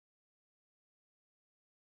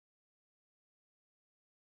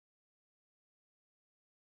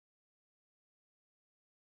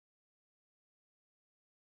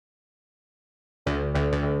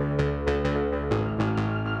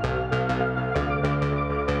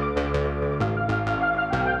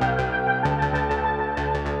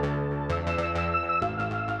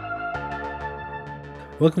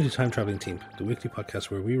Welcome to Time Traveling Team, the weekly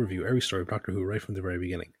podcast where we review every story of Doctor Who right from the very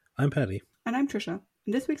beginning. I'm Paddy. And I'm Trisha.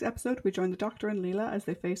 In this week's episode, we join the Doctor and Leela as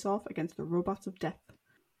they face off against the robots of death.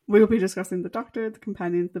 We will be discussing the Doctor, the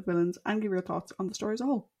companions, the villains, and give your thoughts on the story as a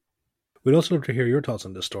whole. We'd also love to hear your thoughts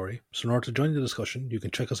on this story, so in order to join the discussion, you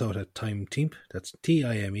can check us out at Time Teamp, that's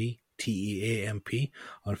TIMETEAMP,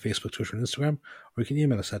 on Facebook, Twitter, and Instagram, or you can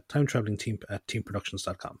email us at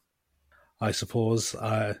timetravelingteamp@teamproductions.com. I suppose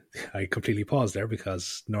I completely paused there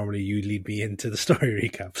because normally you lead me into the story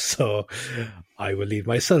recap, so I will lead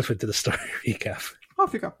myself into the story recap.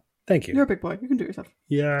 Off you go. Thank you. You're a big boy. You can do it yourself.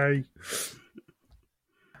 Yay.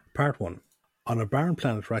 Part 1. On a barren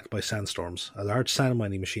planet racked by sandstorms, a large sand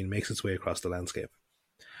mining machine makes its way across the landscape.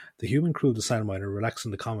 The human crew of the sand miner relax in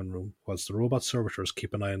the common room, whilst the robot servitors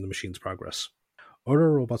keep an eye on the machine's progress.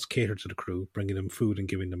 Other robots cater to the crew, bringing them food and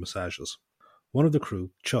giving them massages. One of the crew,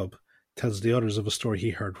 Chubb, tells the others of a story he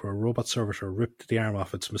heard where a robot servitor ripped the arm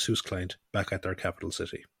off its masseuse client back at their capital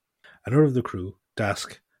city. Another of the crew,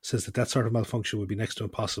 Dask, says that sort of malfunction would be next to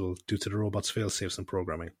impossible due to the robot's failsafes and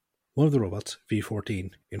programming. One of the robots,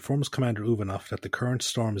 V14, informs Commander Uvanov that the current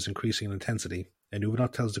storm is increasing in intensity, and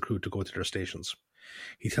Uvanov tells the crew to go to their stations.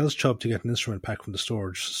 He tells Chubb to get an instrument pack from the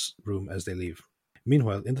storage room as they leave.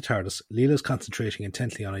 Meanwhile, in the TARDIS, Leela is concentrating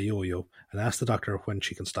intently on a yo-yo and asks the Doctor when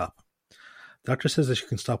she can stop. The Doctor says that she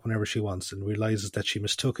can stop whenever she wants and realises that she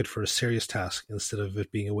mistook it for a serious task instead of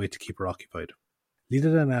it being a way to keep her occupied.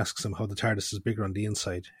 Leela then asks him how the TARDIS is bigger on the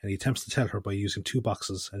inside, and he attempts to tell her by using two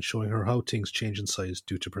boxes and showing her how things change in size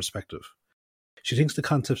due to perspective. She thinks the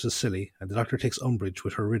concept is silly, and the Doctor takes umbrage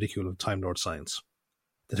with her ridicule of Time Lord science.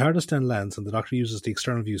 The TARDIS then lands, and the Doctor uses the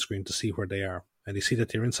external view screen to see where they are, and they see that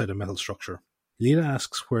they're inside a metal structure. Leela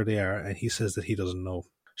asks where they are, and he says that he doesn't know.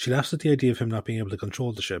 She laughs at the idea of him not being able to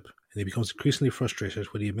control the ship, and he becomes increasingly frustrated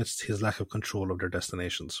when he admits his lack of control of their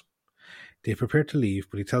destinations. They prepare to leave,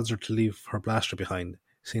 but he tells her to leave her blaster behind,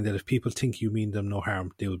 saying that if people think you mean them no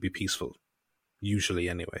harm, they will be peaceful. Usually,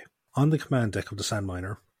 anyway. On the command deck of the sand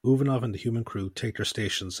miner, Uvanov and the human crew take their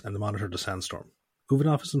stations and monitor the sandstorm.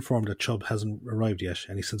 Uvanov is informed that Chubb hasn't arrived yet,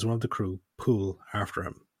 and he sends one of the crew, Poole, after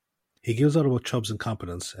him. He gives out about Chubb's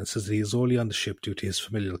incompetence and says that he is only on the ship due to his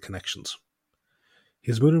familial connections.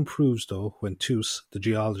 His mood improves, though, when Toos, the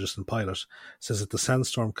geologist and pilot, says that the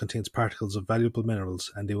sandstorm contains particles of valuable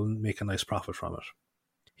minerals and they will make a nice profit from it.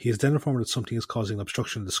 He is then informed that something is causing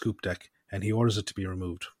obstruction in the scoop deck, and he orders it to be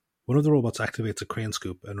removed. One of the robots activates a crane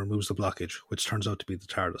scoop and removes the blockage, which turns out to be the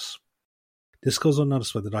TARDIS. This goes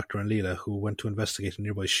unnoticed by the Doctor and Leela, who went to investigate a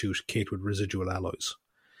nearby chute caked with residual alloys.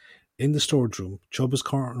 In the storage room, Chubb is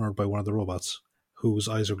cornered by one of the robots, whose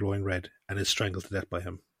eyes are glowing red, and is strangled to death by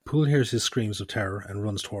him. Poole hears his screams of terror and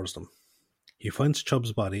runs towards them. He finds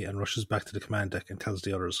Chubb's body and rushes back to the command deck and tells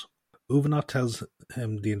the others. Uvanov tells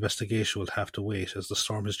him the investigation will have to wait as the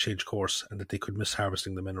storm has changed course and that they could miss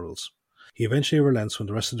harvesting the minerals. He eventually relents when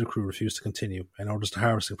the rest of the crew refuse to continue and orders the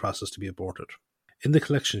harvesting process to be aborted. In the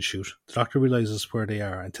collection chute, the Doctor realises where they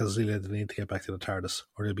are and tells Leela that they need to get back to the TARDIS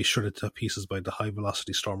or they'll be shredded to pieces by the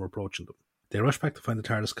high-velocity storm approaching them. They rush back to find the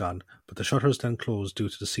TARDIS gone, but the shutters then close due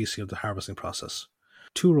to the ceasing of the harvesting process.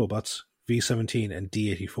 Two robots, V-17 and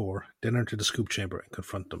D-84, then enter the scoop chamber and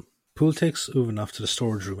confront them. Poole takes Uvanov to the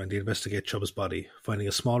storage room and they investigate Chubb's body, finding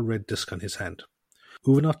a small red disc on his hand.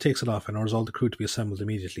 Uvanov takes it off and orders all the crew to be assembled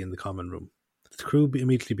immediately in the common room. The crew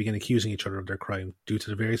immediately begin accusing each other of their crime due to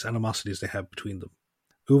the various animosities they have between them.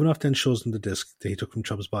 Uvanov then shows them the disc that he took from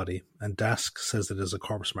Chubb's body, and Dask says it is a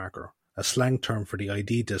corpse marker, a slang term for the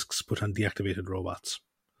ID discs put on deactivated robots.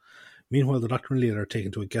 Meanwhile, the Doctor and Leela are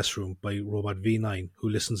taken to a guest room by Robot V9, who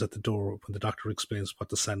listens at the door when the Doctor explains what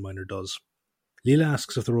the sand miner does. Leela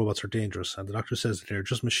asks if the robots are dangerous, and the Doctor says that they are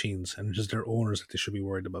just machines, and it is their owners that they should be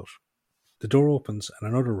worried about. The door opens, and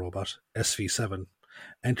another robot, SV7,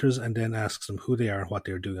 enters and then asks them who they are and what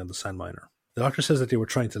they are doing on the sand miner. The Doctor says that they were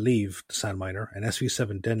trying to leave the sand miner, and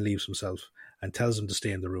SV7 then leaves himself, and tells them to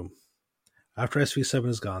stay in the room. After SV7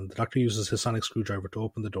 is gone, the Doctor uses his sonic screwdriver to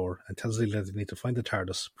open the door and tells Leela they need to find the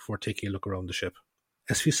TARDIS before taking a look around the ship.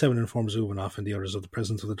 SV7 informs Uvanov and the others of the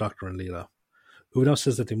presence of the Doctor and Leela. Uvanov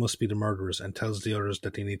says that they must be the murderers and tells the others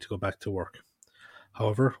that they need to go back to work.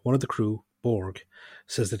 However, one of the crew, Borg,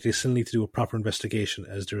 says that they still need to do a proper investigation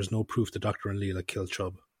as there is no proof the Doctor and Leela killed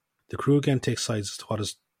Chubb. The crew again takes sides as to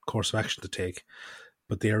what course of action to take,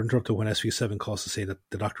 but they are interrupted when SV7 calls to say that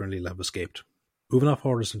the Doctor and Leela have escaped. Uvanov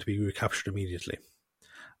orders them to be recaptured immediately.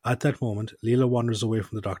 At that moment, Leela wanders away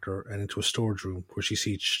from the Doctor and into a storage room where she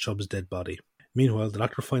sees Chubb's dead body. Meanwhile, the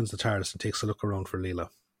Doctor finds the TARDIS and takes a look around for Leela.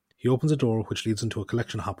 He opens a door which leads into a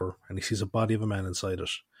collection hopper and he sees a body of a man inside it.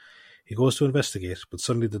 He goes to investigate, but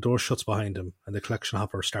suddenly the door shuts behind him and the collection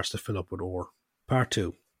hopper starts to fill up with ore. Part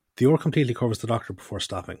 2. The ore completely covers the Doctor before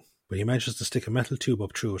stopping, but he manages to stick a metal tube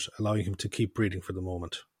up through it, allowing him to keep breathing for the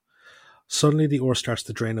moment. Suddenly the ore starts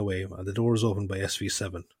to drain away, and the door is opened by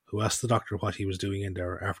SV7, who asks the Doctor what he was doing in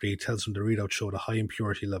there after he tells him the readout showed a high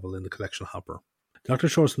impurity level in the collection hopper. The Doctor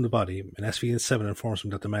shows him the body, and SV7 informs him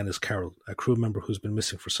that the man is Carol, a crew member who's been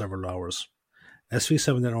missing for several hours.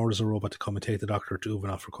 SV7 then orders a robot to come and take the Doctor to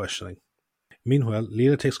Uvanov for questioning. Meanwhile,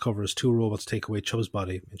 Leela takes cover as two robots take away Chubb's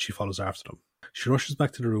body, and she follows after them. She rushes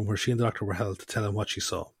back to the room where she and the Doctor were held to tell him what she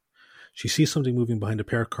saw. She sees something moving behind a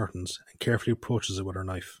pair of curtains and carefully approaches it with her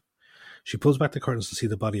knife. She pulls back the curtains to see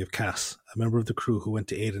the body of Cass, a member of the crew who went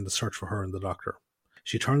to aid in the search for her and the Doctor.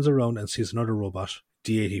 She turns around and sees another robot,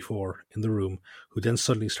 D-84, in the room, who then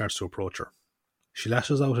suddenly starts to approach her. She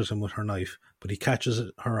lashes out at him with her knife, but he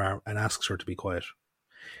catches her arm and asks her to be quiet.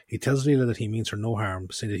 He tells Leela that he means her no harm,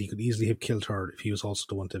 saying that he could easily have killed her if he was also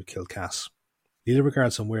the one to have killed Cass. Leela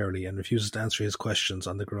regards him warily and refuses to answer his questions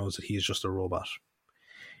on the grounds that he is just a robot.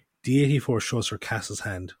 D-84 shows her Cass's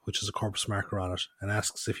hand, which is a corpse marker on it, and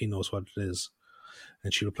asks if he knows what it is,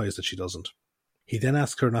 and she replies that she doesn't. He then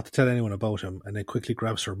asks her not to tell anyone about him, and then quickly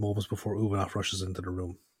grabs her moments before Uvanov rushes into the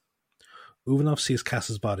room. Uvanov sees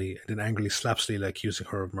Cass's body and then angrily slaps Leela, accusing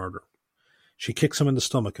her of murder. She kicks him in the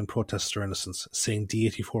stomach and protests her innocence, saying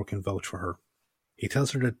D-84 can vouch for her. He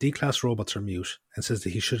tells her that D-class robots are mute, and says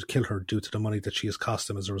that he should kill her due to the money that she has cost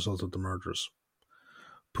him as a result of the murders.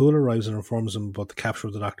 Poole arrives and informs him about the capture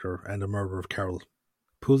of the Doctor and the murder of Carol.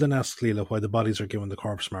 Poole then asks Leela why the bodies are given the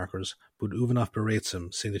corpse markers, but Uvanov berates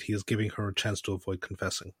him, saying that he is giving her a chance to avoid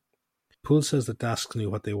confessing. Poole says that Dask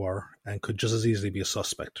knew what they were, and could just as easily be a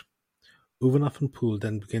suspect. Uvanov and Poole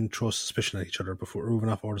then begin to throw suspicion at each other before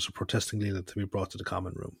Uvanov orders a protesting Leela to be brought to the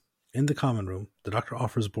common room. In the common room, the Doctor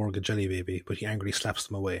offers Borg a jelly baby, but he angrily slaps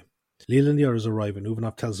them away. Leela and the others arrive and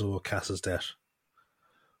Uvanov tells them about Cass's death.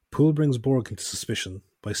 Poole brings Borg into suspicion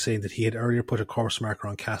by saying that he had earlier put a corpse marker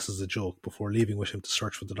on Cass as a joke before leaving with him to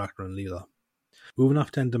search for the Doctor and Leela.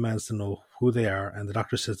 Uvanov then demands to know who they are, and the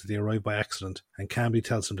Doctor says that they arrived by accident, and Camby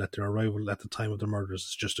tells him that their arrival at the time of the murders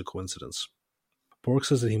is just a coincidence. Borg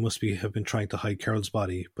says that he must have been trying to hide Carol's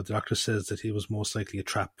body, but the Doctor says that it was most likely a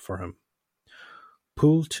trap for him.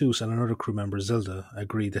 Poole, Toos, and another crew member, Zilda,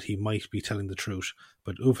 agree that he might be telling the truth,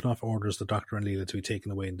 but Uvanov orders the Doctor and Leela to be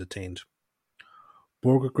taken away and detained.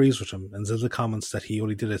 Borg agrees with him, and Zilda comments that he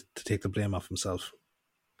only did it to take the blame off himself.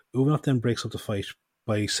 Uvanov then breaks up the fight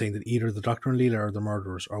by saying that either the Doctor and Leela are the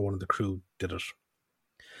murderers or one of the crew did it.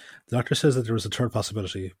 The Doctor says that there is a third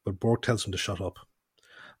possibility, but Borg tells him to shut up.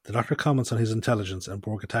 The Doctor comments on his intelligence, and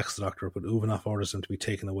Borg attacks the Doctor, but Uvanov orders him to be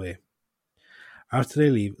taken away. After they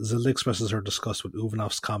leave, Zilda expresses her disgust with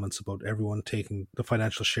Uvanov's comments about everyone taking the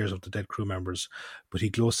financial shares of the dead crew members, but he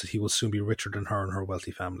gloats that he will soon be richer than her and her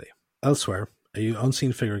wealthy family. Elsewhere, an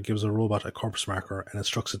unseen figure gives a robot a corpse marker and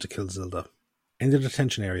instructs it to kill Zilda. In the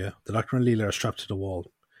detention area, the Doctor and Leela are strapped to the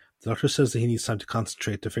wall. The Doctor says that he needs time to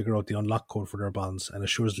concentrate to figure out the unlock code for their bonds and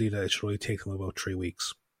assures Leela it should only take them about 3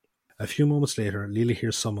 weeks. A few moments later, Leela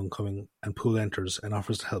hears someone coming and Poole enters and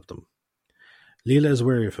offers to help them. Leela is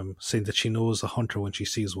wary of him, saying that she knows a hunter when she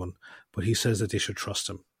sees one, but he says that they should trust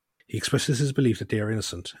him. He expresses his belief that they are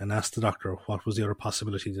innocent and asks the Doctor what was the other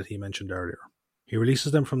possibility that he mentioned earlier. He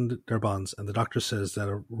releases them from their bonds, and the Doctor says that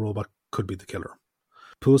a robot could be the killer.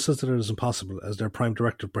 Poole says that it is impossible, as their prime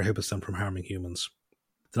directive prohibits them from harming humans.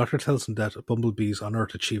 The Doctor tells him that bumblebees on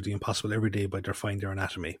Earth achieve the impossible every day by defying their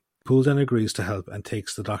anatomy. Poole then agrees to help and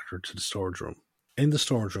takes the Doctor to the storage room. In the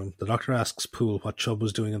storage room, the Doctor asks Poole what Chubb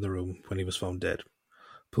was doing in the room when he was found dead.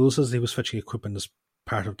 Poole says that he was fetching equipment as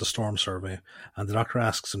part of the storm survey, and the Doctor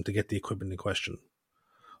asks him to get the equipment in question.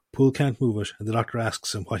 Poole can't move it, and the Doctor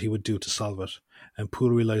asks him what he would do to solve it, and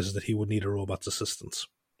Poole realizes that he would need a robot's assistance.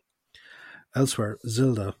 Elsewhere,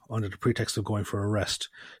 Zilda, under the pretext of going for a rest,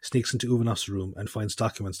 sneaks into Uvanov's room and finds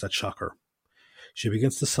documents that shock her. She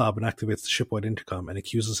begins to sob and activates the shipwide intercom and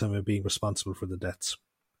accuses him of being responsible for the deaths.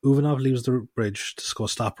 Uvanov leaves the bridge to go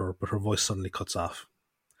stop her, but her voice suddenly cuts off.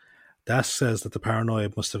 Dask says that the paranoia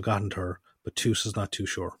must have gotten to her, but Toos is not too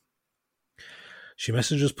sure. She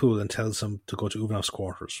messages Poole and tells him to go to Uvanov's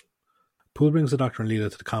quarters. Poole brings the Doctor and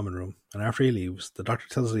Leela to the common room, and after he leaves, the Doctor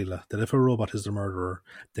tells Leela that if a robot is the murderer,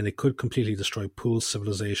 then it could completely destroy Poole's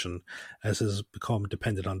civilization, as it has become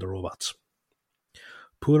dependent on the robots.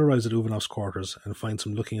 Poole arrives at Uvanov's quarters and finds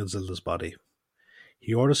him looking at Zilda's body.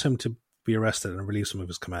 He orders him to be arrested and relieves him of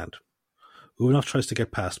his command. Uvanov tries to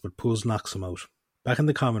get past, but Poole knocks him out. Back in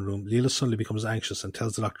the common room, Leela suddenly becomes anxious and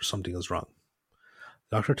tells the Doctor something is wrong.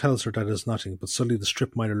 The Doctor tells her that it is nothing, but suddenly the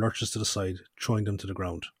strip miner lurches to the side, throwing them to the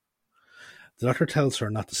ground. The Doctor tells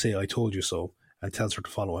her not to say "I told you so," and tells her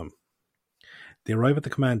to follow him. They arrive at the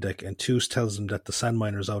command deck and Toos tells them that the sand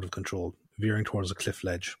miner is out of control, veering towards a cliff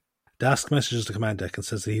ledge. Dask messages the command deck and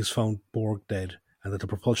says that he's found Borg dead and that the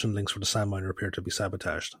propulsion links for the sand miner appear to be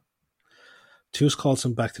sabotaged. Toos calls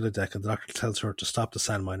him back to the deck and the Doctor tells her to stop the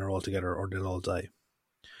sand miner altogether or they'll all die.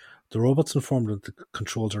 The robots inform them that the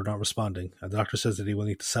controls are not responding and the Doctor says that he will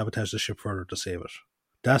need to sabotage the ship further to save it.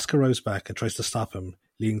 Dask arrives back and tries to stop him,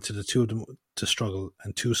 leading to the two of them to struggle,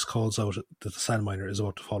 and Toos calls out that the sand miner is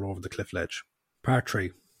about to fall over the cliff ledge. Part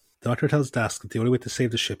 3. The Doctor tells Dask that the only way to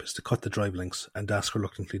save the ship is to cut the drive links, and Dask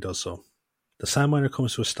reluctantly does so. The sand miner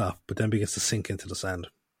comes to a stop, but then begins to sink into the sand.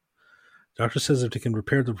 The Doctor says if they can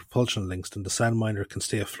repair the propulsion links, then the sand miner can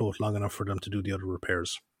stay afloat long enough for them to do the other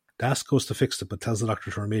repairs. Dask goes to fix it, but tells the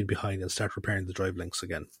Doctor to remain behind and start repairing the drive links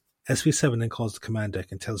again. SV7 then calls the command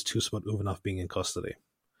deck and tells Toos about Uvanov being in custody.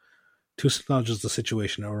 Toos acknowledges the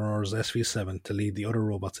situation and orders SV7 to lead the other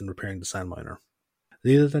robots in repairing the sand miner.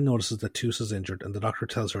 Leela then notices that Toos is injured and the Doctor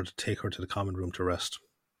tells her to take her to the common room to rest.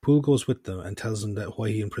 Poole goes with them and tells them that why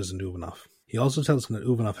he imprisoned Uvanov. He also tells them that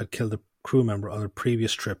Uvanov had killed a crew member on a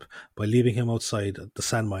previous trip by leaving him outside the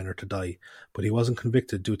sand miner to die, but he wasn't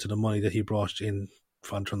convicted due to the money that he brought in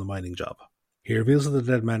from the mining job. He reveals that the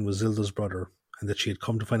dead man was Zilda's brother and that she had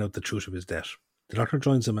come to find out the truth of his death. The Doctor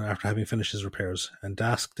joins him after having finished his repairs, and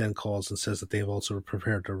Dask then calls and says that they have also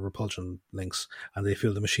prepared their repulsion links and they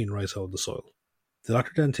feel the machine rise out of the soil. The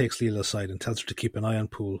Doctor then takes Leela aside and tells her to keep an eye on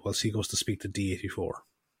Poole whilst he goes to speak to D-84.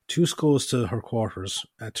 Toos goes to her quarters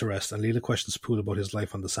to rest and Leela questions Poole about his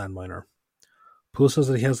life on the sand miner. Poole says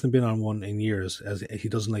that he hasn't been on one in years as he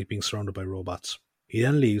doesn't like being surrounded by robots. He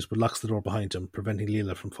then leaves but locks the door behind him, preventing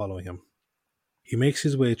Leela from following him. He makes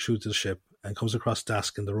his way through to the ship and comes across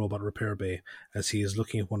Dask in the robot repair bay as he is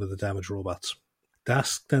looking at one of the damaged robots.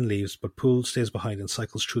 Dask then leaves, but Poole stays behind and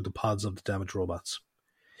cycles through the pods of the damaged robots.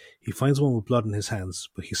 He finds one with blood in his hands,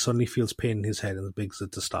 but he suddenly feels pain in his head and begs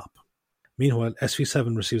it to stop. Meanwhile,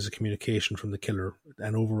 SV7 receives a communication from the killer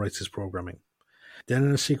and overwrites his programming. Then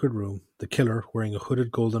in a secret room, the killer, wearing a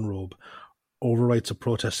hooded golden robe, overwrites a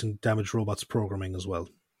protesting damaged robot's programming as well.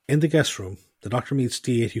 In the guest room, the Doctor meets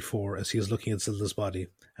D-84 as he is looking at Zilda's body,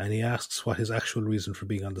 and he asks what his actual reason for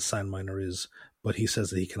being on the sand miner is, but he says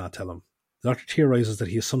that he cannot tell him. The Doctor theorizes that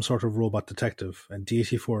he is some sort of robot detective, and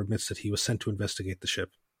D-84 admits that he was sent to investigate the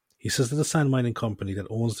ship. He says that the sand mining company that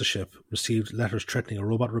owns the ship received letters threatening a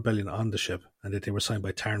robot rebellion on the ship, and that they were signed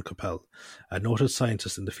by Tarn Capel, a noted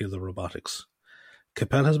scientist in the field of robotics.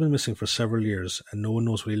 Capel has been missing for several years, and no one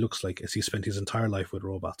knows what he looks like as he spent his entire life with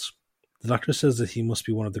robots. The Doctor says that he must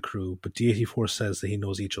be one of the crew, but D-84 says that he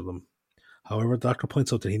knows each of them. However, the Doctor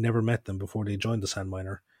points out that he never met them before they joined the sand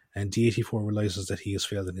miner, and D-84 realizes that he has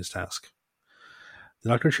failed in his task. The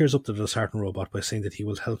Doctor cheers up the disheartened robot by saying that he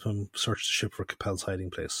will help him search the ship for Capel's hiding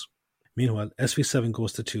place. Meanwhile, SV7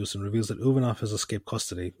 goes to Toos and reveals that Uvanov has escaped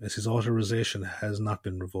custody as his authorization has not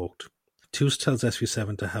been revoked. Toos tells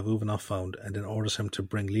SV7 to have Uvanov found and then orders him to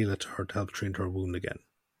bring Leela to her to help treat her wound again.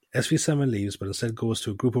 SV7 leaves but instead goes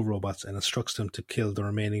to a group of robots and instructs them to kill the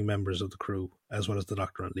remaining members of the crew, as well as the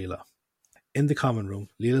Doctor and Leela. In the common room,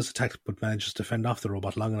 Leela is attacked but manages to fend off the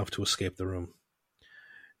robot long enough to escape the room.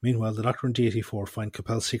 Meanwhile, the Doctor and D-84 find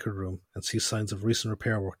Capel's secret room and see signs of recent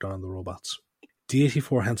repair work done on the robots.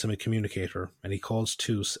 D-84 hands him a communicator, and he calls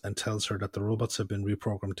Toos and tells her that the robots have been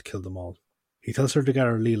reprogrammed to kill them all. He tells her to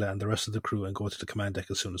gather Leela and the rest of the crew and go to the command deck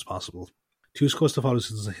as soon as possible. Toos goes to follow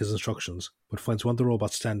his instructions, but finds one of the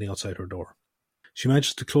robots standing outside her door. She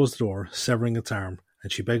manages to close the door, severing its arm,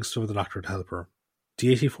 and she begs for the Doctor to help her.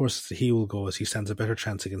 D-84 says that he will go as he stands a better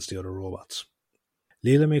chance against the other robots.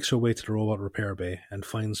 Leela makes her way to the robot repair bay and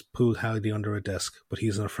finds Poole hiding under a desk, but he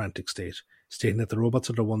is in a frantic state, stating that the robots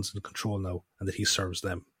are the ones in control now and that he serves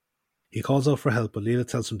them. He calls out for help, but Leela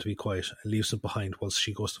tells him to be quiet and leaves him behind whilst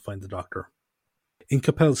she goes to find the Doctor. In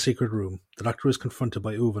Capel's secret room, the Doctor is confronted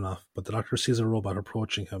by Uvanov, but the Doctor sees a robot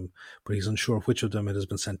approaching him, but he's unsure which of them it has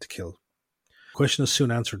been sent to kill. The question is soon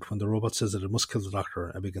answered when the robot says that it must kill the Doctor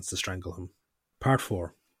and begins to strangle him. Part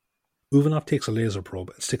 4. Uvanov takes a laser probe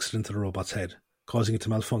and sticks it into the robot's head, causing it to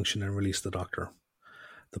malfunction and release the Doctor.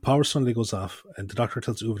 The power suddenly goes off, and the Doctor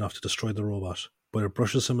tells Uvanov to destroy the robot, but it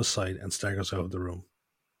brushes him aside and staggers out of the room.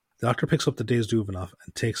 The Doctor picks up the dazed Uvanov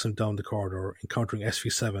and takes him down the corridor, encountering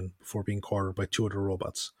SV7 before being cornered by two other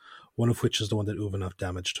robots, one of which is the one that Uvanov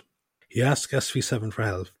damaged. He asks SV7 for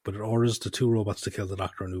help, but it orders the two robots to kill the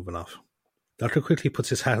Doctor and Uvanov. The Doctor quickly puts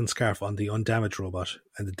his hat and scarf on the undamaged robot,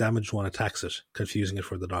 and the damaged one attacks it, confusing it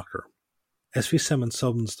for the Doctor. SV7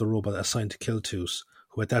 summons the robot assigned to kill Toos,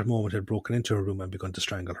 who at that moment had broken into her room and begun to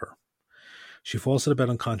strangle her. She falls to the bed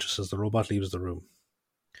unconscious as the robot leaves the room.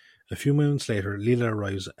 A few moments later, Leela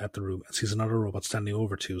arrives at the room and sees another robot standing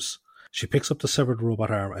over Toos, She picks up the severed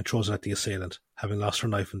robot arm and throws it at the assailant, having lost her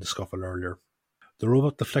knife in the scuffle earlier. The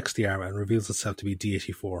robot deflects the arm and reveals itself to be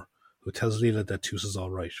D-84, who tells Leela that Toos is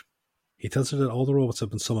alright. He tells her that all the robots have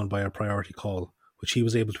been summoned by a priority call, which he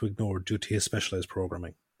was able to ignore due to his specialized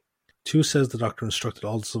programming. Toos says the doctor instructed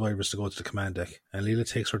all the survivors to go to the command deck, and Leela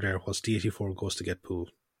takes her there whilst D-84 goes to get Pool.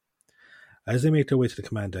 As they make their way to the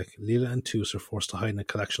command deck, Leela and Toos are forced to hide in a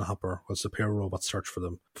collection hopper whilst the pair of robots search for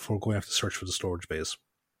them before going off to search for the storage bays.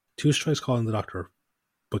 Toos tries calling the doctor,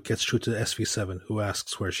 but gets through to SV7, who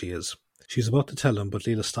asks where she is. She's about to tell him, but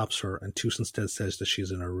Leela stops her, and Toos instead says that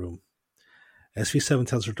she's in her room. SV7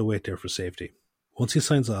 tells her to wait there for safety. Once he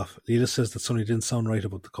signs off, Leela says that something didn't sound right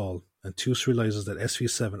about the call, and Toos realizes that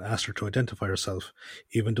SV7 asked her to identify herself,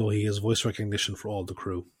 even though he has voice recognition for all the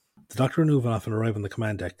crew. The doctor and Uvanov arrive on the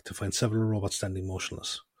command deck to find several robots standing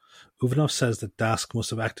motionless. Uvanov says that Dask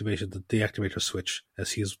must have activated the deactivator switch,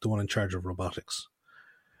 as he is the one in charge of robotics.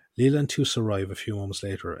 Leela and Toos arrive a few moments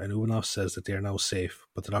later, and Uvanov says that they are now safe,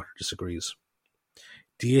 but the doctor disagrees.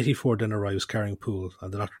 D-84 then arrives carrying Pool,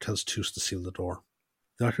 and the doctor tells Toos to seal the door.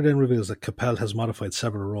 The doctor then reveals that Capel has modified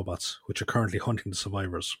several robots, which are currently hunting the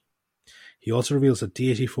survivors. He also reveals that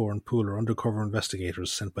D-84 and Pool are undercover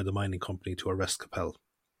investigators sent by the mining company to arrest Capel.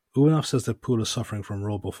 Uvanov says that Pool is suffering from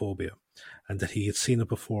robophobia, and that he had seen it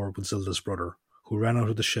before with Zilda's brother, who ran out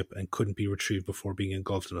of the ship and couldn't be retrieved before being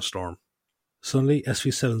engulfed in a storm. Suddenly,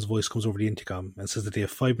 SV7's voice comes over the intercom and says that they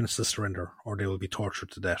have 5 minutes to surrender, or they will be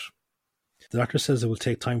tortured to death. The doctor says it will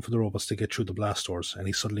take time for the robots to get through the blast doors, and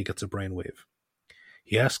he suddenly gets a brainwave.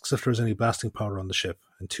 He asks if there is any blasting powder on the ship,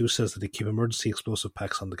 and Toos says that they keep emergency explosive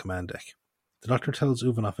packs on the command deck. The doctor tells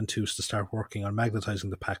Uvanov and Toos to start working on magnetizing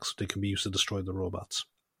the packs so they can be used to destroy the robots.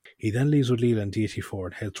 He then leaves with Leela and D-84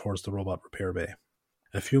 and head towards the robot repair bay.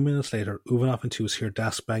 A few minutes later, Uvanov and Toos hear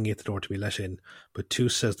Dask banging at the door to be let in, but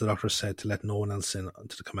Toos says the doctor said to let no one else in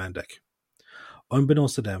onto the command deck.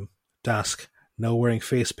 Unbeknownst to them, Dask, now wearing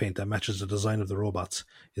face paint that matches the design of the robots,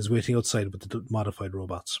 is waiting outside with the modified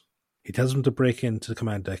robots. He tells them to break into the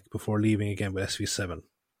command deck before leaving again with SV7.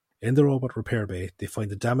 In the robot repair bay, they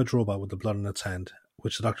find a damaged robot with the blood in its hand,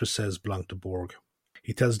 which the doctor says belonged to Borg.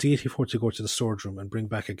 He tells D-84 to go to the storage room and bring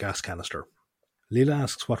back a gas canister. Leela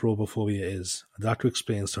asks what robophobia is, and the doctor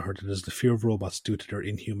explains to her that it is the fear of robots due to their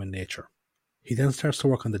inhuman nature. He then starts to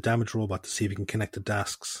work on the damaged robot to see if he can connect to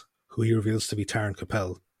Dask's, who he reveals to be Taran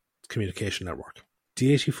Capel, communication network.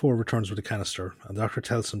 D-84 returns with a canister, and the doctor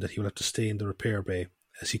tells him that he will have to stay in the repair bay,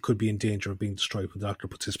 as he could be in danger of being destroyed when the doctor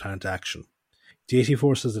puts his plan into action.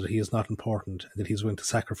 D-84 says that he is not important, and that he is willing to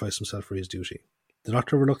sacrifice himself for his duty. The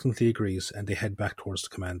doctor reluctantly agrees, and they head back towards the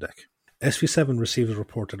command deck. SV7 receives a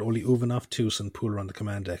report that only Uvanov, Toos, and Pool are on the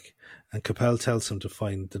command deck, and Capel tells him to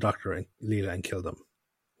find the doctor and Leela and kill them.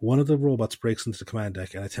 One of the robots breaks into the command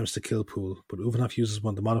deck and attempts to kill Pool, but Uvanov uses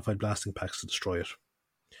one of the modified blasting packs to destroy it.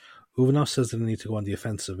 Uvanov says that they need to go on the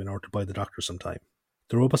offensive in order to buy the doctor some time.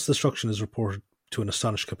 The robot's destruction is reported to an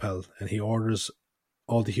astonished Capel, and he orders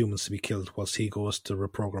all the humans to be killed whilst he goes to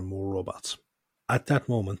reprogram more robots. At that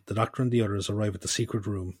moment, the doctor and the others arrive at the secret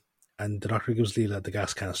room, and the doctor gives Leela the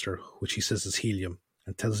gas canister, which he says is helium,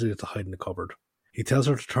 and tells Leela to hide in the cupboard. He tells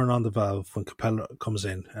her to turn on the valve when Capel comes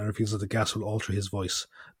in, and reveals that the gas will alter his voice,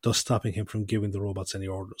 thus stopping him from giving the robots any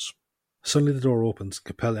orders. Suddenly the door opens,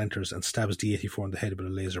 Capel enters and stabs D-84 in the head with a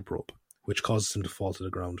laser probe, which causes him to fall to the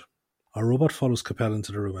ground. A robot follows Capel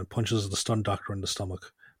into the room and punches the stunned doctor in the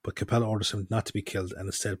stomach, but Capel orders him not to be killed and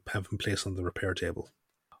instead have him placed on the repair table.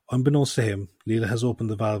 Unbeknownst to him, Leela has opened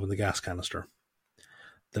the valve in the gas canister.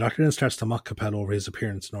 The doctor then starts to mock Capel over his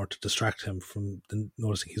appearance in order to distract him from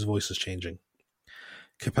noticing his voice is changing.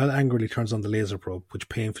 Capel angrily turns on the laser probe, which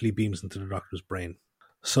painfully beams into the doctor's brain.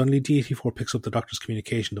 Suddenly, D-84 picks up the doctor's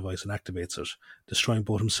communication device and activates it, destroying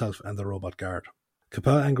both himself and the robot guard.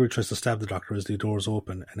 Capel angrily tries to stab the doctor as the doors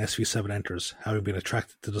open and SV7 enters, having been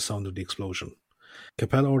attracted to the sound of the explosion.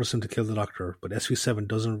 Capel orders him to kill the doctor, but SV7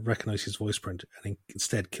 doesn't recognize his voice print and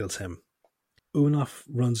instead kills him. Uvanov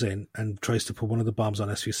runs in and tries to put one of the bombs on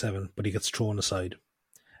SV7, but he gets thrown aside.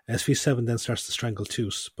 SV7 then starts to strangle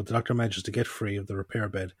Toos, but the doctor manages to get free of the repair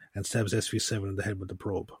bed and stabs SV7 in the head with the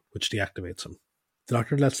probe, which deactivates him. The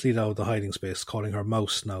doctor lets Leela out of the hiding space, calling her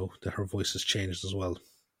Mouse now that her voice has changed as well.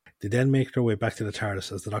 They then make their way back to the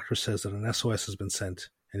TARDIS as the doctor says that an SOS has been sent,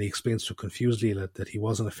 and he explains to confuse Leela that he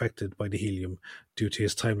wasn't affected by the helium due to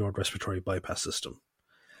his Time Lord respiratory bypass system.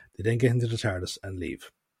 They then get into the TARDIS and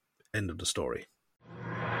leave. End of the story.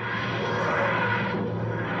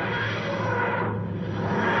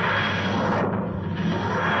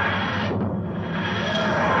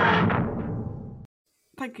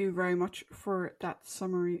 Thank you very much for that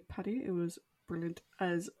summary, Paddy. It was brilliant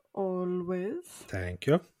as always. Thank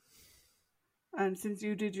you. And since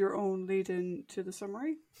you did your own lead-in to the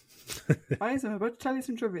summary, I'm about to tell you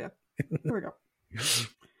some trivia. Here we go.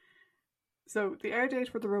 So, the air date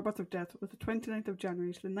for The Robots of Death was the 29th of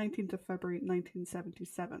January to the 19th of February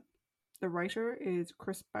 1977. The writer is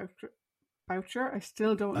Chris Boucher. I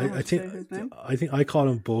still don't know how to say his name. I think I call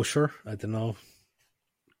him Boucher. I don't know.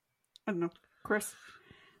 Chris.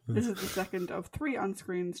 This is the second of 3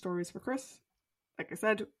 on-screen stories for Chris. Like I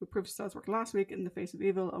said, we proved Styles' work last week in The Face of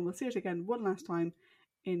Evil, and we'll see it again one last time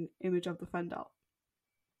in Image of the Fendal.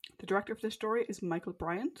 The director for this story is Michael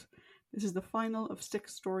Bryant. This is the final of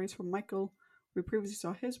 6 stories from Michael. We previously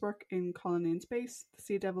saw his work in Colony in Space, The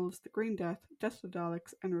Sea Devils, The Green Death, Death of the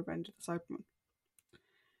Daleks, and Revenge of the Cybermen.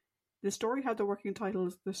 The story had the working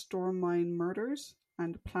titles The Storm Mine Murders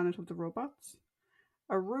and Planet of the Robots.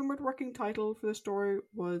 A rumoured working title for the story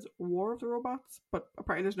was War of the Robots, but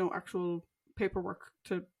apparently there's no actual paperwork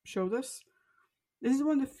to show this. This is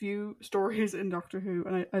one of the few stories in Doctor Who,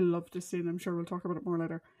 and I love this scene, I'm sure we'll talk about it more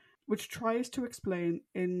later, which tries to explain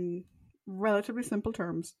in relatively simple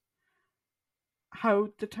terms how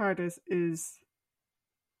the TARDIS is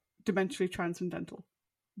dimensionally transcendental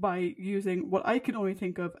by using what I can only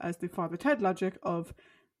think of as the Father Ted logic of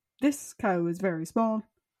this cow is very small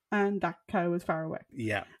and that cow is far away.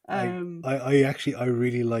 Yeah. I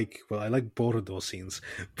really like, I like both of those scenes,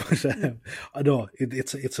 but I know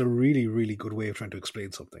it's a really, really good way of trying to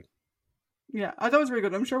explain something. Yeah, I thought it was really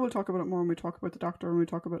good. I'm sure we'll talk about it more when we talk about the Doctor and we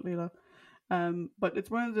talk about Leela. But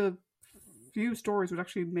it's one of the few stories which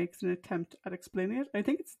actually makes an attempt at explaining it. I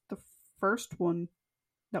think it's the first one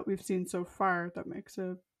that we've seen so far that makes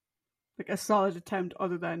a solid attempt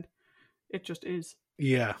other than it just is.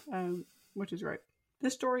 Yeah. Which is right.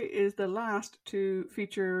 This story is the last to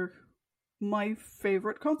feature my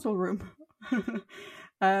favourite console room.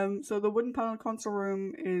 So the wooden panel console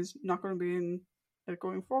room is not going to be in it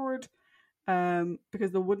going forward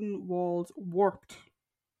because the wooden walls warped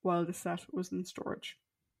while the set was in storage.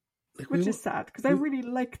 Which is sad, because I really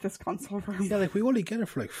like this console room. Yeah, we only get it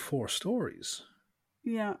for 4 stories.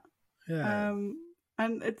 Yeah. Yeah.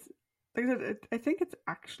 And it's, like I said, I think it's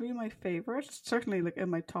actually my favourite. Certainly, in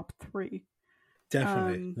my top 3.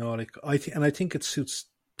 Definitely. I think it suits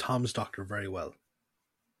Tom's Doctor very well.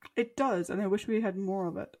 It does, and I wish we had more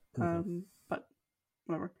of it. But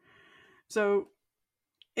whatever. So,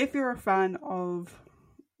 if you're a fan of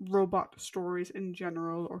robot stories in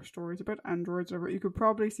general, or stories about androids, or whatever, you could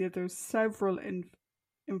probably see that there's several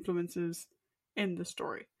influences in the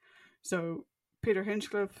story. So Philip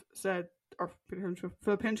Hinchcliffe said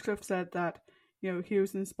that he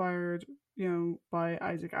was inspired by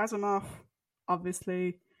Isaac Asimov,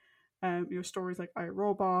 obviously. Stories like I,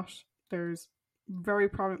 Robot. There's very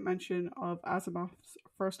prominent mention of Asimov's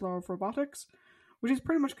First Law of Robotics, which is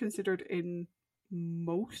pretty much considered in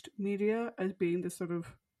most media as being this sort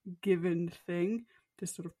of given thing,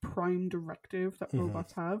 this sort of prime directive that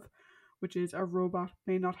robots have, which is a robot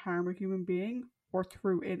may not harm a human being or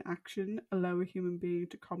through inaction allow a human being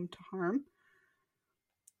to come to harm.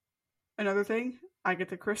 Another thing,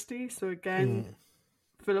 Agatha Christie. So again,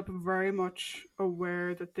 Philip very much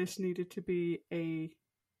aware that this needed to be a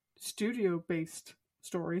studio-based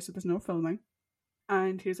story, so there's no filming.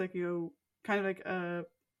 And he's like, kind of like a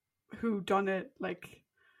whodunit,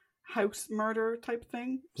 house murder type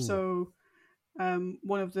thing. So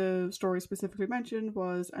one of the stories specifically mentioned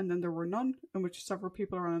was And Then There Were None, in which several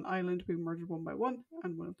people are on an island being murdered one by one,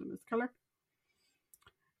 and one of them is the killer.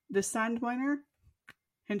 The Sand Miner.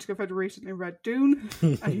 Hinchcliffe had recently read Dune,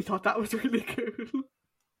 and he thought that was really cool.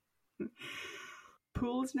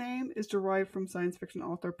 Poole's name is derived from science fiction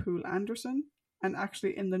author Poole Anderson, and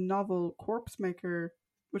actually in the novel Corpse Maker,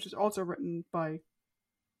 which is also written by,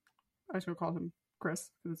 I was going to call him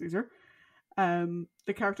Chris because it's easier.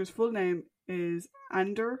 The character's full name is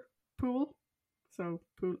Ander Poole, so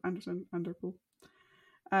Poole Anderson, Ander Poole.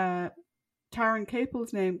 Taron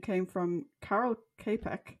Capel's name came from Carol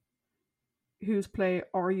Capek, whose play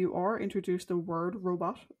RUR introduced the word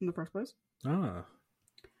robot in the first place. Ah.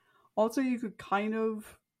 Also, you could kind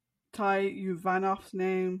of tie Uvanoff's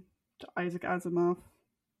name to Isaac Asimov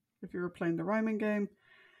if you were playing the rhyming game.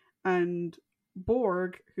 And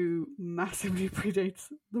Borg, who massively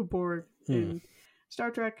predates the Borg in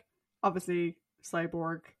Star Trek, obviously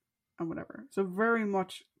Cyborg and whatever. So very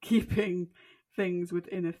much keeping things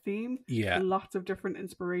within a theme. Yeah. Lots of different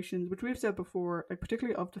inspirations, which we've said before,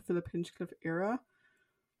 particularly of the Philip Hinchcliffe era.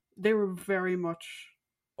 They were very much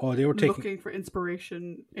looking for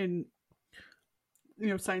inspiration in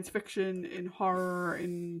science fiction, in horror,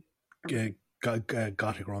 in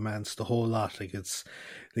gothic romance, the whole lot.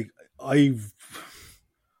 I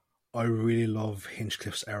really love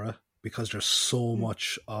Hinchcliffe's era. because there's so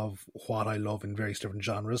much of what I love in various different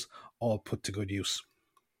genres all put to good use.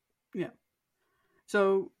 Yeah.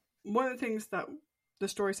 So one of the things that the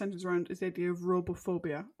story centers around is the idea of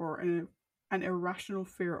robophobia, or an irrational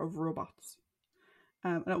fear of robots.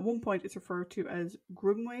 And at one point, it's referred to as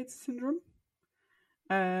Grimwade's syndrome.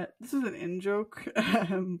 This is an in-joke.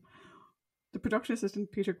 The production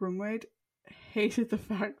assistant, Peter Grimwade, hated the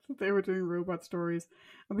fact that they were doing robot stories,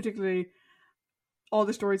 and particularly all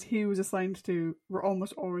the stories he was assigned to were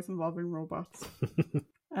almost always involving robots.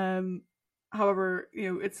 However,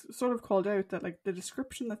 it's sort of called out that, like, the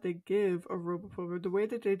description that they give of robophobia, the way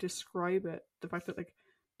that they describe it, the fact that, like,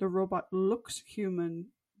 the robot looks human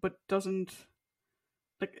but doesn't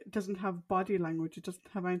have body language, it doesn't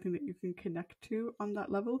have anything that you can connect to on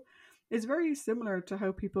that level, is very similar to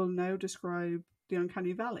how people now describe the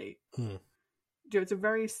Uncanny Valley. It's a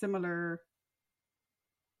very similar...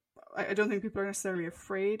 I don't think people are necessarily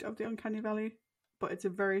afraid of the Uncanny Valley, but it's a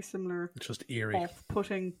very similar... It's just eerie.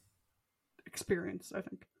 Off-putting experience, I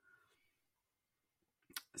think.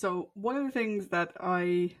 So one of the things that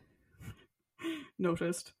I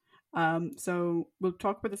noticed, so we'll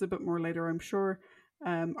talk about this a bit more later, I'm sure,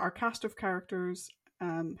 our cast of characters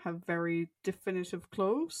have very definitive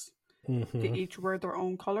clothes. They each wear their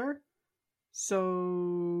own colour.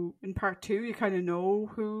 So in part 2, you kind of know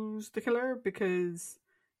who's the killer because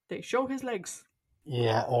they show his legs.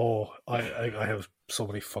 Yeah, I have so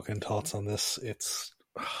many fucking thoughts on this. It's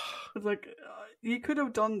like, you could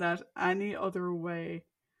have done that any other way,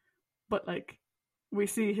 but, like, we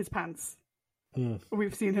see his pants.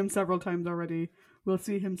 We've seen him several times already. We'll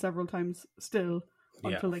see him several times still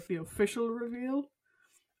until, like, the official reveal.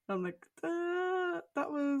 I'm like,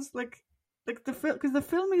 that was, like because the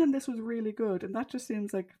filming on this was really good, and that just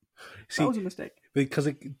seems like that was a mistake. Because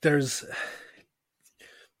there's...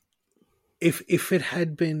 If it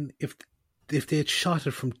had been... If they had shot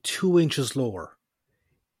it from 2 inches lower,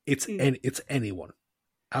 it's anyone.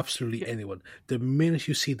 Absolutely anyone. The minute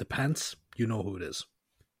you see the pants, you know who it is.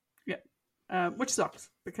 Yeah. Which sucks,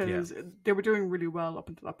 because they were doing really well up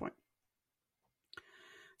until that point.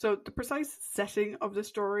 So the precise setting of the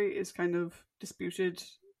story is kind of disputed,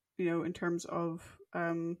 in terms of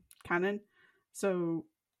canon. So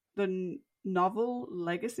the novel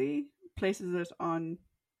Legacy places it on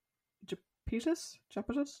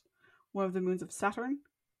Japetus, one of the moons of Saturn.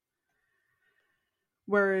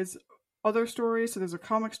 Whereas other stories, so there's a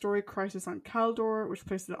comic story, Crisis on Kaldor, which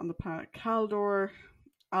places it on the planet Kaldor,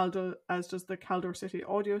 as does the Kaldor City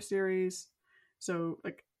audio series. So,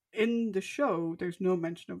 like, in the show, there's no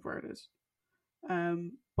mention of where it is.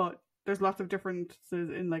 But there's lots of differences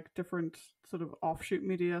in, like, different sort of offshoot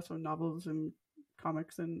media, so novels and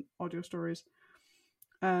comics and audio stories.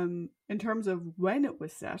 In terms of when it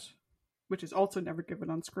was set, which is also never given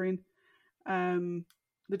on screen,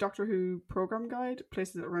 the Doctor Who program guide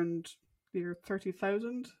places it around the year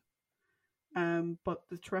 30,000. But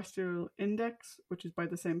the Terrestrial Index, which is by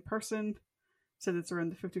the same person, said it's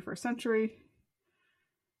around the 51st century.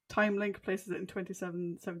 Timelink places it in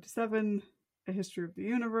 2777. A History of the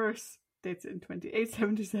Universe dates it in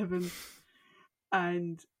 2877.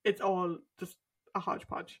 And it's all just a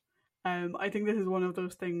hodgepodge. I think this is one of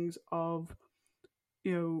those things of,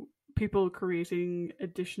 people creating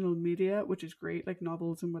additional media, which is great, like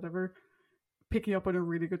novels and whatever, picking up on a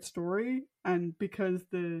really good story, and because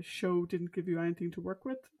the show didn't give you anything to work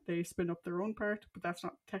with, they spin up their own part, but that's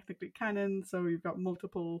not technically canon, so you've got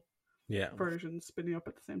multiple versions spinning up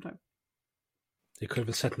at the same time. It could have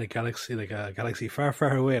been set in a galaxy far,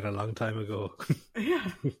 far away a long time ago.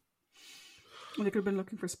 Yeah. They could have been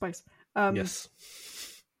looking for spice. Yes.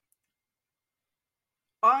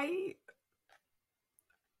 I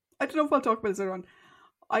don't know if I'll talk about this later on.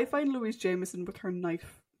 I find Louise Jameson with her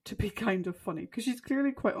knife to be kind of funny, because she's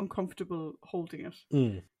clearly quite uncomfortable holding it.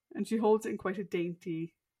 And she holds it in quite a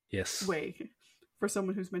dainty way for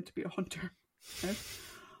someone who's meant to be a hunter. Right?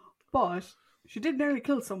 But she did nearly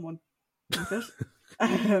kill someone with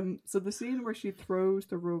it. So the scene where she throws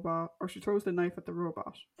the knife at the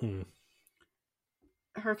robot,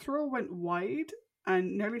 her throw went wide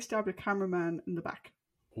and nearly stabbed a cameraman in the back.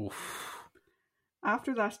 Oof.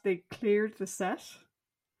 After that, they cleared the set,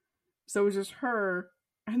 so it was just her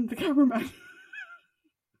and the cameraman.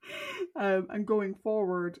 And going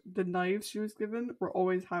forward, the knives she was given were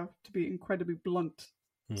always have to be incredibly blunt,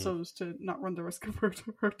 so as to not run the risk of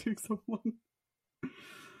hurting someone.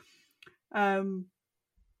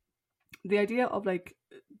 The idea of, like,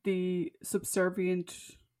 the subservient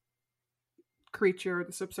creature,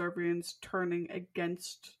 the subservients turning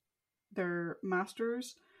against their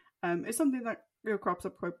masters, is something that crops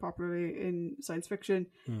up quite popularly in science fiction.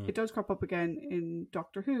 Hmm. It does crop up again in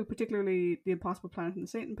Doctor Who, particularly the Impossible Planet and the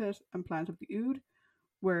Satan Pit and Planet of the Ood,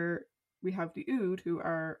 where we have the Ood, who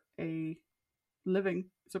are a living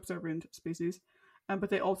subservient species, but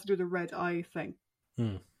they also do the red eye thing.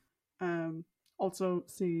 Also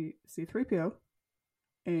C3PO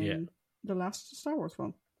in the last Star Wars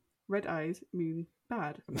film. Red eyes mean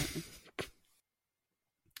bad, apparently.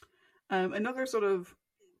 Another sort of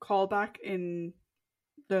callback in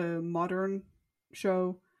the modern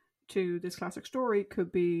show to this classic story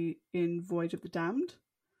could be in Voyage of the Damned,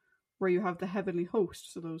 where you have the heavenly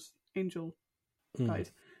host, so those angel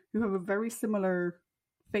guys, who have a very similar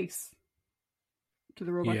face to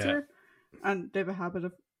the robots here, and they have a habit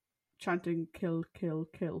of chanting kill, kill,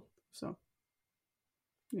 kill. So,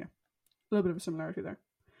 yeah, a little bit of a similarity there.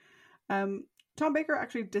 Tom Baker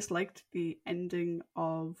actually disliked the ending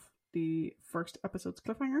of the first episode's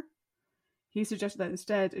cliffhanger. He suggested that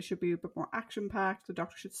instead it should be a bit more action-packed. The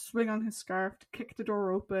Doctor should swing on his scarf to kick the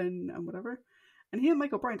door open and whatever. And he and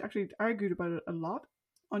Michael Bryant actually argued about it a lot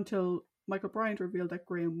until Michael Bryant revealed that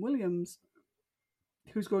Graham Williams,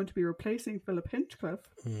 who's going to be replacing Philip Hinchcliffe,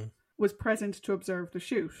 was present to observe the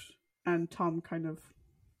shoot. And Tom kind of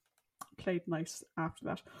played nice after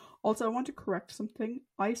that. Also, I want to correct something.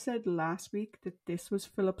 I said last week that this was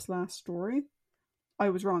Philip's last story. I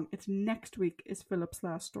was wrong. It's next week is Philip's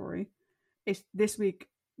last story. It's this week.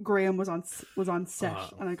 Graham was on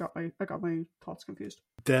set, and I got my thoughts confused.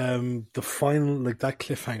 The final, like, that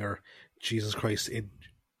cliffhanger, Jesus Christ!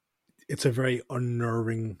 It's a very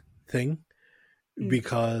unnerving thing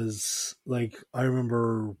because, like, I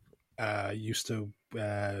remember used to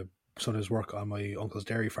sometimes work on my uncle's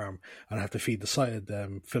dairy farm, and I have to feed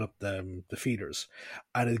fill up the feeders,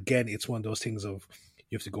 and again, it's one of those things of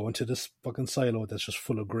you have to go into this fucking silo that's just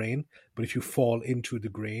full of grain, but if you fall into the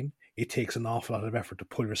grain, it takes an awful lot of effort to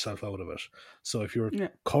pull yourself out of it. So if you're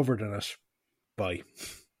covered in it, bye.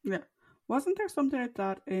 Yeah. Wasn't there something like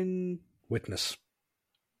that in Witness?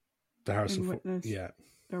 The Harrison Witness? Yeah.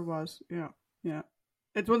 There was, yeah.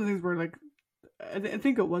 It's one of the things where, like, I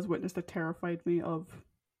think it was Witness that terrified me of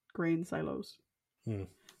grain silos.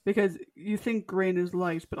 Because you think grain is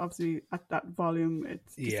light, but obviously at that volume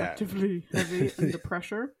it's deceptively heavy, and the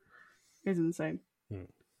pressure is insane.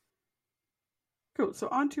 Cool, so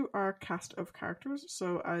on to our cast of characters.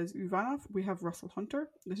 So as Ivanov, we have Russell Hunter.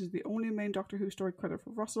 This is the only main Doctor Who story credit for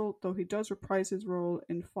Russell, though he does reprise his role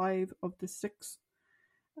in 5 of the 6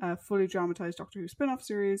 fully dramatised Doctor Who spin-off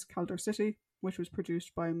series, Caldor City, which was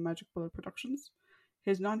produced by Magic Bullet Productions.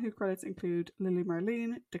 His non-Who credits include Lily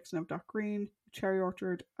Marlene, Dixon of Dock Green, Cherry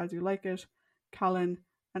Orchard, As You Like It, Callan,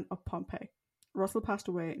 and Up Pompeii. Russell passed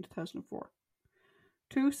away in 2004.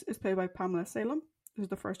 Toos is played by Pamela Salem. This is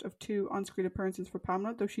the first of 2 on-screen appearances for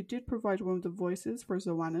Pamela, though she did provide one of the voices for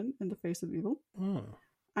Zoannan in The Face of Evil.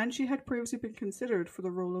 And she had previously been considered for the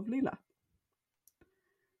role of Leela.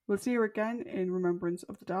 We'll see her again in Remembrance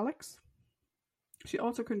of the Daleks. She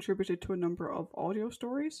also contributed to a number of audio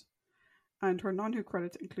stories, and her non-Who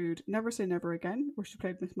credits include Never Say Never Again, where she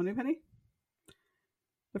played Miss Moneypenny,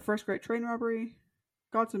 The First Great Train Robbery,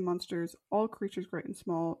 Gods and Monsters, All Creatures Great and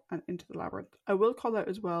Small, and Into the Labyrinth. I will call out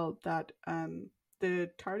as well that the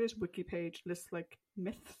TARDIS wiki page lists, like,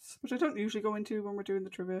 myths, which I don't usually go into when we're doing the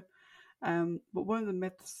trivia, but one of the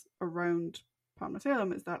myths around Pamela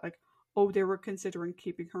Salem is that, like, they were considering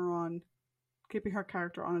keeping her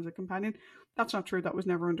character on as a companion. That's not true. That was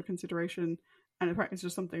never under consideration, and apparently it's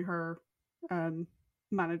just something her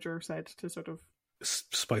manager said to sort of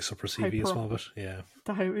spice up her CV as well, but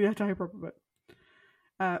to hype up a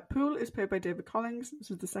bit. Poole is played by David Collings.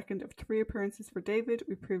 This is the second of 3 appearances for David.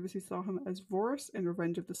 We previously saw him as Vorus in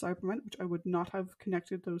Revenge of the Cybermen, which I would not have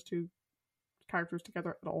connected those 2 characters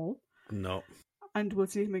together at all. No. And we'll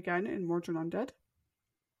see him again in Mordred Undead.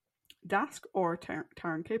 Dask, or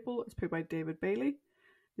Taran Capel, is played by David Bailey.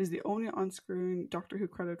 This is the only on-screen Doctor Who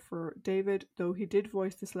credit for David, though he did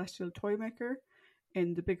voice the Celestial Toymaker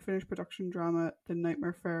in the Big Finish production drama The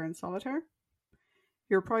Nightmare Fair in Solitaire.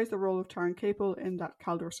 He reprised the role of Taran Capel in that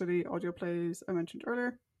Caldor City audio plays I mentioned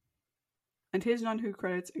earlier. And his non-Who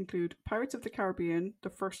credits include Pirates of the Caribbean, the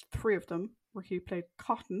first 3 of them, where he played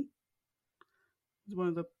Cotton, as one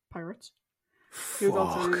of the pirates. He was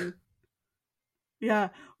also in... Yeah,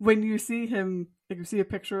 when you see him, like, you see a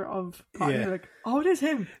picture of Cotton, you're like, oh, it is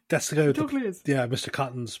him. That's the guy with totally is. Yeah, Mr.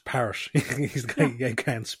 Cotton's parrot. He's the guy who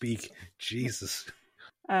can't speak. Jesus.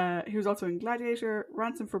 He was also in Gladiator,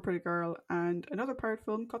 Ransom for a Pretty Girl, and another pirate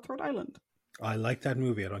film, Cutthroat Island. I like that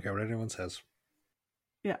movie. I don't care what anyone says.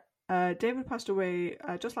 Yeah. David passed away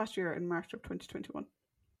just last year in March of 2021.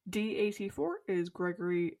 D84 is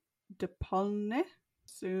Gregory DePaulne,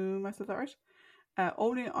 assume I said that right.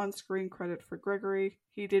 Only on-screen credit for Gregory.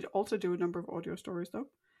 He did also do a number of audio stories though.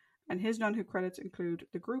 And his non-who credits include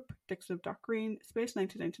The Group, Dixon of Dock Green, Space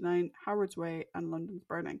 1999, Howard's Way, and London's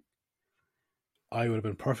Burning. I would have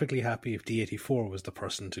been perfectly happy if D84 was the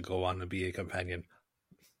person to go on and be a companion.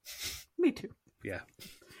 Me too. Yeah.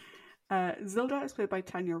 Zilda is played by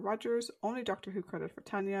Tanya Rogers. Only Doctor Who credit for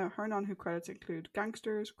Tanya. Her non-who credits include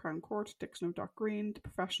Gangsters, Crown Court, Dixon of Dock Green, The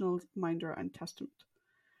Professionals, Minder, and Testament.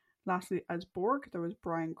 Lastly, as Borg, there was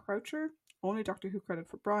Brian Croucher. Only Doctor Who credit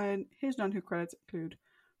for Brian. His non-who credits include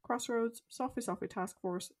Crossroads, Sophie Task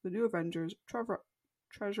Force, The New Avengers,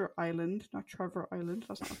 Treasure Island, not Trevor Island,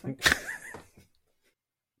 that's not a thing.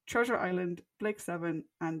 Treasure Island, Blake 7,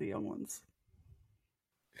 and The Young Ones.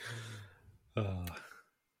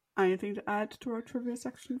 Anything to add to our trivia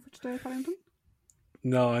section for today, Paddington?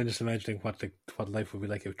 No, I'm just imagining what life would be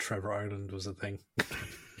like if Trevor Ireland was a thing.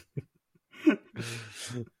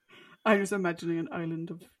 I'm just imagining an island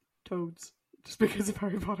of toads, just because of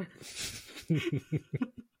Harry Potter.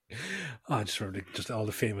 I just remember just all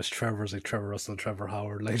the famous Trevors, like Trevor Russell, Trevor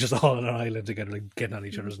Howard, like just all on an island together, like getting on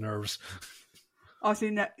each other's nerves. Oh,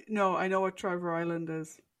 see, no, I know what Trevor Island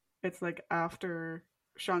is. It's like after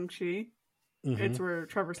Shang-Chi. Mm-hmm. It's where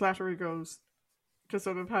Trevor Slattery goes to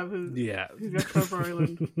sort of have his... Yeah. He's got Trevor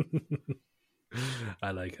Island.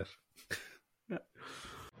 I like it. Yeah.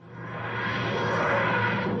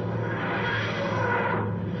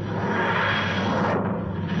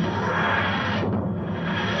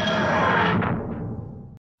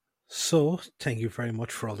 So, thank you very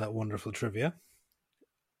much for all that wonderful trivia.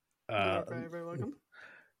 You're very, very welcome.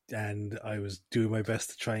 And I was doing my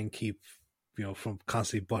best to try and keep, from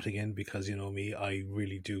constantly butting in because, me, I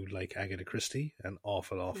really do like Agatha Christie an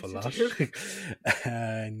awful lot.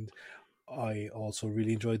 And I also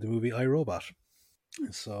really enjoyed the movie I, Robot.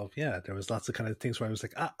 So, yeah, there was lots of kind of things where I was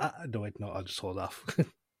like, no, I'll just hold off.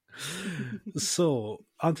 So,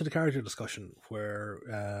 on to the character discussion, where,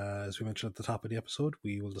 as we mentioned at the top of the episode,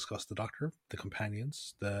 we will discuss the Doctor, the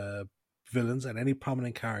companions, the villains, and any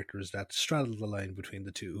prominent characters that straddle the line between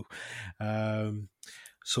the two.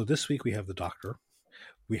 So this week we have the Doctor,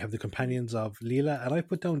 we have the companions of Leela, and I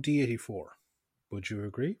put down D84. Would you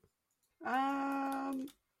agree? I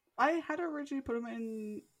had originally put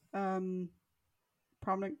them in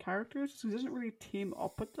prominent characters, so he doesn't really team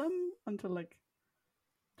up with them until like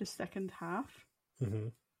the second half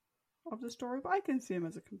of the story, but I can see him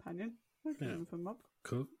as a companion. I can move him up.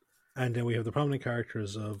 Cool. And then we have the prominent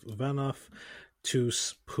characters of Vanoff,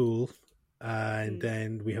 Toos, Poole, and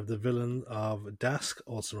then we have the villain of Dask,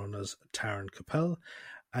 also known as Taran Capel,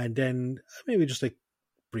 and then maybe just like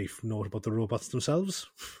brief note about the robots themselves.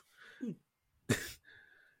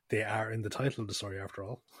 They are in the title of the story, after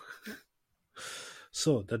all.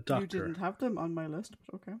 So the Doctor. You didn't have them on my list,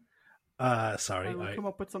 but okay. Sorry, I will come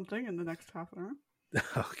up with something in the next half an hour.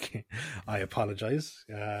 Okay, I apologize.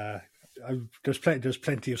 There's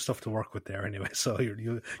plenty of stuff to work with there anyway, so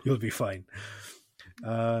you'll be fine.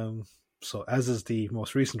 So as is the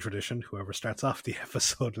most recent tradition, whoever starts off the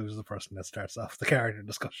episode is the person that starts off the character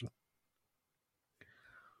discussion.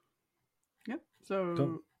 Yeah,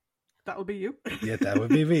 so that'll be you. Yeah, that would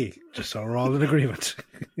be me. Just so we're all in agreement.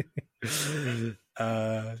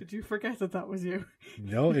 Did you forget that was you?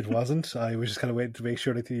 No, it wasn't. I was just kind of waiting to make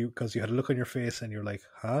sure that because you had a look on your face and you're like,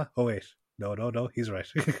 huh? Oh wait, no, he's right.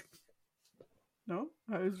 No,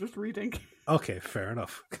 I was just reading. Okay, fair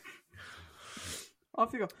enough.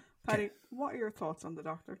 Off you go. Paddy, what are your thoughts on the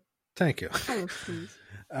Doctor? Thank you. Tell us, please.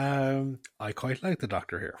 I quite like the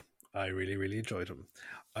Doctor here. I really, really enjoyed him.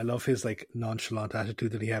 I love his like nonchalant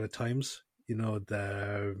attitude that he had at times.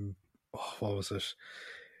 What was it?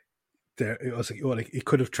 It was like, it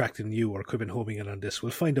could have tracked in you, or it could have been homing in on this.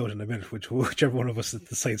 We'll find out in a minute whichever one of us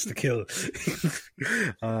decides to kill.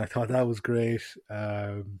 I thought that was great.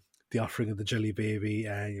 The offering of the jelly baby,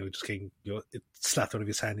 and just getting it slapped out of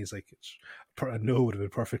his hand. He's like, a no would have been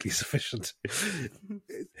perfectly sufficient.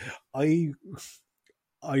 I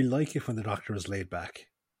like it when the Doctor is laid back,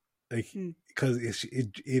 like because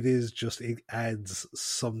it adds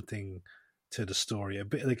something to the story, a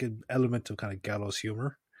bit like an element of kind of gallows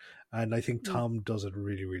humor, and I think Tom does it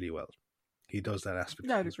really, really well. He does that aspect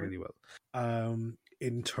really well.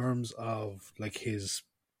 In terms of like his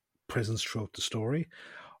presence throughout the story,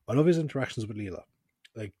 I love his interactions with Leela.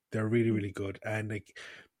 Like, they're really, really good. And like,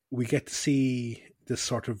 we get to see this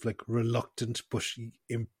sort of like reluctant but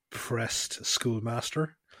impressed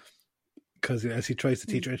schoolmaster, because as he tries to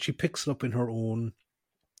teach her, and she picks it up in her own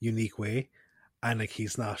unique way, and like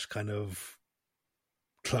he's not kind of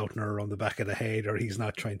clouting her around the back of the head, or he's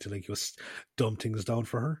not trying to like just dumb things down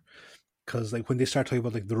for her. Because like when they start talking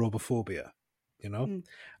about like the robophobia,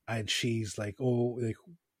 and she's like, oh, like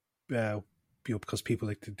because people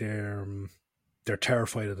like they're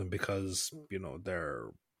terrified of them because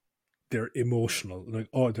they're emotional, like,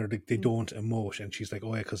 oh, they're like, they don't emote, and she's like,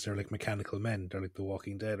 oh yeah, because they're like mechanical men, they're like the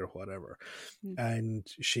Walking Dead or whatever. And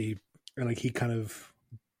like he kind of,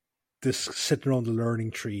 this sitting around the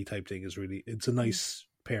learning tree type thing is really, it's a nice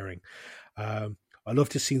pairing. I love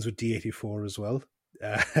the scenes with D84 as well.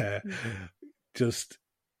 Just,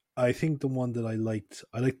 I think the one that I liked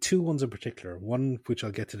two ones in particular. One which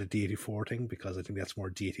I'll get to the D84 thing because I think that's more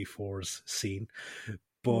D84's scene.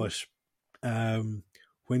 But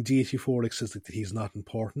when D84 like says like that he's not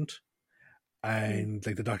important, and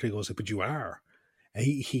like the doctor goes like, but you are, and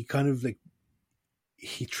he kind of like,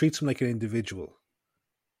 he treats him like an individual.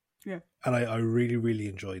 Yeah, and I really, really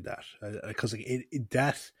enjoyed that because like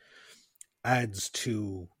that adds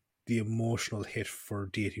to the emotional hit for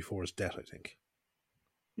D84's death, I think.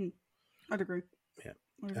 I'd agree.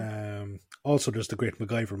 Yeah. Also, there's the great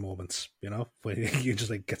MacGyver moments, when he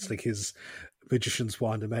just like gets like his magician's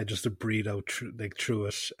wand and just to breathe out through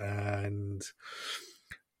it, and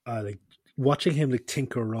like watching him like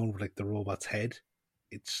tinker around with like the robot's head,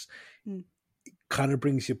 it kind of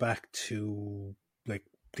brings you back to like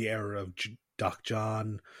the era of Doc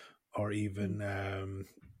John, or even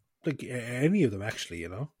like any of them actually.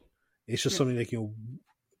 It's just something like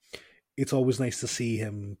it's always nice to see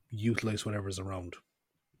him utilize whatever's around.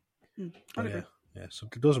 Yeah. So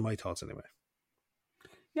those are my thoughts anyway.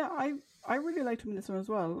 Yeah, I really liked him in this one as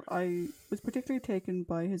well. I was particularly taken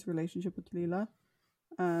by his relationship with Leela.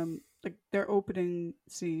 Like their opening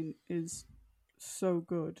scene is so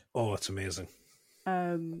good. Oh, it's amazing.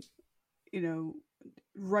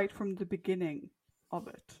 Right from the beginning of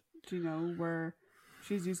it, where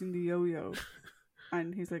she's using the yo-yo,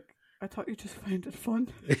 and he's like, I thought you just find it fun.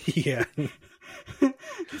 Yeah. He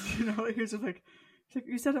was just like,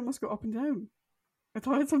 you said it must go up and down. I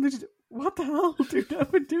thought I had something to do. What the hell, dude?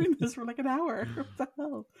 I've been doing this for like an hour. What the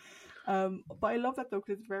hell? But I love that though,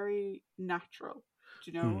 because it's very natural,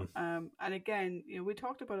 and again, we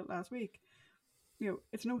talked about it last week.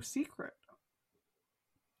 It's no secret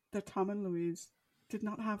that Tom and Louise did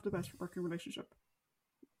not have the best working relationship.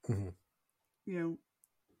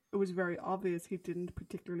 It was very obvious he didn't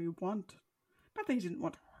particularly want, not that he didn't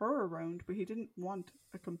want her around, but he didn't want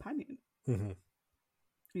a companion. And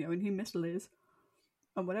he missed Liz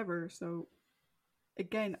and whatever. So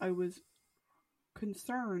again, I was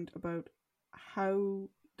concerned about how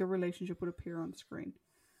the relationship would appear on screen.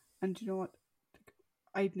 And you know what?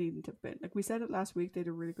 I needn't have been. Like we said it last week, they had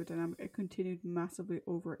a really good dynamic. It continued massively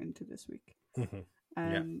over into this week.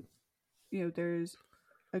 There's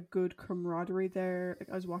a good camaraderie there. Like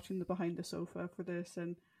I was watching the behind the sofa for this,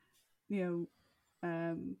 and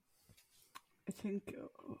I think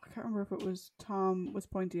I can't remember if it was Tom was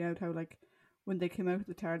pointing out how like when they came out of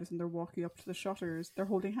the TARDIS and they're walking up to the shutters, they're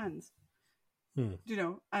holding hands.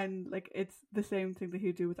 And like it's the same thing that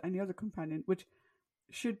he'd do with any other companion, which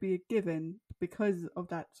should be a given because of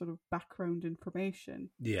that sort of background information.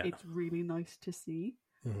 Yeah, it's really nice to see.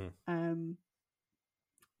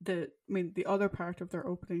 The other part of their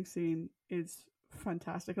opening scene is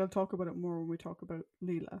fantastic. I'll talk about it more when we talk about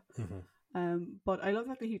Leela. But I love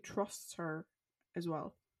that he trusts her as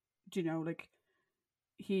well. Like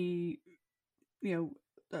he,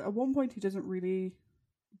 at one point he doesn't really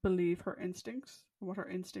believe her instincts and what her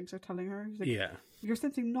instincts are telling her. He's like, you're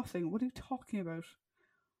sensing nothing. What are you talking about?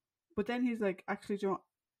 But then he's like, actually,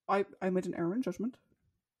 I made an error in judgment.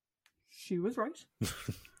 She was right.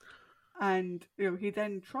 And he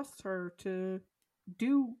then trusts her to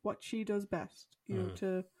do what she does best.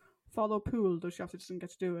 To follow Poole, though she obviously doesn't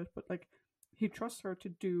get to do it. But like, he trusts her to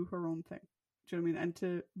do her own thing. Do you know what I mean? And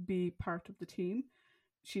to be part of the team.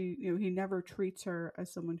 He never treats her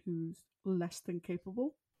as someone who's less than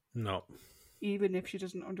capable. No. Even if she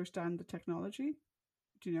doesn't understand the technology.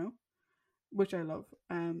 Do you know? Which I love.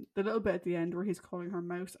 The little bit at the end where he's calling her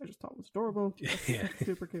mouse, I just thought was adorable. That's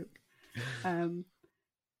super cute.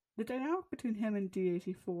 The dynamic between him and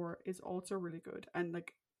D84 is also really good. And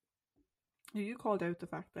like, you called out the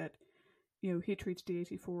fact that, he treats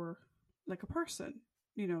D84 like a person.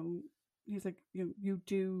 He's like, you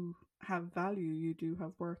do have value, you do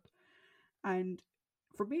have worth. And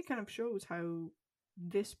for me, it kind of shows how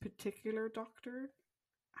this particular doctor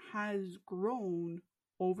has grown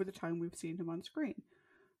over the time we've seen him on screen,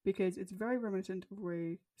 because it's very reminiscent of the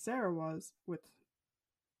way Sarah was with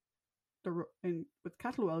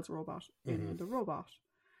Cattlewell's robot in The Robot,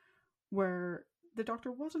 where the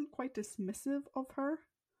doctor wasn't quite dismissive of her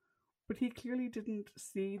but he clearly didn't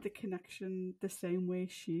see the connection the same way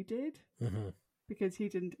she did, because he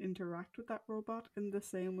didn't interact with that robot in the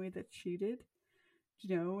same way that she did.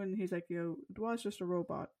 And he's like, it was just a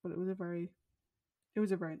robot, but it was a very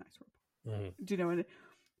nice robot. And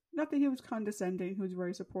not that he was condescending, he was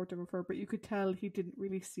very supportive of her, but you could tell he didn't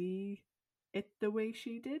really see it the way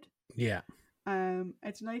she did. Yeah.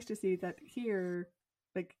 It's nice to see that here,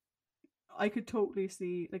 like, I could totally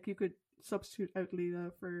see, like, you could substitute out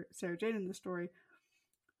Leela for Sarah Jane in the story,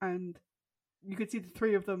 and you could see the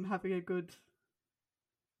three of them having a good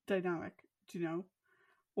dynamic,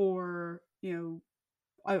 or,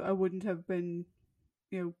 I wouldn't have been,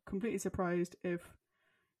 completely surprised if,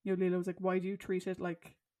 Leela was like, why do you treat it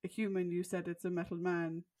like a human? You said it's a metal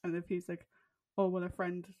man. And if he's like, oh, well, a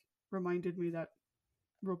friend reminded me that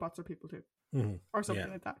robots are people too. Or something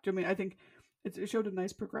like that. Do you know what I mean? I think it showed a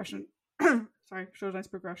nice progression. Showed a nice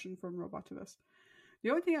progression from robot to this. The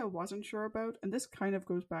only thing I wasn't sure about, and this kind of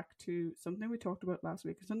goes back to something we talked about last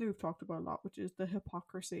week, and something we've talked about a lot, which is the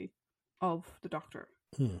hypocrisy of the Doctor.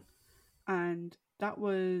 And that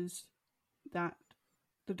was that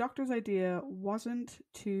the Doctor's idea wasn't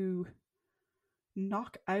to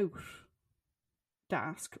knock out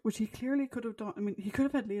Dask, which he clearly could have done. I mean, he could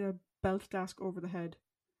have had Leela belt Dask over the head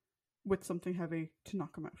with something heavy to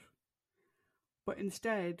knock him out. But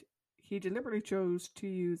instead, he deliberately chose to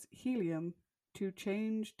use helium to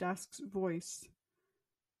change Dask's voice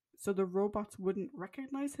so the robots wouldn't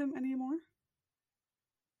recognize him anymore.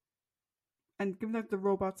 And given that the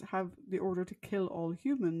robots have the order to kill all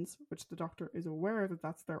humans, which the Doctor is aware that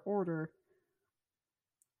that's their order,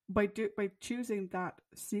 by choosing that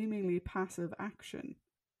seemingly passive action,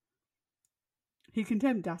 he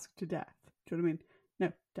condemned Dask to death. Do you know what I mean?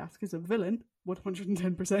 Now, Dask is a villain,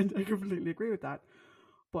 110%. I completely agree with that.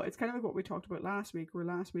 But it's kind of like what we talked about last week, where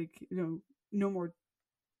last week, no more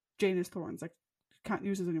Janus Thorns. Like, can't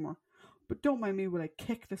use this anymore. But don't mind me when I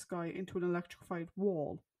kick this guy into an electrified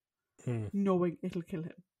wall, knowing it'll kill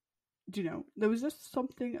him. There was just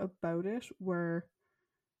something about it where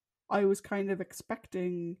I was kind of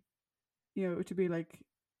expecting, to be like,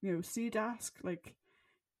 see Dask, like,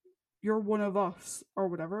 you're one of us, or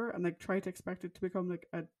whatever, and like try to expect it to become like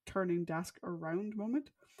a turning Dask around moment.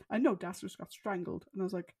 I know Dask just got strangled, and I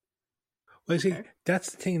was like, well, see, that's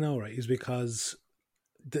the thing now, right? Is because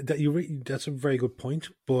that's a very good point,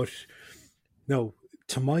 but no,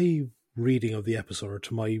 to my reading of the episode, or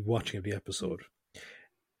to my watching of the episode,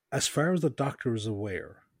 as far as the Doctor is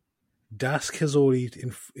aware, Dask has only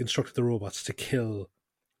instructed the robots to kill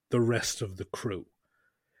the rest of the crew.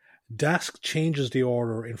 Dask changes the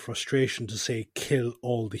order in frustration to say, kill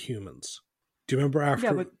all the humans. Do you remember after...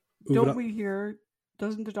 Yeah, but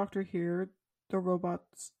doesn't the Doctor hear the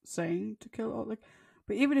robots saying to kill all...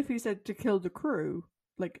 But even if he said to kill the crew,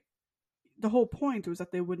 the whole point was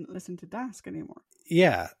that they wouldn't listen to Dask anymore.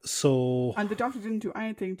 Yeah, so... And the Doctor didn't do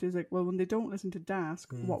anything to when they don't listen to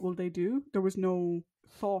Dask, what will they do? There was no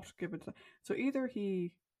thought given to that. So either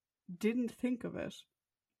he didn't think of it,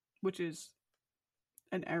 which is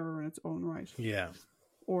an error in its own right. Yeah.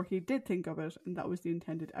 Or he did think of it, and that was the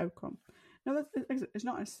intended outcome. Now, it's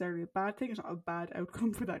not necessarily a bad thing. It's not a bad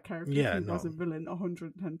outcome for that character. Yeah, he was a villain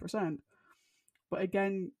 110%. But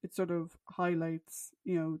again, it sort of highlights,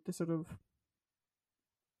 the sort of...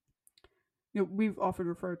 we've often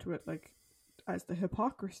referred to it as the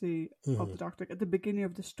hypocrisy of the Doctor. At the beginning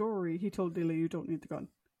of the story, he told Leela, you don't need the gun.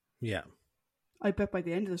 Yeah. I bet by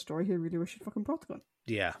the end of the story, he really wish he'd fucking brought the gun.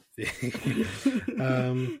 Yeah. That's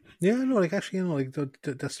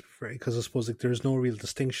right, because I suppose there's no real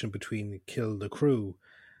distinction between kill the crew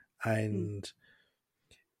and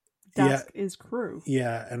Dask is crew.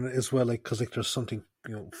 Yeah, and as well, because there's something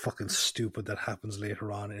fucking stupid that happens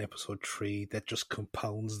later on in episode 3 that just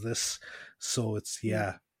compounds this. So it is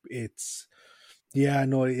it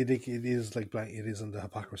is in the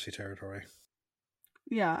hypocrisy territory.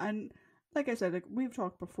 Yeah, and like I said, we've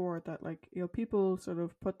talked before that people sort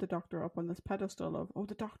of put the Doctor up on this pedestal of, oh,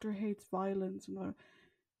 the Doctor hates violence, and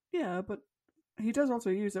yeah, but he does also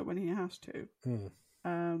use it when he has to.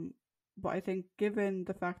 But I think given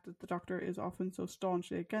the fact that the Doctor is often so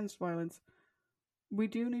staunchly against violence, we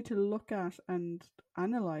do need to look at and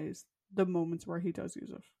analyze the moments where he does use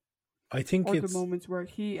it. I think the moments where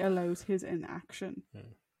he allows his inaction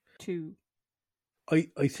to.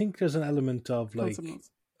 I think there's an element of the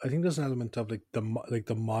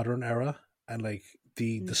modern era and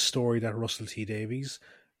the story that Russell T Davies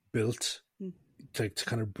built to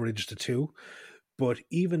kind of bridge the two. But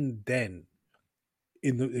even then,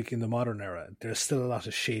 in the modern era, there's still a lot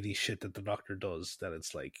of shady shit that the Doctor does that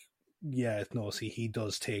it's he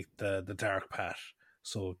does take the dark path.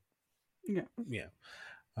 So Yeah. Yeah.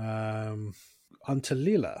 On to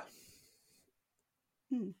Leela.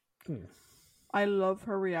 I love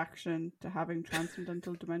her reaction to having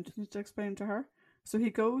transcendental dimensions to explain to her. So he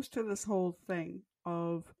goes to this whole thing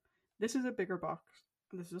of this is a bigger box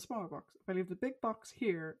and this is a smaller box. If I leave the big box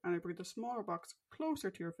here and I bring the smaller box closer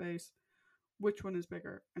to your face, which one is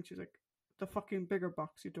bigger? And she's like, the fucking bigger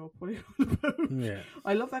box, you dope. What are you on about? Yeah.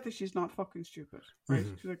 I love that she's not fucking stupid, right?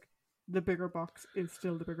 Mhm. She's like, the bigger box is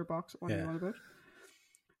still the bigger box. What are you Yeah. on about?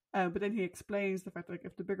 But then he explains the fact that like,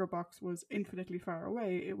 if the bigger box was infinitely far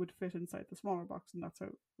away, it would fit inside the smaller box, and that's how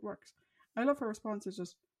it works. I love her response. Is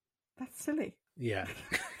just that's silly. Yeah.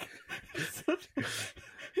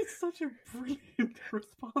 It's such a brilliant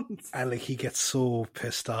response. And like he gets so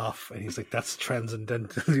pissed off, and he's like, "That's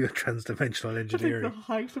transcendental, transdimensional It's engineering." like the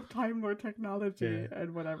height of Time Lord technology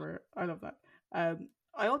and whatever. I love that.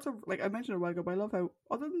 I also like I mentioned a while ago, but I love how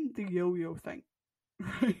other than the yo-yo thing,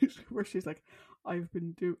 right, where she's like, "I've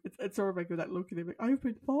been it's sort of like that look at him, like I've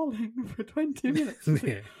been falling for 20 minutes.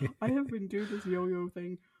 Like, I have been doing this yo-yo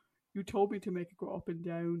thing. You told me to make it go up and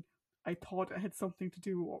down. I thought it had something to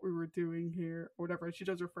do with what we were doing here, or whatever." She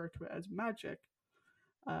does refer to it as magic.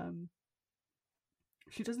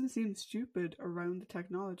 She doesn't seem stupid around the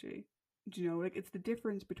technology. Do you know, like it's the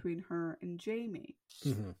difference between her and Jamie.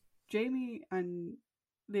 Mm-hmm. Jamie and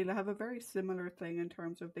Leela have a very similar thing in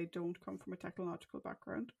terms of they don't come from a technological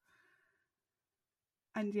background.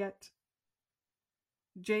 And yet,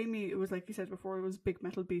 Jamie, it was like you said before, it was big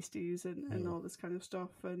metal beasties and all this kind of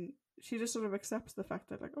stuff. And she just sort of accepts the fact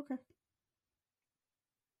that, like, okay,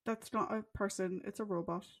 that's not a person, it's a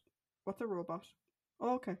robot. What's a robot?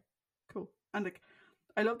 Oh, okay, cool. And like,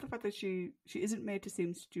 I love the fact that she isn't made to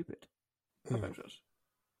seem stupid about it.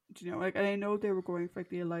 Do you know, like, and I know they were going for like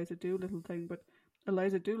the Eliza Doolittle thing, but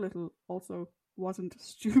Eliza Doolittle also wasn't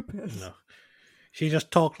stupid. No, she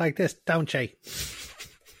just talked like this, don't she?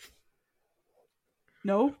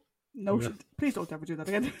 No, please don't ever do that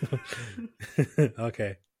again.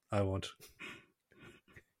 Okay, I won't.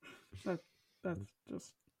 That's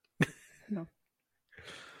just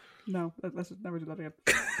no. Let's just never do that again.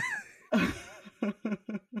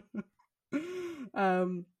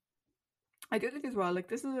 I do think as well, like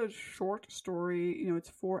this is a short story. You know, it's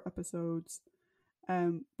 4 episodes.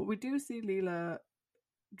 But we do see Leela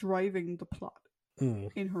driving the plot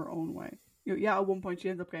in her own way. You know, yeah, at one point she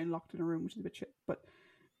ends up getting locked in a room, which is a bit shit. But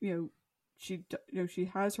you know, she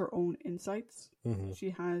has her own insights. Mm-hmm. She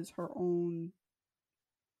has her own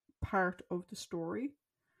part of the story.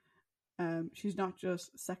 She's not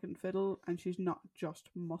just second fiddle, and she's not just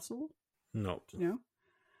muscle. No, you know,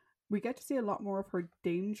 we get to see a lot more of her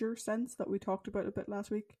danger sense that we talked about a bit last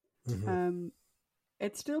week. Mm-hmm.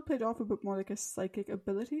 It's still played off a bit more like a psychic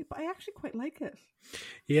ability, but I actually quite like it.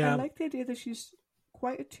 Yeah, I like the idea that she's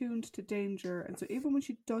quite attuned to danger, and so even when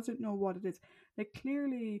she doesn't know what it is, like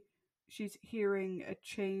clearly she's hearing a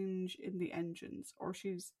change in the engines, or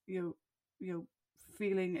she's you know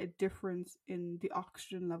feeling a difference in the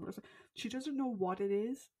oxygen level. She doesn't know what it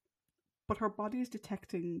is, but her body is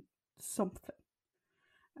detecting something.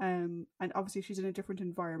 And obviously she's in a different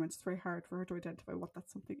environment. It's very hard for her to identify what that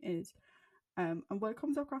something is. And while it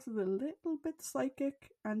comes across as a little bit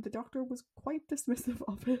psychic, and the doctor was quite dismissive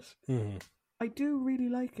of it, I do really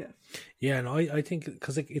like it. Yeah, and I think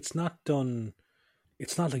because like, it's not done,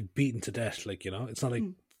 it's not like beaten to death, like, you know, it's not like,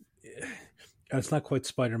 it's not quite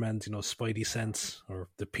Spider-Man's, you know, Spidey sense, or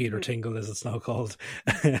the Peter Tingle as it's now called.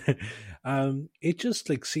 It just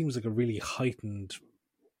like seems like a really heightened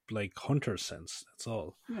like hunter sense, that's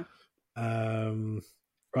all.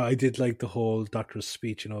 I did like the whole doctor's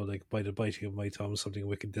speech, you know, like by the biting of my tongue something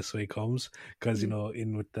wicked this way comes, because you know,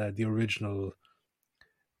 in with the original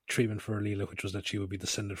treatment for Leela, which was that she would be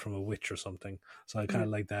descended from a witch or something, so I kind of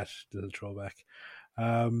like that little throwback.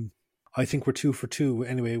 I think we're 2 for 2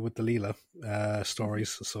 anyway with the Leela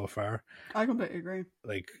stories so far. I completely agree.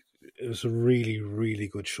 Like, it was a really, really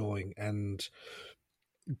good showing, and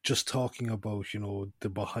just talking about, you know, the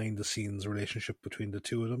behind the scenes relationship between the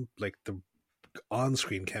two of them, like the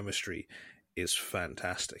on-screen chemistry is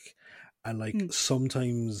fantastic. And like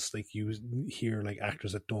sometimes like you hear like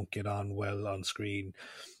actors that don't get on well on screen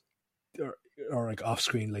or like off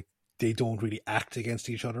screen, like they don't really act against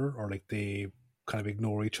each other, or like they kind of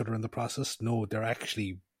ignore each other in the process. No, they're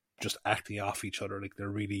actually just acting off each other. Like they're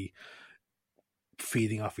really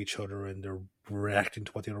feeding off each other, and they're reacting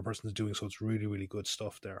to what the other person is doing. So it's really, really good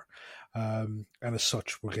stuff there. And as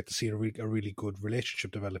such, we'll get to see a really good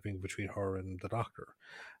relationship developing between her and the doctor.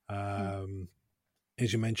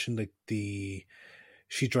 As you mentioned, like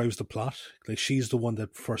she drives the plot. Like she's the one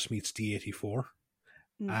that first meets D84,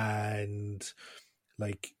 and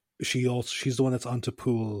like she's the one that's onto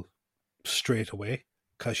Poole straight away,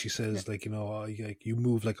 because she says, Yeah. like, you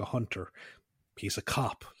move like a hunter. He's a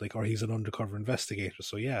cop, like, or he's an undercover investigator.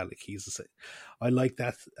 So yeah, like, I like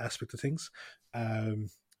that aspect of things.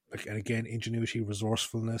 Like, and again, ingenuity,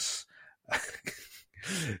 resourcefulness.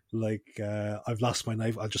 Like, I've lost my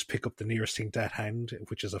knife, I'll just pick up the nearest thing to hand,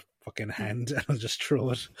 which is a fucking hand, and I'll just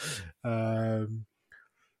throw it.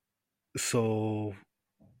 So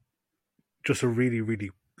just a really,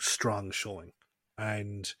 really strong showing.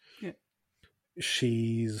 And Yeah.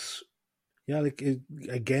 she's, yeah, like,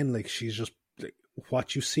 again, like, she's just, like,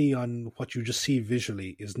 what you just see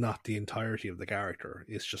visually is not the entirety of the character.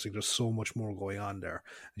 It's just like there's so much more going on there,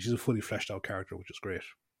 and she's a fully fleshed out character, which is great.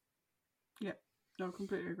 Yeah, no,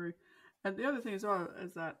 completely agree. And the other thing as well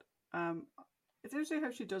is that it's interesting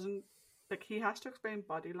how she doesn't, like, he has to explain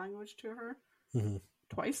body language to her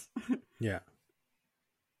twice. Yeah.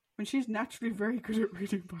 When she's naturally very good at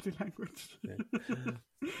reading body language. Yeah.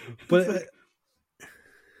 But like,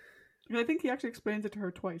 I think he actually explains it to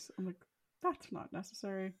her twice. I'm like, that's not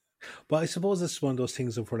necessary. But I suppose it's one of those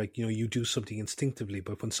things of where, like, you do something instinctively,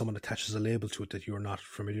 but when someone attaches a label to it that you're not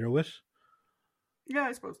familiar with. Yeah,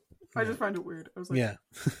 I suppose. I just find it weird. I was like, yeah.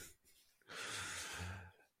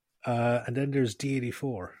 And then there's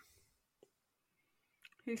D84.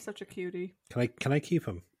 He's such a cutie. Can I keep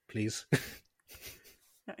him, please?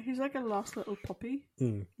 Yeah, he's like a lost little puppy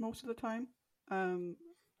most of the time. And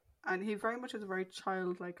he very much has a very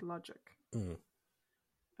childlike logic.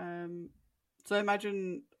 So I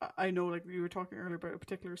imagine, I know, like, you were talking earlier about a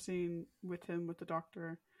particular scene with him, with the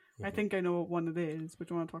doctor. I think I know what one it is, but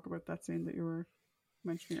do you want to talk about that scene that you were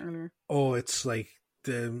mentioning earlier? Oh, it's like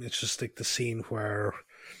it's just like the scene where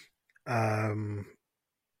he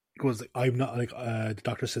goes, like, I'm not, like, the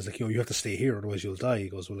doctor says, like, you have to stay here, otherwise you'll die. He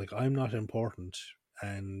goes, well, like, I'm not important.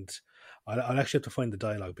 And I'll actually have to find the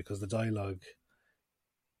dialogue, because the dialogue,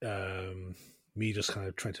 me just kind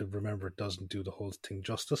of trying to remember it doesn't do the whole thing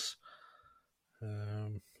justice.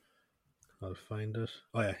 I'll find it.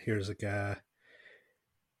 Oh yeah, here's a guy.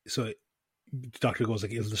 So the doctor goes,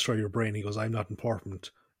 like, it'll destroy your brain. He goes, I'm not important.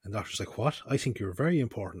 And the doctor's like, what? I think you're very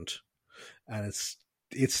important. And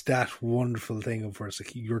it's that wonderful thing of where it's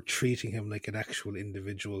like you're treating him like an actual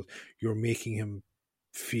individual. You're making him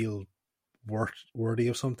feel worthy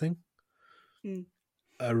of something.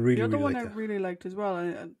 I really, the other really one like I that. really liked as well,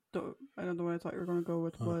 and another one I thought you were going to go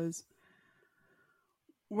with was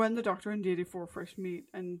when the Doctor and D84 first meet,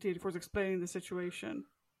 and D84 is explaining the situation,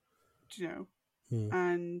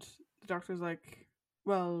 and the Doctor's like,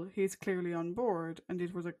 well, he's clearly on board, and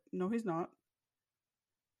D84's like, no, he's not.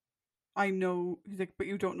 I know. He's like, but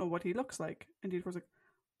you don't know what he looks like. And D84's like,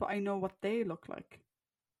 but I know what they look like.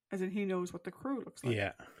 As in, he knows what the crew looks like.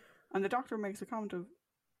 Yeah. And the Doctor makes a comment of,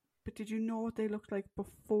 but did you know what they looked like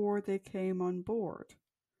before they came on board?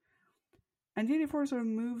 And D84 sort of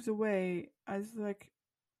moves away as like,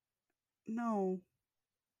 no.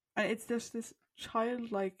 And it's just this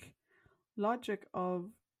childlike logic of,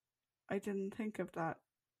 I didn't think of that.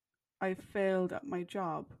 I failed at my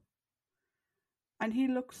job. And he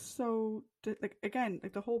looks so, like, again,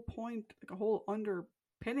 like, the whole point, like, a whole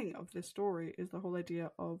underpinning of this story is the whole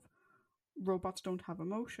idea of robots don't have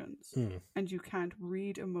emotions. And you can't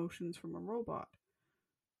read emotions from a robot.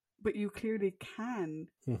 But you clearly can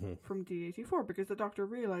from D84, because the Doctor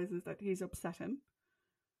realizes that he's upset him.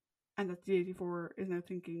 And that D84 is now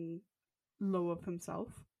thinking low of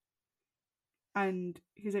himself. And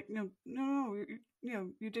he's like, no,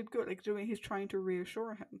 you did good. Like, he's trying to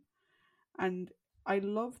reassure him. And I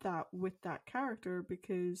love that with that character,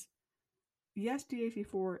 because yes,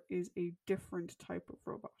 D84 is a different type of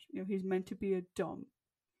robot. He's meant to be a dumb.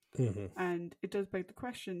 And it does beg the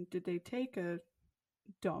question, did they take a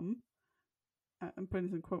dumb, I'm putting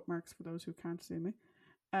this in quote marks for those who can't see me,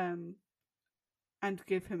 and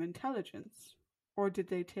give him intelligence? Or did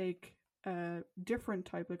they take a different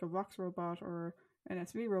type, like a Vox robot or an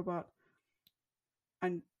SV robot,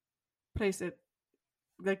 and place it,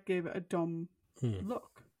 like, gave it a dumb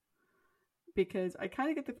look? Because I kind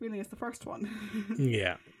of get the feeling it's the first one.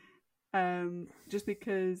 Yeah. Just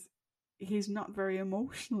because he's not very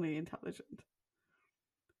emotionally intelligent.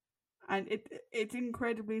 And it's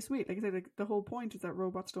incredibly sweet. Like I said, like, the whole point is that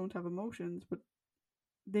robots don't have emotions, but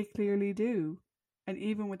they clearly do. And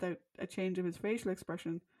even without a change of his facial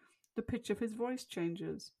expression, the pitch of his voice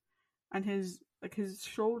changes. And his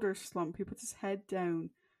shoulders slump. He puts his head down.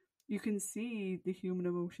 You can see the human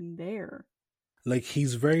emotion there. Like,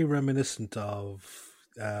 he's very reminiscent of,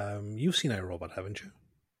 you've seen iRobot, haven't you?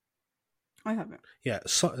 I haven't. Yeah,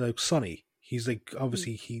 like Sonny. He's like,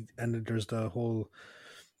 obviously and there's the whole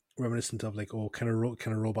reminiscent of like, oh, can a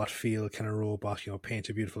robot feel? Can a robot, paint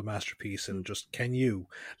a beautiful masterpiece? And just, can you?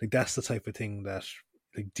 Like, that's the type of thing that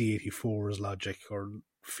like D84's logic or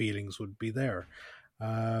feelings would be there.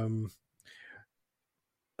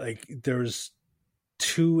 Like, there's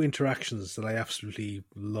two interactions that I absolutely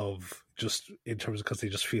love, just in terms of, because they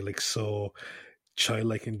just feel like so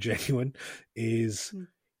childlike and genuine, is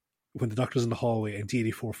when the doctor's in the hallway and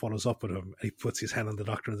D84 follows up with him and he puts his hand on the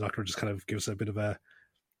doctor, and the doctor just kind of gives a bit of a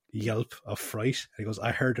yelp of fright, and he goes,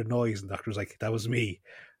 "I heard a noise," and the doctor's like, "That was me.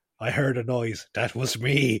 I heard a noise. That was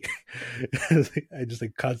me." I just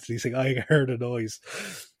like constantly saying, "I heard a noise."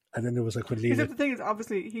 And then there was like when Leela... Except the thing is,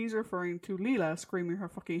 obviously, he's referring to Leela screaming her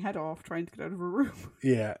fucking head off trying to get out of her room.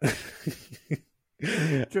 Yeah.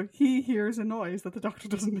 So he hears a noise that the doctor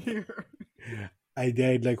doesn't hear. And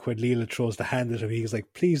then, like, when Leela throws the hand at him, he's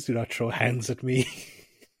like, "Please do not throw hands at me."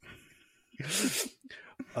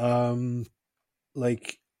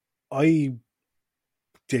 Like, I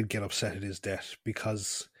did get upset at his death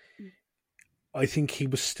because I think he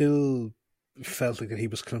was still felt like that he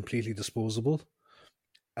was completely disposable.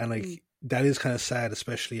 And like that is kind of sad,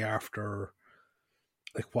 especially after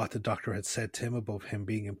like what the doctor had said to him about him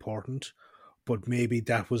being important. But maybe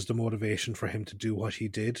that was the motivation for him to do what he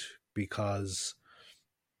did, because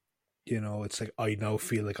it's like, I now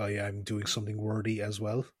feel like I am doing something worthy as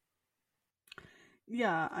well.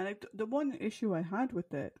 Yeah, and the one issue I had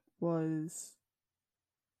with it was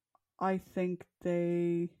I think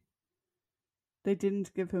they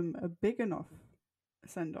didn't give him a big enough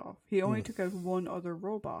send off. He only took out one other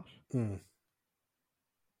robot,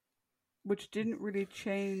 which didn't really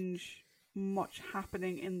change much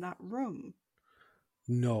happening in that room.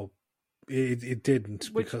 No, it didn't,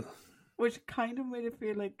 which kind of made it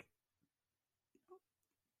feel like,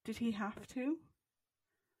 did he have to?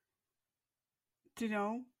 Do you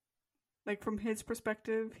know? Like, from his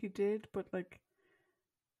perspective, he did, but like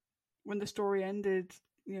when the story ended,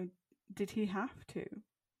 did he have to?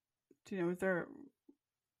 Do you know, is there,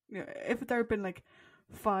 if there had been like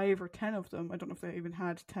 5 or 10 of them, I don't know if they even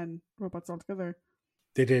had 10 robots altogether.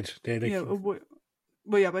 They did.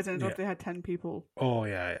 Well, yeah, but I don't know if they had 10 people. Oh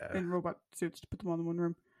yeah. In robot suits to put them all in one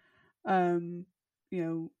room.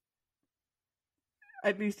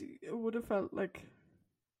 At least it would have felt like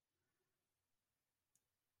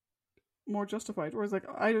more justified. Whereas, like,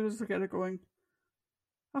 I was looking at it going,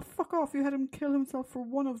 "Oh, fuck off! You had him kill himself for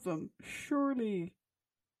one of them. Surely,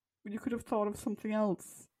 you could have thought of something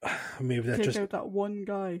else. Maybe that take out that one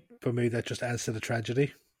guy." But maybe that just adds to the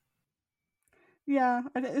tragedy. Yeah,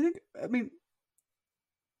 I think. I mean,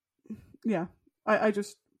 yeah, I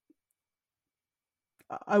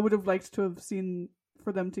would have liked to have seen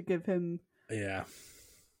for them to give him. Yeah.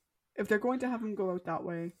 If they're going to have him go out that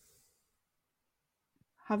way,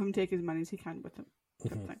 have him take as many as he can with him.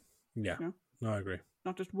 Thing. Yeah. No, I agree.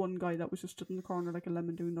 Not just one guy that was just stood in the corner like a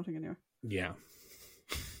lemon doing nothing anyway. Yeah.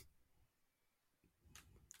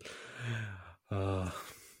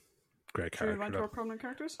 Great character. Should we move on to our prominent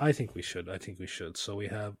characters? I think we should. So we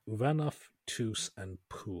have Uvanov, Tus, and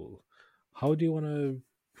Pool. How do you want to...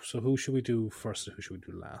 So who should we do first and who should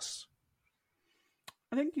we do last?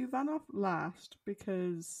 I think Uvanov last,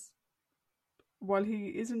 because while he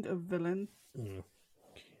isn't a villain,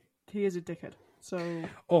 he is a dickhead. So...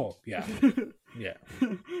 Oh, yeah. Yeah.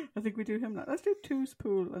 I think we do him last. Let's do Tus,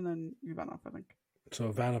 Pool, and then Uvanov, I think. So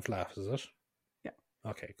Uvanov last, is it? Yeah.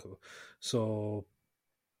 Okay, cool. So...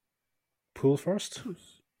 Pool first?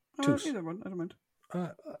 Tus. Either one, I don't mind.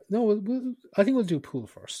 No, I think we'll do Pool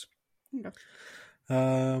first. Okay.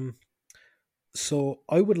 So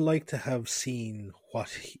I would like to have seen what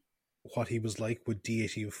he was like with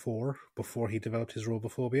D84 before he developed his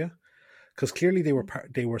robophobia, because clearly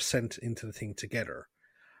they were sent into the thing together,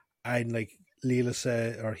 and like Leela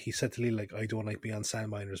said, or he said to Leela, like, "I don't like being on sand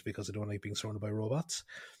miners because I don't like being surrounded by robots,"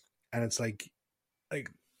 and it's like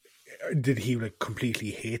did he like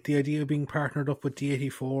completely hate the idea of being partnered up with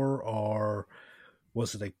D84, or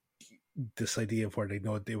was it like this idea of where they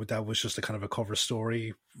know that was just a kind of a cover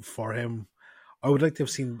story for him? I would like to have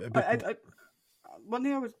seen a bit. One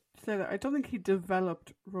thing I would say, that I don't think he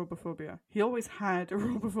developed robophobia. He always had a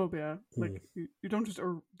robophobia. Like you don't just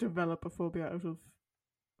develop a phobia out of,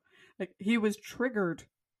 like, he was triggered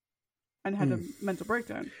and had a mental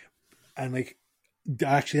breakdown. And like,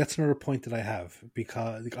 actually, that's another point that I have,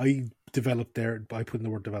 because like, I developed there by putting the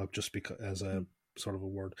word "develop" just because as a sort of a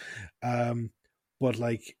word. But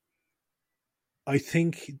like, I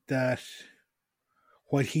think that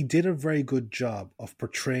while he did a very good job of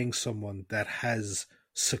portraying someone that has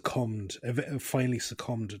finally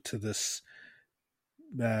succumbed to this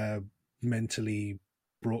mentally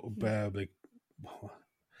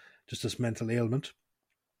just this mental ailment.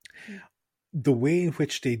 The way in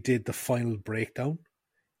which they did the final breakdown,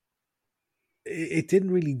 it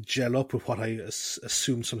didn't really gel up with what I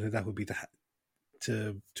assumed something like that would be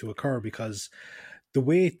to occur, because the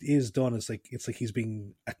way it is done is like it's like he's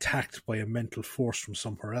being attacked by a mental force from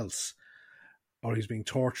somewhere else, or he's being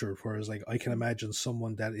tortured. Whereas, like, I can imagine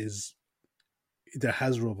someone that has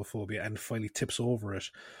robophobia and finally tips over it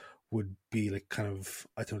would be like kind of,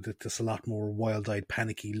 I don't know, this a lot more wild-eyed,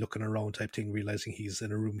 panicky, looking around type thing, realizing he's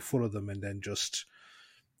in a room full of them, and then just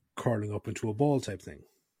curling up into a ball type thing.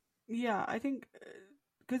 Yeah, I think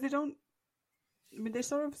because they don't. I mean, they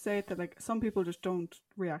sort of say that like some people just don't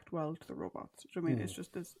react well to the robots. I mean, it's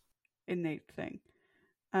just this innate thing,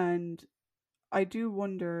 and I do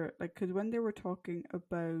wonder, like, because when they were talking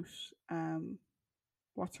about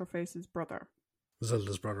what's her face's brother,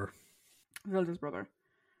 Zelda's brother,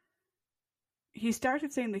 he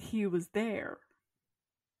started saying that he was there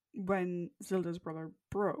when Zelda's brother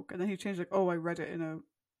broke, and then he changed like, oh, I read it in a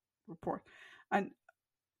report. And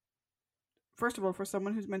first of all, for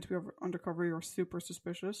someone who's meant to be undercover, you're super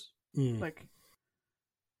suspicious. Like,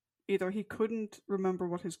 either he couldn't remember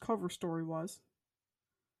what his cover story was,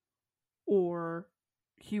 or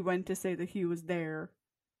he went to say that he was there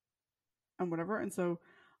and whatever. And so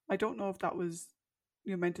I don't know if that was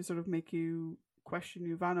meant to sort of make you question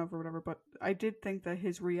Ivanov or whatever, but I did think that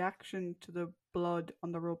his reaction to the blood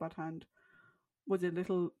on the robot hand was a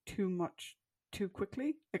little too much too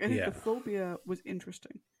quickly. Like, I think the phobia was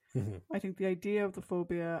interesting. I think the idea of the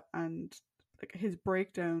phobia and like his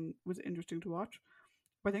breakdown was interesting to watch,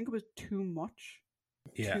 but I think it was too much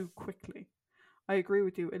too quickly. I agree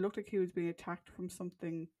with you. It looked like he was being attacked from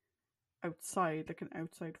something outside, like an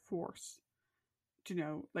outside force. Do you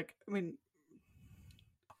know? Like, I mean,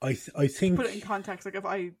 I think, to put it in context, like if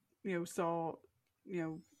I saw,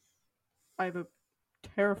 I have a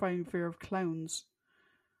terrifying fear of clowns,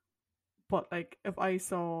 but like if I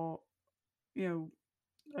saw,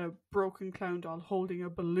 a broken clown doll holding a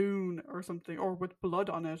balloon or something, or with blood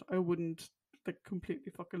on it, I wouldn't like completely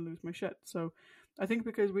fucking lose my shit. So I think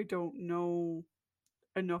because we don't know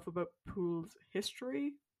enough about Poole's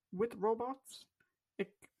history with robots,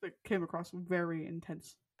 it came across very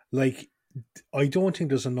intense. Like, I don't think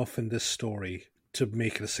there's enough in this story to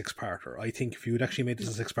make it a six-parter. I think if you had actually made this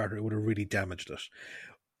a six-parter, it would have really damaged it.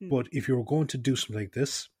 But if you were going to do something like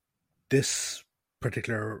this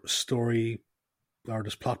particular story or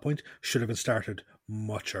this plot point should have been started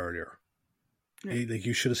much earlier. Like,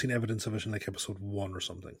 you should have seen evidence of it in like episode 1 or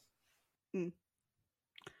something.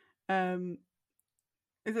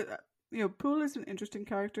 Is it Poole is an interesting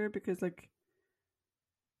character because like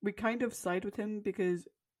we kind of side with him because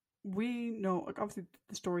we know, like, obviously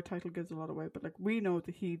the story title gives a lot away, but like we know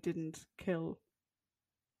that he didn't kill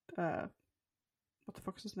what the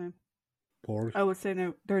fuck is his name? Borg. I would say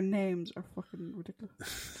now their names are fucking ridiculous to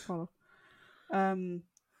follow.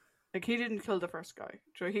 Like he didn't kill the first guy.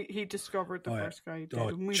 So he discovered the first guy.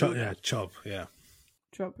 Chubb. Chubb, yeah.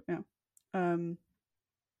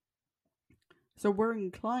 So we're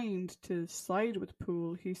inclined to side with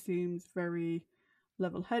Poole. He seems very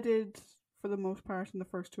level-headed for the most part in the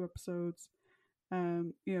first 2 episodes.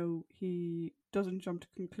 He doesn't jump to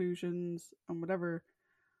conclusions and whatever.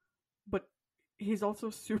 But he's also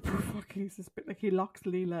super fucking suspicious. Like, he locks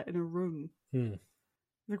Leela in a room.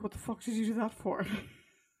 Like, what the fuck did you do that for?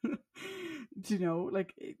 Do you know?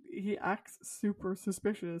 Like, he acts super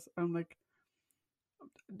suspicious. And, like,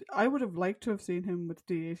 I would have liked to have seen him with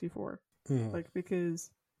D84. Like,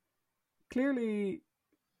 because clearly,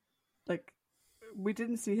 like, we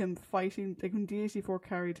didn't see him fighting. Like, when D84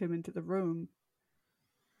 carried him into the room,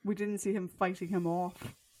 we didn't see him fighting him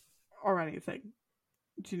off or anything.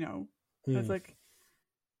 Do you know? It's like,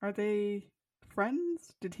 are they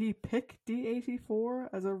friends? Did he pick D84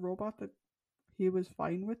 as a robot that he was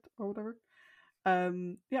fine with or whatever? I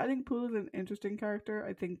think Poole is an interesting character.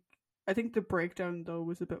 I think the breakdown though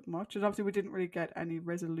was a bit much, and obviously we didn't really get any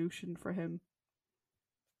resolution for him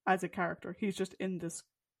as a character. He's just in this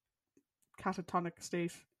catatonic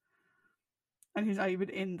state, and he's not even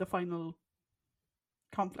in the final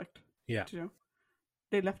conflict. Yeah, you know,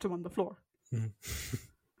 they left him on the floor. And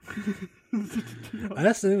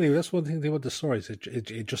that's the thing. That's one thing about the stories.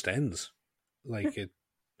 It just ends, like it.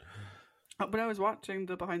 But I was watching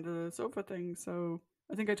the behind the sofa thing, so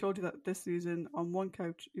I think I told you that this season on one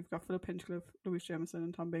couch you've got Philip Hinchcliffe, Louise Jameson,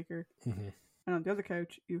 and Tom Baker, and on the other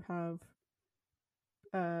couch you have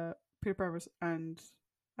Peter Purves and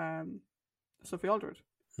Sophie Aldred.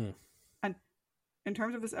 And in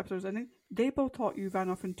terms of this episode, I think they both thought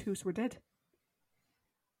Ivanov and Tus were dead.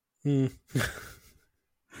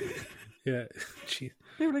 Yeah, Jeez.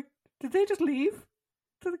 They were like, Did they just leave?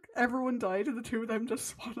 Everyone died and the two of them just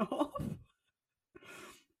spun off?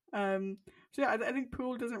 So yeah, I think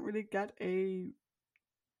Poole doesn't really get a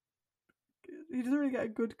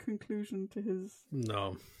good conclusion to his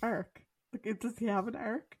arc. Like, does he have an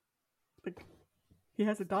arc? Like, he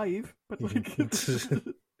has a dive, but like, is there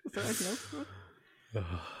anything else to it?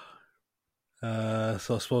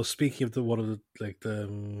 So I suppose speaking of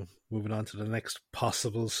moving on to the next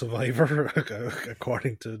possible survivor,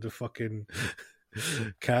 according to the fucking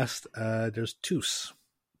cast, there's Toos.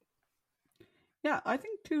 Yeah, I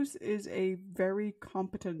think Toos is a very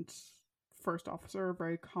competent first officer, a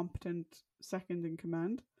very competent second in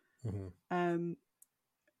command.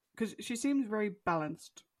 Because she seems very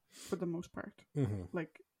balanced for the most part.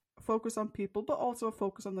 Like, a focus on people, but also a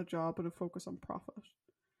focus on the job and a focus on profit.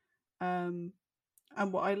 And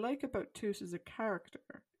what I like about Toos as a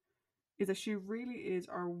character is that she really is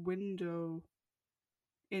our window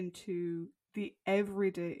into the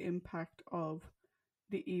everyday impact of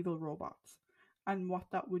the evil robots and what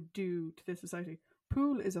that would do to the society.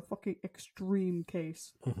 Poole is a fucking extreme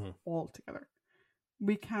case altogether.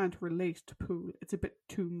 We can't relate to Poole. It's a bit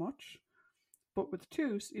too much. But with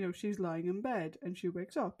Toos, she's lying in bed and she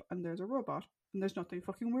wakes up and there's a robot and there's nothing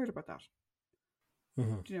fucking weird about that.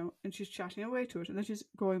 And she's chatting away to it and then she's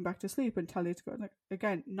going back to sleep and telling it to go, like,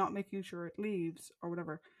 again, not making sure it leaves or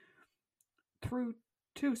whatever. Through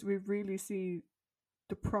Toos, we really see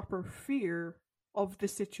the proper fear of the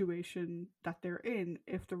situation that they're in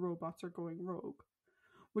if the robots are going rogue,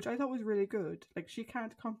 which I thought was really good. Like, she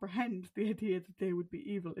can't comprehend the idea that they would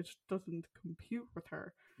be evil. It just doesn't compute with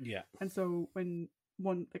her. Yeah. And so when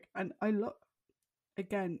one, like, and I love,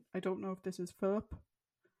 again, I don't know if this is Philip,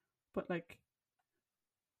 but like,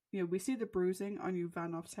 we see the bruising on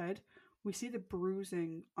Uvanoff's head. We see the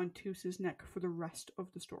bruising on Toos's neck for the rest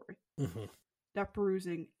of the story. That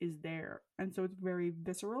bruising is there. And so it's very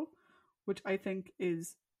visceral, which I think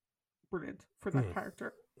is brilliant for that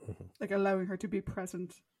character. Like, allowing her to be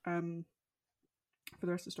present for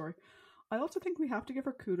the rest of the story. I also think we have to give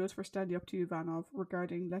her kudos for standing up to Ivanov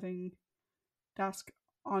regarding letting Dask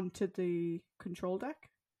onto the control deck.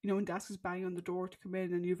 When Dask is banging on the door to come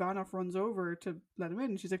in and Ivanov runs over to let him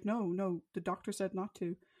in, and she's like, no, the doctor said not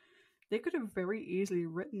to. They could have very easily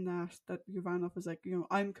written that Ivanov is like,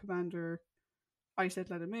 I'm commander, I said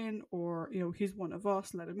let him in, or, he's one of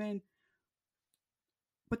us, let him in.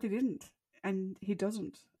 But they didn't, and he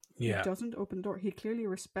doesn't. Yeah. He doesn't open the door. He clearly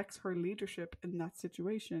respects her leadership in that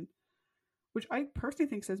situation, which I personally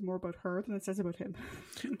think says more about her than it says about him.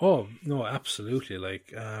 Oh, no, absolutely.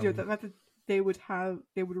 Like, that they would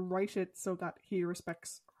write it so that he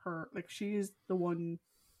respects her. Like, she is the one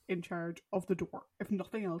in charge of the door. If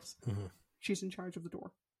nothing else, she's in charge of the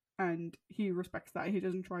door. And he respects that. He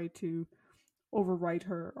doesn't try to override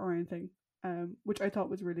her or anything. Which I thought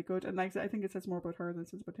was really good. And like I think it says more about her than it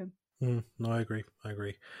says about him. No, I agree.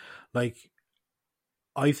 Like,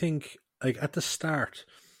 I think, like, at the start,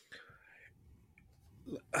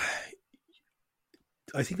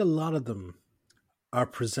 I think a lot of them are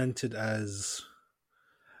presented as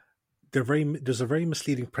there's a very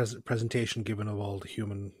misleading presentation given of all the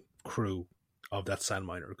human crew of that sand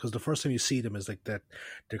miner, because the first time you see them is like that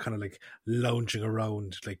they're kind of like lounging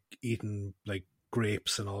around, like eating like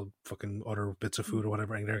grapes and all fucking other bits of food or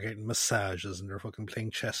whatever, and they're getting massages and they're fucking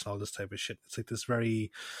playing chess and all this type of shit. It's like this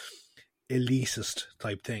very elitist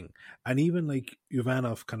type thing. And even like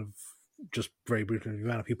Ivanov, kind of just very briefly,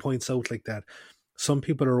 Ivanov, he points out like that some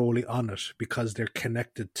people are only on it because they're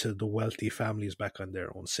connected to the wealthy families back on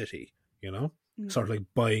their own city, sort of like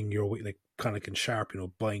buying your, like kind of like in Sharp,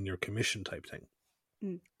 buying your commission type thing.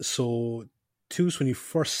 So Toos, when you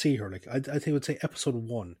first see her, like I think I would say episode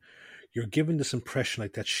 1, you're given this impression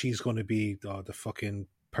like that she's going to be the fucking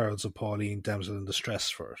Pearls of Pauline, damsel in distress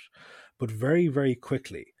for it. But very, very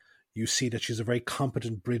quickly, you see that she's a very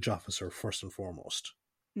competent bridge officer first and foremost.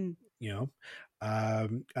 And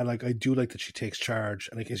like I do like that she takes charge,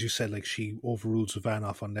 and like as you said, like she overrules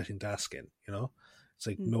Ivanov on letting Dask in. It's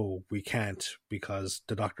like no, we can't because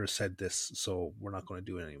the doctor said this, so we're not going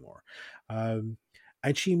to do it anymore. And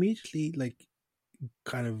she immediately, like,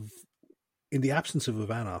 kind of in the absence of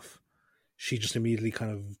Ivanov, she just immediately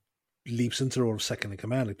kind of leaps into the role of second in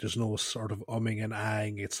command. Like, there's no sort of umming and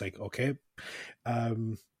ahhing. It's like, okay.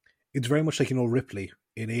 It's very much like, Ripley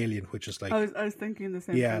in Alien, which is like... I was thinking the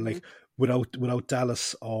same thing. Yeah, like, without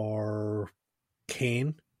Dallas or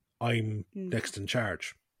Kane, I'm next in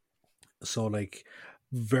charge. So, like,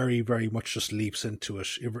 very, very much just leaps into it.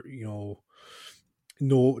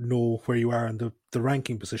 Know where you are in the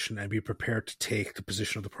ranking position and be prepared to take the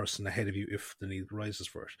position of the person ahead of you if the need arises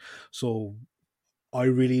for it. So I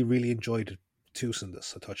really, really enjoyed Toos in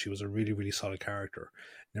this. I thought she was a really, really solid character.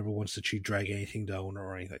 Never once did she drag anything down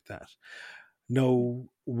or anything like that. No,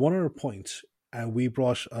 one other point, and we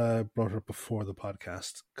brought it before the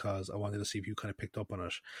podcast because I wanted to see if you kind of picked up on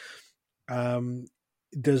it.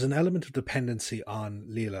 There's an element of dependency on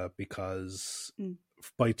Leela because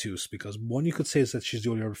by Toos, because one you could say is that she's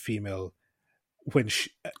the only other female when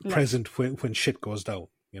present when shit goes down,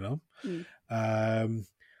 you know.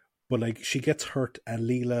 But like she gets hurt and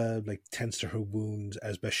Leela like tends to her wound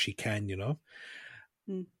as best she can, you know.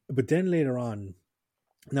 But then later on,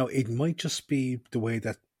 now it might just be the way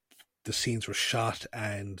that the scenes were shot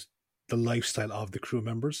and the lifestyle of the crew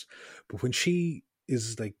members, but when she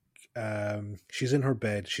is like she's in her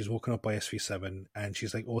bed, she's woken up by SV7 and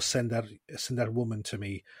she's like, oh, send that woman to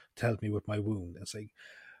me to help me with my wound. It's like,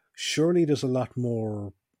 surely there's a lot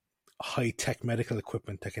more high-tech medical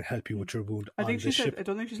equipment that can help you with your wound. I don't think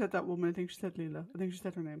she said that woman. I think she said Leela. I think she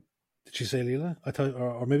said her name. Did she say Leela? I thought,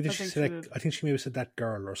 or maybe did she say that, I think she maybe said that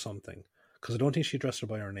girl or something, because I don't think she addressed her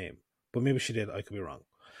by her name, but maybe she did. I could be wrong.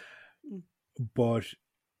 But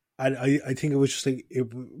I think it was just like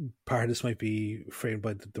part of this might be framed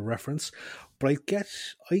by the reference, but I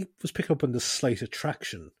was picking up on this slight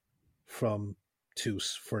attraction from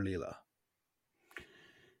Toos for Leela.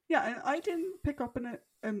 Yeah, and I didn't pick up on it.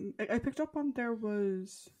 I picked up on there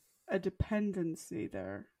was a dependency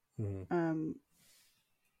there.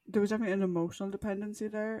 There was definitely an emotional dependency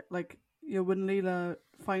there. Like, you know, when Leela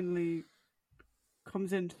finally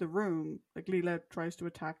comes into the room, like Leela tries to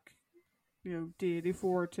attack, you know,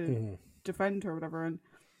 D84 to defend her or whatever, and,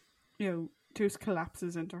 you know, Toos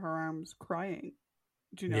collapses into her arms crying.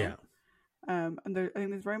 Do you know? Yeah. And I think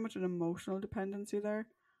there's very much an emotional dependency there.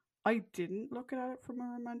 I didn't look at it from a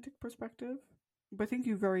romantic perspective, but I think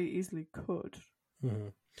you very easily could.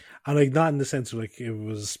 And like not in the sense of like it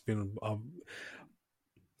was been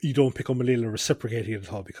you don't pick up on Leela reciprocating it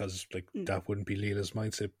at all, because like that wouldn't be Leela's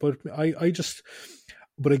mindset. But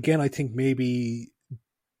but again, I think maybe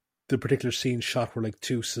the particular scene shot where like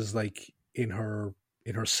Toos is like in her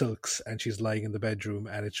silks and she's lying in the bedroom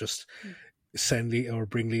and it's just send Leela or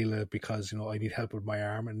bring Leela because, you know, I need help with my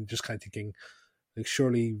arm, and just kind of thinking like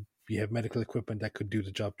surely we have medical equipment that could do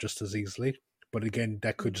the job just as easily. But again,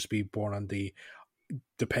 that could just be born on the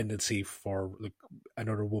dependency for like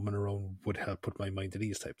another woman around would help put my mind at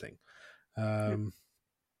ease type thing. I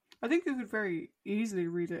think you could very easily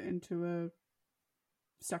read it into a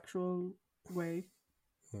sexual way.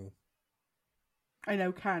 I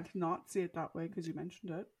now can't not see it that way because you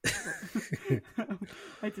mentioned it.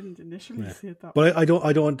 I didn't initially see it that way. But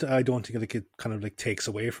I don't think it kind of like takes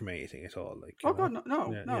away from anything at all. Like, God,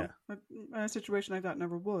 no. A situation like that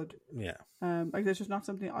never would. Yeah. Like that's just not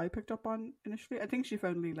something I picked up on initially. I think she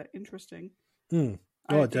found Leela interesting.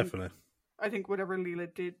 Definitely. I think whatever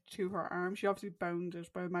Leela did to her arm, she obviously bound it,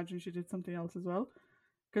 but I imagine she did something else as well.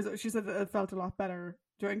 Because she said that it felt a lot better.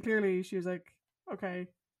 And clearly she was like, okay,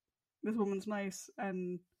 this woman's nice,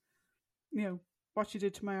 and, you know, what she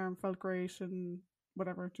did to my arm felt great, and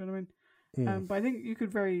whatever, do you know what I mean? But I think you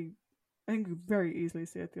could very easily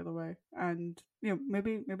see it the other way. And, you know,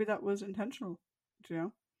 maybe that was intentional, do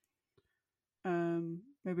you know?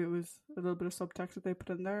 Maybe it was a little bit of subtext that they put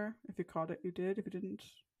in there. If you caught it, you did. If you didn't,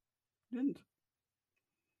 you didn't.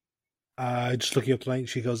 Just looking up the line,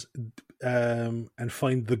 she goes, and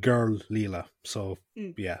find the girl Leela. So,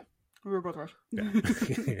 yeah. We were both right. Yeah.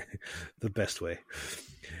 The best way.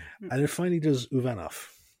 And then finally there's Uvanov.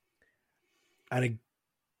 And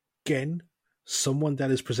again, someone that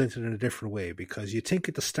is presented in a different way, because you think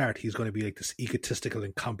at the start he's going to be like this egotistical,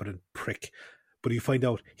 incompetent prick, but you find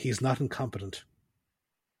out he's not incompetent.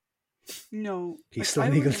 No. He's still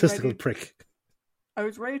an egotistical prick. I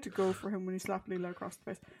was ready to go for him when he slapped Leela across the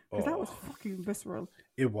face, because that was fucking visceral.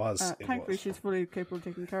 It was. Thankfully, she's fully capable of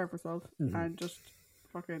taking care of herself and just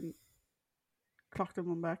fucking clocked him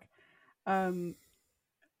one back.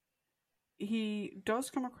 He does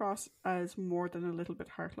come across as more than a little bit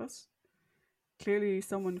heartless. Clearly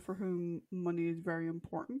someone for whom money is very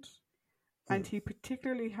important. And he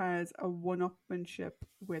particularly has a one-upmanship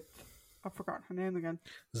with, I've forgotten her name again.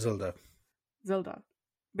 Zilda.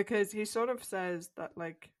 Because he sort of says that,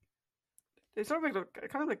 like, they sort of like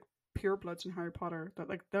kind of like purebloods in Harry Potter, that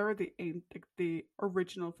like they're the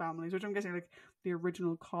original families, which I'm guessing like the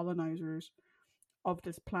original colonizers of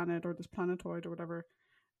this planet or this planetoid or whatever.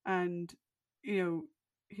 And, you know,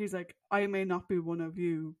 he's like, I may not be one of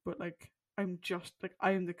you, but like I'm just like,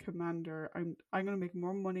 I am the commander. I'm gonna make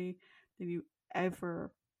more money than you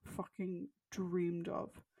ever fucking dreamed of.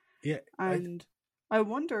 Yeah. And I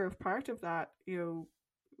wonder if part of that, you know,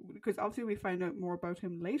 because obviously we find out more about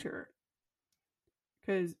him later,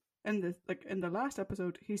 because in the last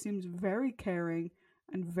episode, he seems very caring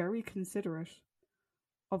and very considerate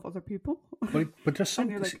of other people. But there's And some.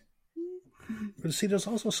 you're like, But see, there's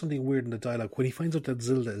also something weird in the dialogue when he finds out that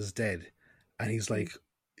Zilda is dead, and he's like,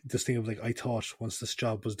 this thing of like, I thought once this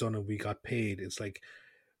job was done and we got paid, it's like,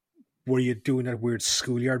 were you doing that weird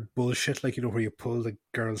schoolyard bullshit, like, you know, where you pull the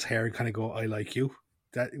girl's hair and kind of go, I like you?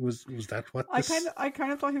 That was that what this... I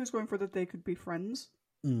kind of thought he was going for that they could be friends,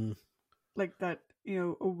 like that, you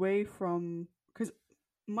know, away from, because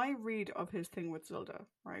my read of his thing with Zilda,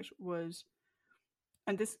 right, was,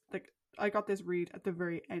 and this, like, I got this read at the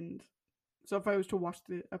very end. So if I was to watch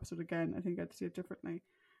the episode again, I think I'd see it differently.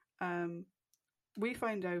 We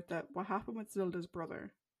find out that what happened with Zilda's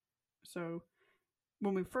brother. So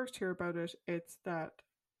when we first hear about it, it's that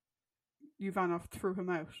Ivanov threw him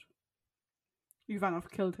out.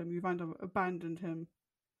 Ivanov killed him. Ivanov abandoned him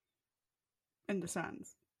in the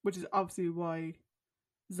sands, which is obviously why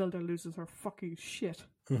Zilda loses her fucking shit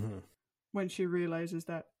when she realizes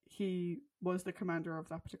that he was the commander of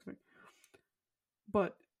that particular thing.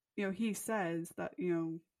 But, you know, he says that, you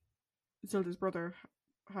know, Zilda's brother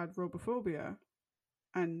had robophobia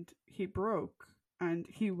and he broke and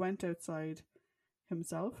he went outside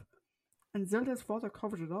himself and Zilda's father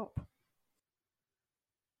covered it up.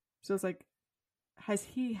 So it's like, has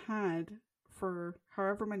he had for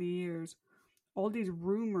however many years all these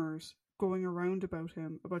rumors going around about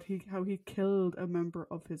him, about how he killed a member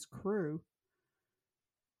of his crew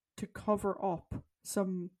to cover up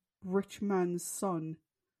some rich man's son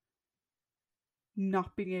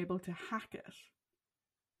not being able to hack it?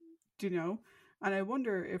 Do you know? And I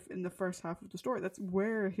wonder if in the first half of the story, that's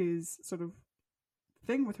where his sort of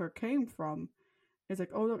thing with her came from. It's like,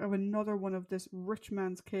 oh look, I have another one of this rich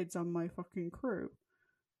man's kids on my fucking crew.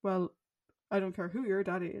 Well, I don't care who your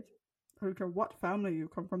daddy is. I don't care what family you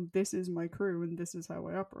come from. This is my crew and this is how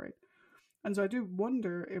I operate. And so I do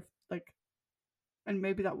wonder if, like, and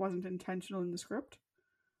maybe that wasn't intentional in the script,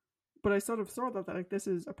 but I sort of saw that like, this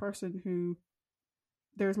is a person who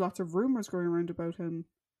there's lots of rumors going around about him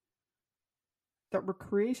that were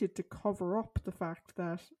created to cover up the fact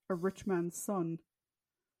that a rich man's son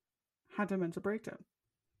had a mental breakdown.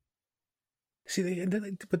 See,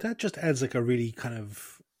 but that just adds like a really kind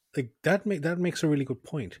of like that makes a really good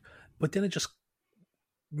point. But then it just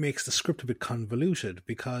makes the script a bit convoluted,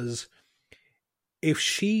 because if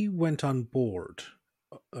she went on board,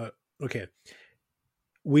 okay,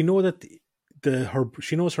 we know that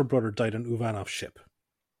she knows her brother died on Ivanov's ship.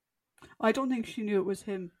 I don't think she knew it was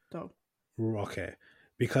him, though. Okay,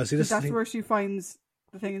 because that's where she finds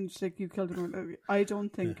the thing, and she's like, "You killed him." I don't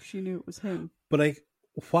think she knew it was him. But like,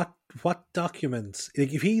 what documents?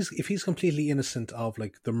 Like, if he's completely innocent of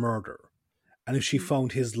like the murder, and if she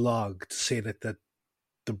found his log to say that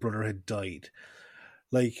the brother had died,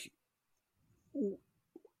 like,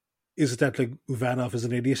 is it that like Ivanov is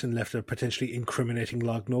an idiot and left a potentially incriminating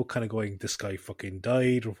log note, kind of going, "This guy fucking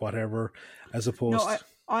died" or whatever, as opposed? No,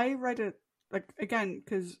 I read it like again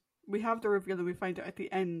because we have the reveal and we find out at the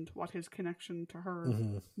end what his connection to her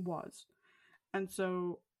was, and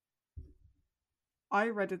so I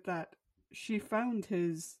read it that she found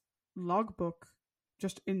his logbook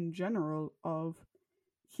just in general of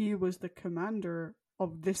he was the commander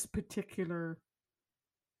of this particular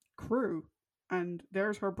crew, and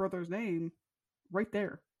there's her brother's name right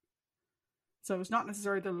there. So it's not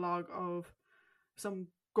necessarily the log of some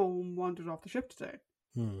Golem wandered off the ship today.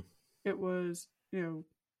 It was, you know,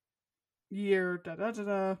 year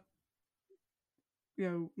da-da-da-da, you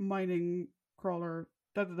know, mining crawler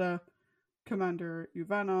da-da-da, Commander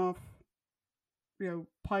Ivanov, you know,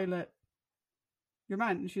 pilot, your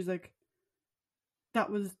man. And she's like, that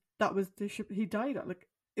was the ship he died on. Like,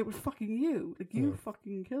 it was fucking you. Like, you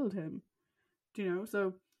fucking killed him. Do you know?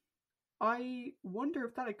 So I wonder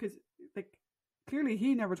if that, because like clearly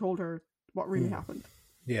he never told her what really happened.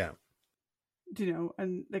 Yeah. Do you know?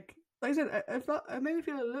 And like I said, I made me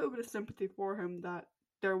feel a little bit of sympathy for him that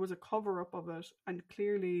there was a cover up of it, and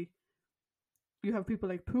clearly you have people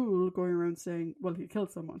like Poole going around saying, well, he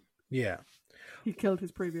killed someone. Yeah. He killed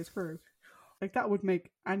his previous crew. Like, that would make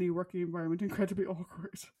any working environment incredibly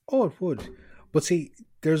awkward. Oh, it would. But see,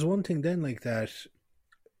 there's one thing then like that,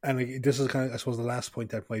 and like, this is kind of, I suppose, the last point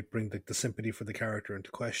that might bring the sympathy for the character into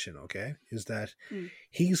question, okay, is that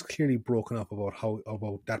he's clearly broken up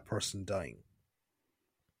about that person dying.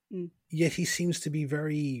 Yet he seems to be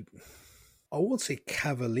very, I won't say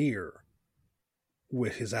cavalier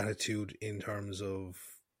with his attitude in terms of,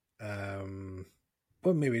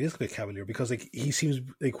 well, maybe it is a bit cavalier, because like he seems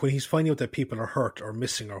like when he's finding out that people are hurt or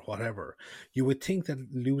missing or whatever, you would think that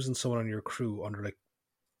losing someone on your crew under like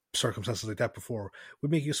circumstances like that before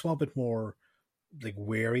would make you a small bit more like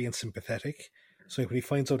wary and sympathetic. So when he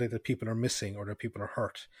finds out that people are missing or that people are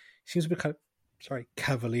hurt, he seems a bit kind of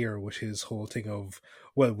cavalier with his whole thing of,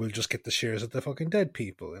 well, we'll just get the shares of the fucking dead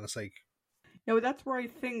people, and it's like, yeah, well, that's where I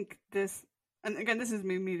think this, and again, this is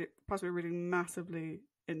me possibly reading massively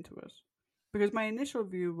into it, because my initial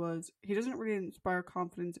view was he doesn't really inspire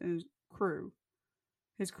confidence in his crew.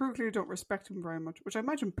 His crew clearly don't respect him very much, which I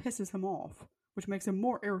imagine pisses him off, which makes him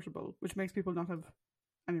more irritable, which makes people not have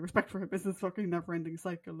any respect for him. It's this fucking never-ending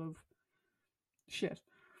cycle of shit.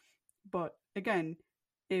 But again,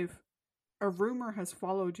 if a rumor has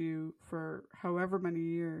followed you for however many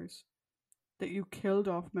years that you killed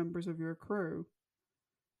off members of your crew,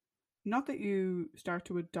 not that you start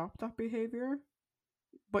to adopt that behavior,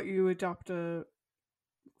 but you adopt a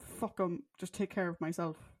fuck 'em, just take care of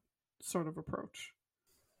myself sort of approach.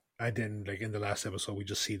 And then, like in the last episode, we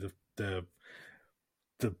just see the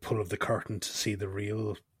pull of the curtain to see the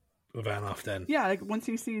real Ivanov. Then, yeah, like once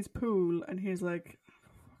he sees Poole and he's like,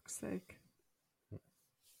 for fuck's sake,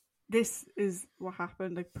 this is what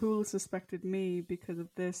happened. Like Poole suspected me because of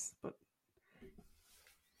this, but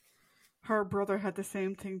her brother had the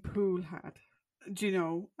same thing Poole had. Do you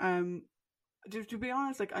know? To be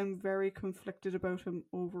honest, like I'm very conflicted about him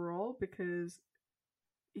overall because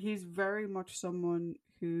he's very much someone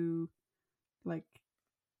who, like,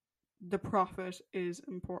 the Prophet is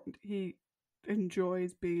important. He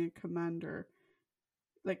enjoys being a commander.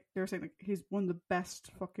 Like they're saying, like he's one of the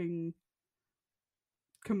best fucking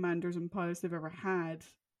commanders and pilots they've ever had.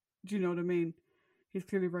 Do you know what I mean? He's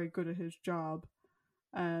clearly very good at his job.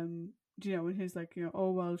 Do you know, and he's like, you know,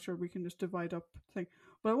 oh well, sure, we can just divide up the thing.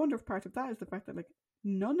 But I wonder if part of that is the fact that like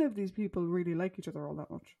none of these people really like each other all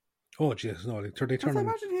that much. Oh jeez, no, they turn I on.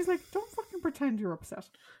 imagine he's like, don't fucking pretend you're upset.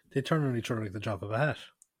 They turn on each other like the drop of a hat.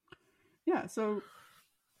 Yeah, so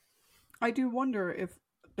I do wonder if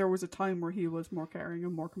there was a time where he was more caring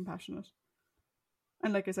and more compassionate.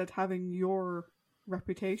 And like I said, having your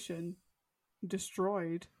reputation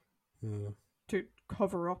destroyed to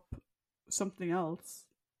cover up something else,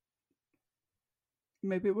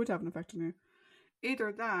 maybe it would have an effect on you.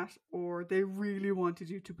 Either that, or they really wanted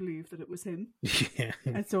you to believe that it was him. Yeah.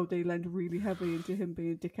 And so they lent really heavily into him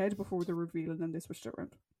being a dickhead before the reveal, and then they switched it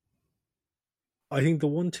around. I think the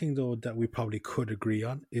one thing, though, that we probably could agree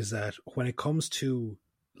on is that when it comes to,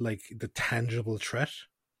 like, the tangible threat,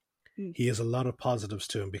 he has a lot of positives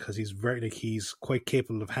to him because he's he's quite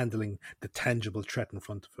capable of handling the tangible threat in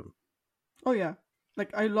front of him. Oh, yeah.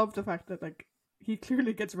 Like, I love the fact that, like, he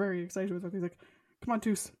clearly gets very excited with it. He's like, come on,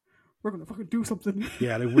 Toos. We're gonna fucking do something.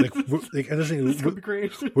 Yeah, like I just think it's gonna be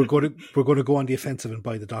great. we're going to go on the offensive and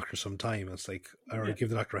buy the Doctor sometime. It's like, or give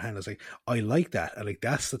the Doctor a hand. It's like, I like that. I like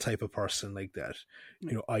that's the type of person like that.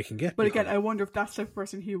 You know, I can get. But again, I wonder if that's the type of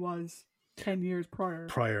person he was 10 years prior.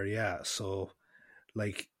 Yeah. So,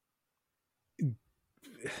 like,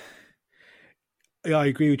 yeah, I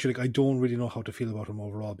agree with you. Like, I don't really know how to feel about him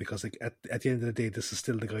overall because, like, at the end of the day, this is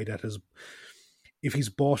still the guy that has. If he's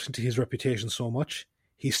bought into his reputation so much,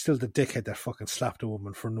 he's still the dickhead that fucking slapped a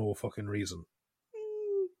woman for no fucking reason.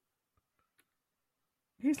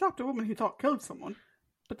 He slapped a woman he thought killed someone,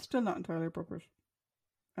 but still not entirely appropriate.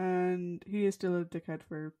 And he is still a dickhead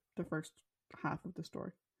for the first half of the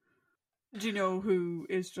story. Do you know who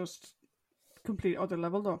is just complete other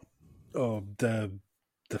level though? Oh, the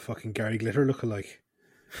fucking Gary Glitter lookalike.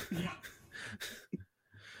 Yeah.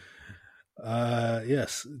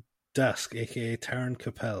 Yes, Dask, aka Taran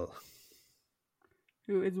Capel.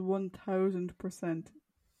 Who is 1000%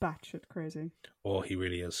 batshit crazy. Oh, he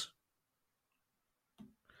really is.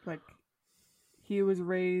 Like, he was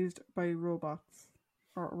raised by robots,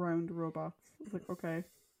 or around robots. It's like, okay,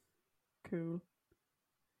 cool.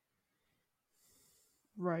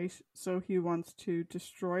 Right, so he wants to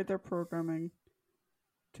destroy their programming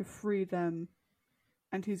to free them,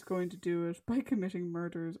 and he's going to do it by committing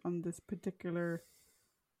murders on this particular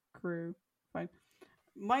crew. Fine.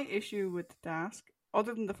 My issue with Dask,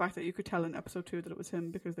 other than the fact that you could tell in episode 2 that it was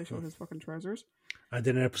him because they showed his fucking trousers. And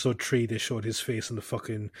then in episode 3 they showed his face in the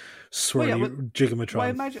fucking swirly Gigamatron. I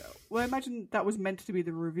imagine that was meant to be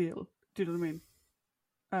the reveal. Do you know what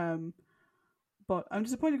I mean? But I'm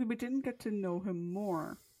disappointed because we didn't get to know him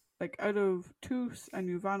more. Like, out of Toos and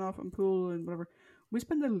Ivanov and Poole and whatever, we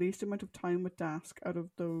spend the least amount of time with Dask out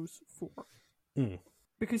of those 4.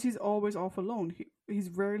 Because he's always off alone. He's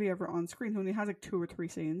rarely ever on screen. He only has like 2 or 3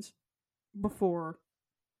 scenes before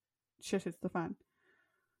shit hits the fan.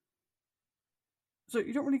 So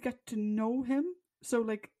you don't really get to know him. So,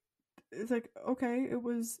 like, it's like, okay, it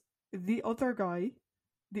was the other guy.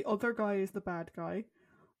 The other guy is the bad guy.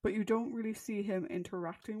 but you don't really see him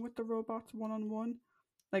interacting with the robots one-on-one.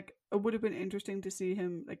 Like, it would have been interesting to see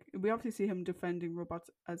him, like, we obviously see him defending robots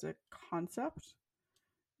as a concept.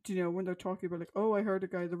 Do you know, when they're talking about, like, oh, I heard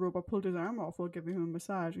the robot pulled his arm off while giving him a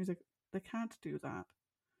massage. He's like, they can't do that.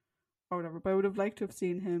 Or whatever. But I would have liked to have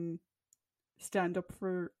seen him stand up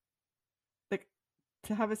for, like,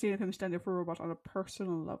 to have a scene of him stand up for a robot on a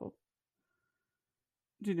personal level.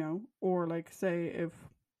 Do you know? Or, like, say if,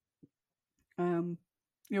 you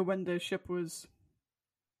know, when the ship was,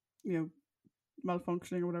 you know,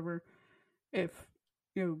 malfunctioning or whatever, if,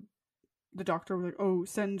 you know, the doctor was like, oh,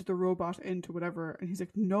 send the robot into whatever, and he's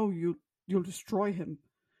like, no, you'll destroy him.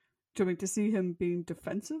 Do you mean to see him being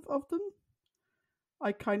defensive of them?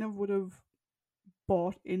 I kind of would have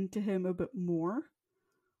bought into him a bit more,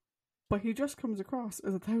 but he just comes across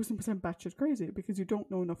as 1,000% batshit crazy because you don't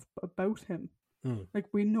know enough about him. Like,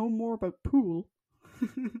 we know more about Poole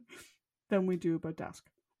than we do about Dask.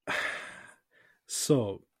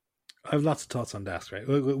 So, I have lots of thoughts on Dask,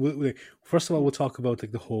 right? First of all, we'll talk about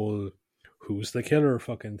like the whole who's the killer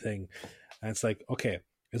fucking thing. And it's like, okay,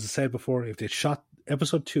 as I said before, if they'd shot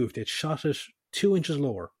episode 2, if they'd shot it 2 inches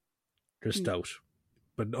lower, there's doubt.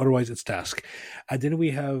 But otherwise, it's Dask. And then we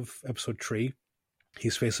have episode 3.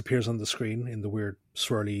 His face appears on the screen in the weird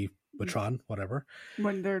swirly Matron, whatever.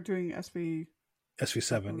 When they're doing SV7,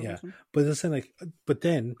 yeah. But it's like, but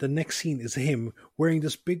then the next scene is him wearing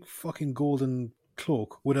this big fucking golden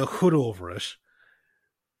cloak with a hood over it,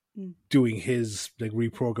 doing his like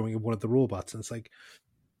reprogramming of one of the robots. And it's like,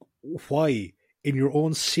 why in your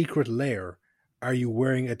own secret lair are you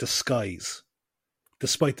wearing a disguise,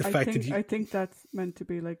 despite the fact that I think that's meant to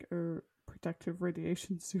be like a protective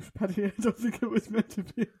radiation suit, Paddy. I don't think it was meant to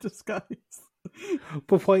be a disguise.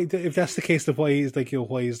 But why, if that's the case, then why is like, you know,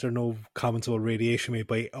 why is there no comments about radiation made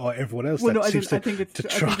by everyone else? Well, no, I think it's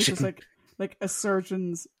just like a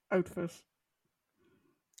surgeon's outfit.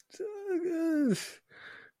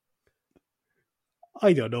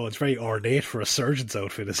 I don't know. It's very ornate for a surgeon's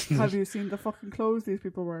outfit, isn't it? Have you seen the fucking clothes these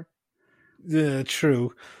people wear? Yeah,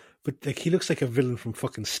 true. But like, he looks like a villain from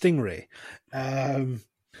fucking Stingray.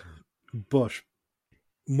 But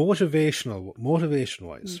motivation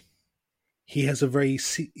wise, he has a very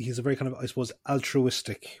kind of, I suppose,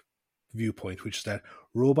 altruistic viewpoint, which is that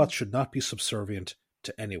robots should not be subservient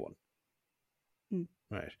to anyone.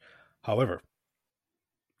 Right. However,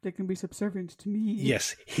 they can be subservient to me.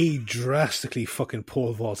 Yes, he drastically fucking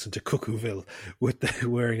pole vaults into Cuckooville with the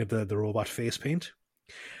wearing of the robot face paint.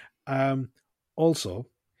 Also,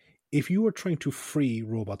 if you were trying to free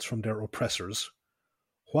robots from their oppressors,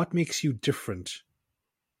 what makes you different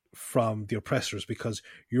from the oppressors? Because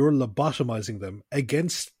you're lobotomizing them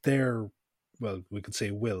against their, well, we could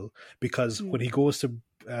say will, because when he goes to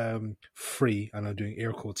free, and I'm doing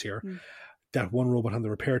air quotes here, that one robot on the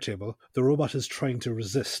repair table, the robot is trying to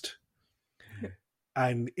resist.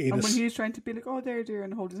 And when he's trying to be like, oh, there, dear,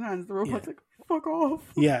 and hold his hands, the robot's like, fuck off.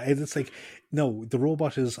 Yeah, it's like, no, the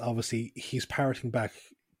robot is obviously, he's parroting back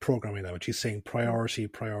programming language. He's saying priority,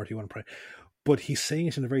 one, but he's saying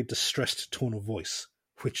it in a very distressed tone of voice,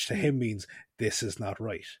 which to him means this is not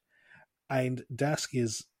right. And Dask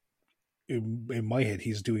is, in my head,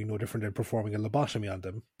 he's doing no different than performing a lobotomy on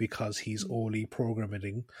them, because he's only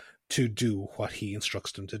programming to do what he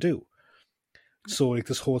instructs them to do. So like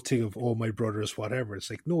this whole thing of, oh, my brothers, whatever, it's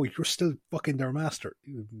like, no, you're still fucking their master.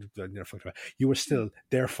 You were still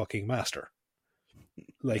their fucking master.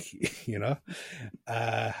 Like, you know,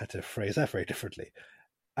 I had to phrase that very differently.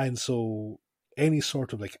 And so any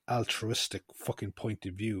sort of like altruistic fucking point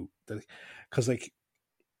of view, because like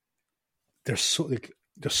there's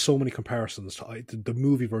so many comparisons to the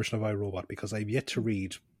movie version of iRobot, because I've yet to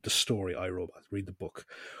read the story iRobot, read the book,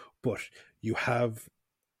 but you have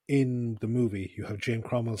in the movie, you have James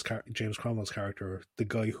Cromwell's character, the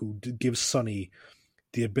guy who gives Sonny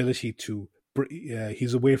the ability to,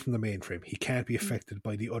 he's away from the mainframe, he can't be affected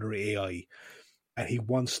by the other AI, and he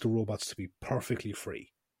wants the robots to be perfectly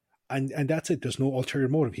free. And that's it. There's no ulterior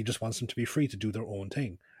motive. He just wants them to be free to do their own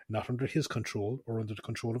thing, not under his control or under the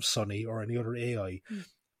control of Sonny or any other AI,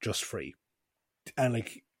 just free. And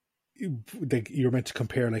like you're meant to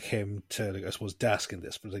compare like him to, like, I suppose, Dask in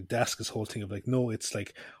this, but like Dask's whole thing of like, no, it's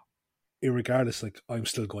like, irregardless, like, I'm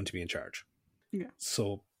still going to be in charge. Yeah.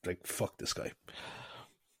 So like, fuck this guy.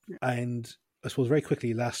 Yeah. And I suppose very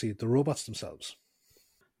quickly, lastly, the robots themselves.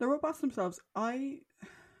 I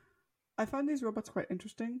find these robots quite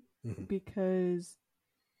interesting because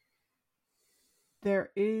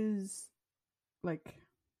there is like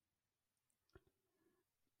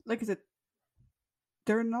I said,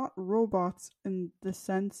 they're not robots in the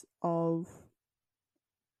sense of,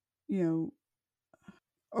 you know,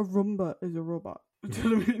 a Roomba is a robot. Do you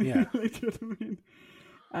know what I mean? Yeah. Do you know what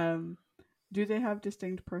I mean? Do they have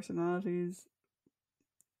distinct personalities?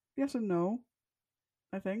 Yes and no,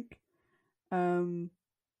 I think.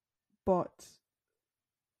 But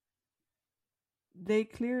they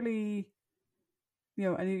clearly,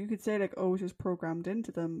 and you could say like, oh, it's just programmed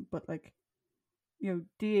into them, but like,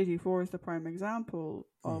 D84 is the prime example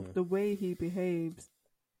of the way he behaves.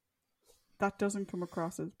 That doesn't come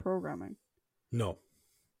across as programming. No.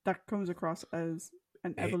 That comes across as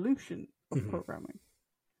an evolution of programming.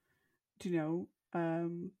 Do you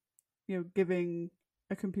know? Giving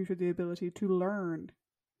a computer the ability to learn.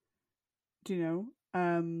 Do you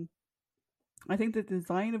know? I think the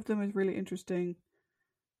design of them is really interesting.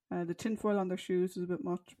 The tinfoil on their shoes is a bit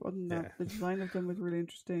much, but other than that, the design of them was really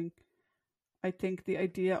interesting. I think the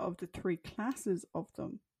idea of the 3 classes of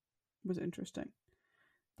them was interesting.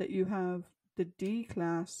 That you have the D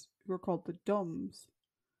class, who are called the Dumbs.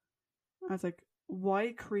 I was like,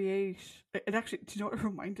 why create... It actually... Do you know what it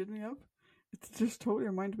reminded me of? It just totally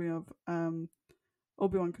reminded me of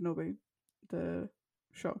Obi-Wan Kenobi, the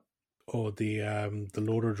show. Oh, the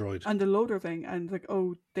loader droid. And the loader thing, and like,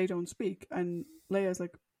 oh, they don't speak. And Leia's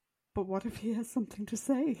like, but what if he has something to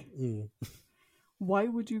say? Why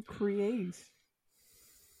would you create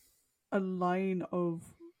a line of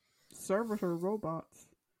servitor robots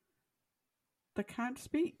that can't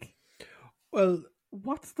speak? Well,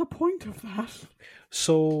 what's the point of that?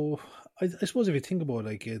 So I suppose if you think about it,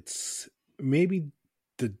 like, it's maybe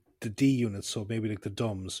the D units, so maybe like the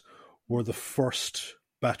Dumbs, were the first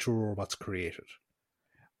batch of robots created,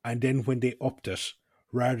 and then when they upped it,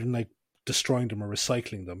 rather than like destroying them or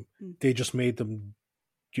recycling them, they just made them,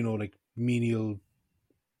 like menial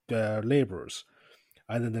laborers.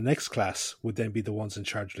 And then the next class would then be the ones in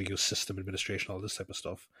charge of like your system administration, all this type of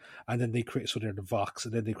stuff. And then so they're the Vox,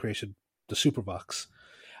 and then they created the Super Vox.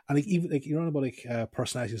 And like, even like, you're on about like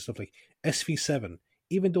personality and stuff, like SV7,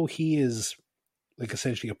 even though he is like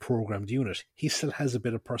essentially a programmed unit, he still has a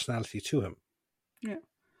bit of personality to him. Yeah.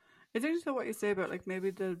 It's interesting what you say about like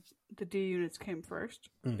maybe the D units came first,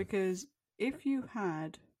 because if you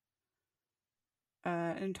had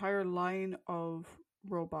an entire line of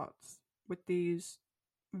robots with these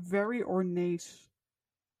very ornate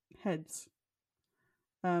heads,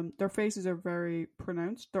 their faces are very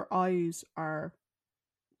pronounced. Their eyes are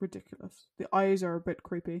ridiculous. The eyes are a bit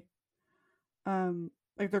creepy.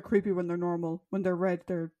 Like they're creepy when they're normal. When they're red,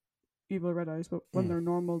 they're evil red eyes. But when they're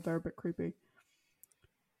normal, they're a bit creepy.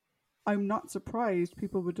 I'm not surprised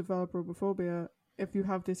people would develop robophobia if you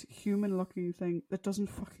have this human-looking thing that doesn't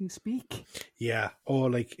fucking speak. Yeah. Oh,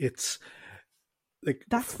 like it's like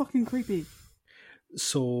that's fucking creepy.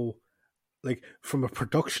 So, like, from a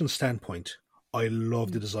production standpoint, I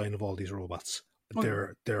love the design of all these robots.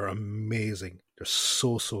 They're amazing. They're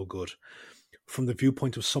so good. From the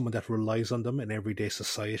viewpoint of someone that relies on them in everyday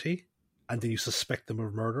society, and then you suspect them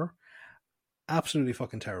of murder, absolutely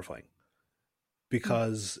fucking terrifying.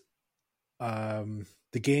 Because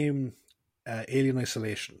the game Alien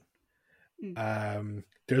Isolation,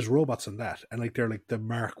 there's robots in that, and like they're like the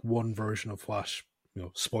Mark I version of what,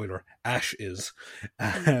 spoiler, Ash is.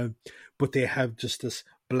 But they have just this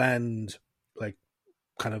bland, like,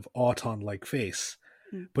 kind of Auton-like face,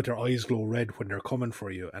 but their eyes glow red when they're coming for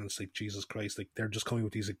you, and it's like, Jesus Christ, like they're just coming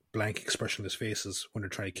with these like blank, expressionless faces when they're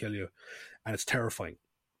trying to kill you, and it's terrifying.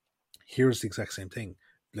 Here's the exact same thing.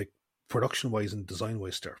 Like, production-wise and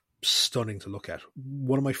design-wise, they're stunning to look at.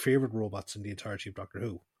 One of my favorite robots in the entirety of Doctor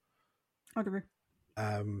Who. I'd agree.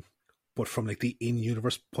 But from like the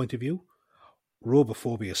in-universe point of view,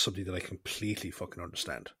 robophobia is something that I completely fucking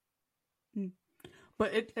understand.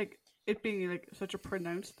 But it being like such a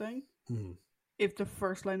pronounced thing, if the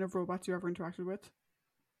first line of robots you ever interacted with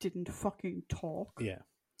didn't fucking talk,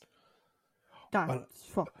 that's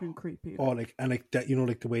fucking creepy. Oh, like, and like that,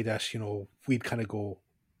 like the way that, we'd kind of go,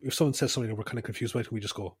 if someone says something and we're kind of confused by it, we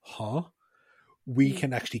just go, huh? We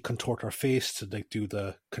can actually contort our face to like do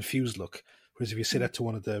the confused look. Whereas if you say that to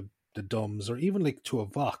one of the Dumbs, or even like to a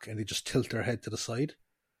Vok, and they just tilt their head to the side,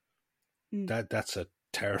 that's a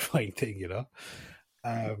terrifying thing,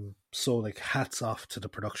 So like, hats off to the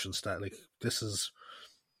production staff. Like, this is,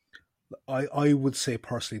 I would say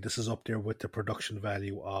personally, this is up there with the production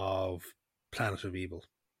value of Planet of Evil.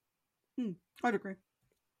 I'd agree.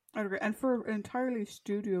 And for an entirely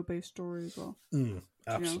studio-based story as well.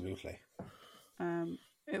 Absolutely.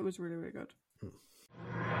 It was really, really good.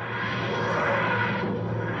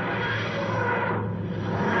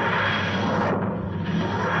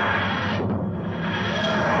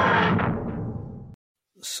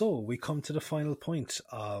 So we come to the final point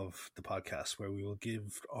of the podcast where we will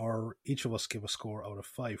each of us give a score out of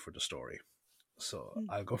 5 for the story. So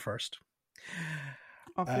I'll go first.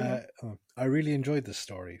 I really enjoyed this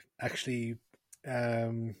story. Actually,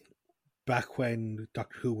 back when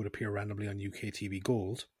Doctor Who would appear randomly on UK TV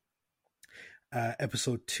Gold,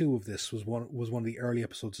 episode 2 of this was one of the early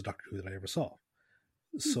episodes of Doctor Who that I ever saw.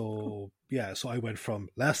 So cool. Yeah, so I went from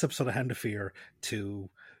last episode of Hand of Fear to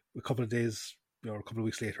a couple of days, or a couple of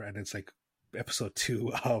weeks later, and it's like episode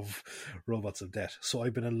 2 of Robots of Death. So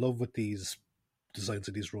I've been in love with these designs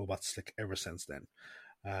of these robots like ever since then.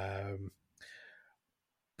 I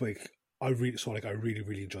really,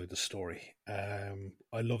 really enjoyed the story.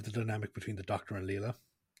 I love the dynamic between the Doctor and Leela.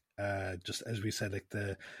 Just as we said, like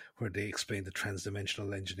where they explain the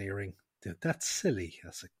transdimensional engineering. That's silly.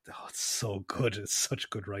 That's like, oh, it's so good. It's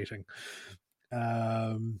such good writing.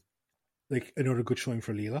 Like another good showing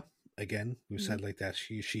for Leela. Again, we've said like that.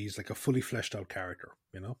 She's like a fully fleshed out character.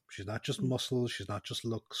 You know, she's not just muscles. She's not just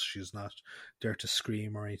looks. She's not there to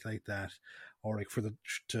scream or anything like that, or like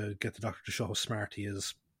to get the Doctor to show how smart he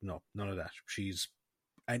is. No, none of that. She's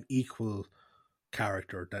an equal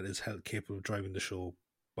character that is capable of driving the show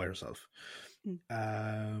by herself.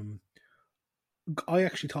 I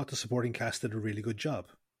actually thought the supporting cast did a really good job.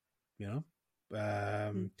 You know,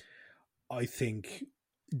 I think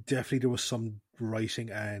definitely there was some writing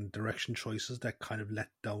and direction choices that kind of let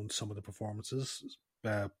down some of the performances.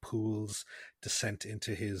 Poole's descent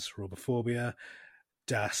into his robophobia,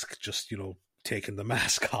 Dask just taking the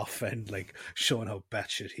mask off and like showing how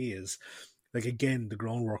batshit he is. Like again, the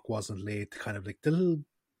groundwork wasn't laid to kind of like the little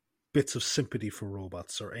bits of sympathy for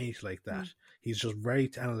robots or anything like that. He's just very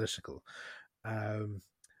analytical.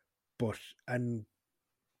 But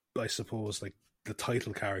I suppose like the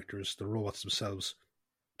title characters, the robots themselves,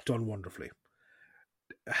 done wonderfully.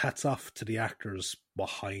 Hats off to the actors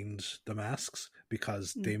behind the masks,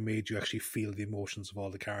 because they made you actually feel the emotions of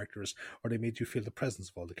all the characters, or they made you feel the presence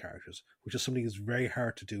of all the characters, which is something that's very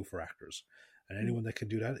hard to do for actors. And anyone that can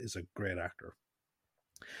do that is a great actor.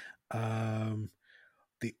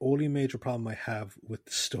 The only major problem I have with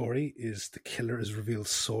the story is the killer is revealed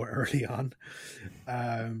so early on.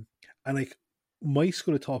 And like my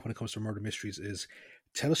school of thought when it comes to murder mysteries is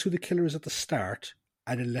tell us who the killer is at the start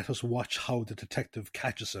and then let us watch how the detective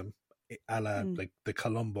catches him, a la like the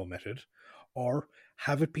Columbo method, or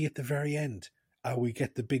have it be at the very end and we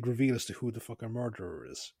get the big reveal as to who the fucking murderer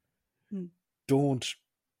is. Don't,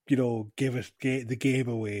 give the game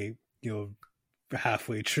away,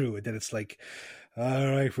 halfway through, and then it's like,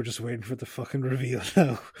 all right, we're just waiting for the fucking reveal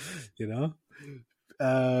now,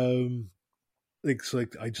 I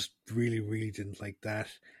just really, really didn't like that.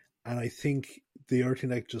 And I think the other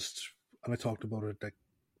thing, and I talked about it, that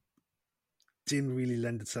didn't really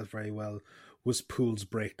lend itself very well was Poole's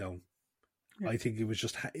breakdown. Yeah. I think it was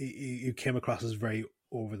just, it came across as very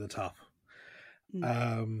over the top.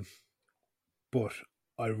 But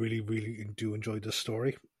I really, really do enjoy this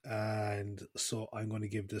story. And so I'm going to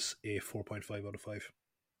give this a 4.5 out of 5.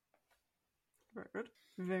 Very good.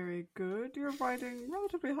 Very good. You're riding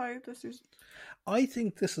relatively high this season. I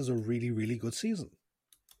think this is a really, really good season.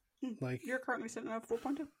 Like you're currently sitting at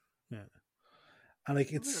 4.2. Yeah. And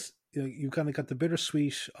like it's, you kind of got the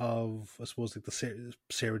bittersweet of, I suppose, like the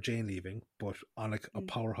Sarah Jane leaving, but on like a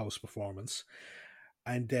powerhouse performance.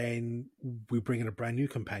 And then we bring in a brand new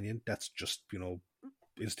companion that's just,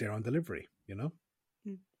 is there on delivery, Yeah,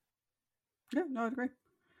 no, I agree.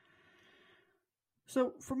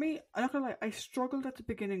 So for me, I'm not gonna lie, I struggled at the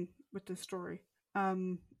beginning with this story.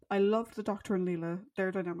 I loved the Doctor and Leela;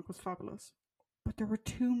 their dynamic was fabulous, but there were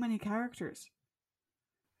too many characters.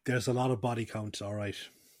 There's a lot of body count, all right.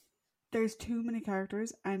 There's too many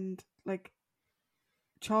characters, and like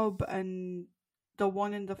Chubb and the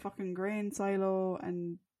one in the fucking grain silo,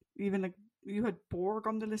 and even like you had Borg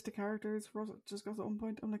on the list of characters for us just at one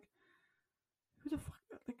point. I'm like, who the fuck?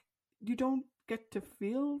 Like, you don't get to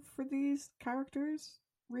feel for these characters,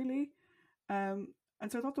 really. And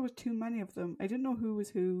so I thought there was too many of them. I didn't know who was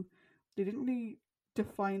who. They didn't really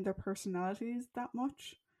define their personalities that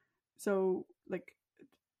much. So, like,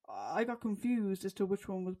 I got confused as to which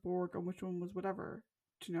one was Borg and which one was whatever,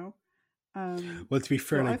 well, to be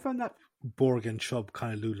fair, so I found that Borg and Chubb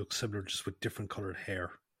kind of look similar, just with different coloured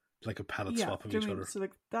hair, like a palette swap of each other. So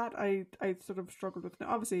like that, I sort of struggled with. Now,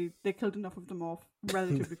 obviously, they killed enough of them off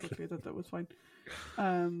relatively quickly that was fine.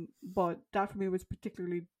 But that for me was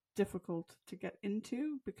particularly difficult to get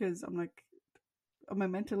into, because I'm like, am I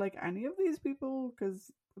meant to like any of these people?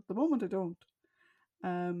 Because at the moment I don't.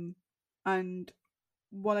 And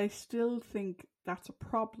while I still think that's a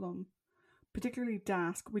problem, particularly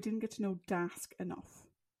Dask, we didn't get to know Dask enough.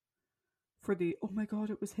 for the oh my god,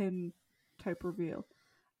 it was him type reveal.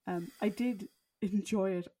 I did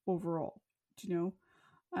enjoy it overall. Do you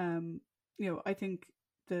know? I think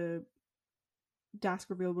the Dask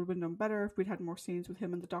reveal would have been done better if we'd had more scenes with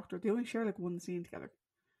him and the Doctor. They only share like one scene together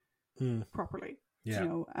properly. Yeah. You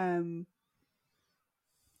know,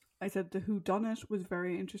 I said the whodunit was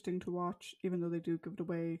very interesting to watch, even though they do give it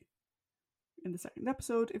away in the second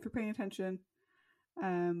episode if you're paying attention.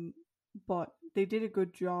 But they did a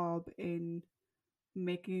good job in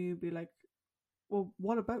making you be like, well,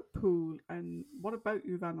 what about Poole and what about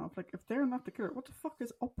Ivanov? Like, if they're not the killer, what the fuck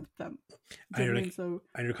is up with them? And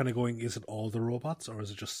you're kind of going, is it all the robots or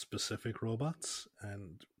is it just specific robots?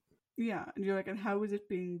 And yeah, and you're like, and how is it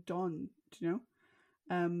being done? Do you know?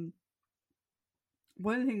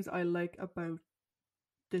 One of the things I like about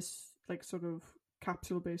this, like, sort of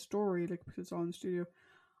capsule-based story, like, because it's all in the studio,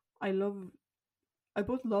 I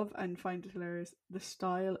both love and find it hilarious the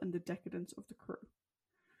style and the decadence of the crew.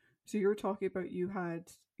 So you're talking about you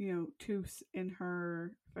had, Toos in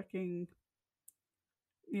her fucking,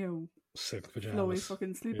 silk pajamas, flowy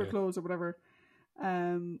fucking sleeper clothes or whatever,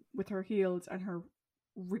 with her heels and her,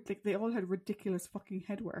 like, they all had ridiculous fucking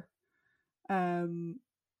headwear.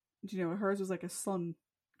 Hers was like a sun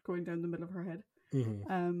going down the middle of her head.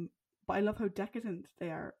 Mm-hmm. But I love how decadent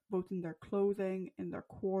they are, both in their clothing, in their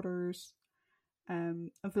quarters.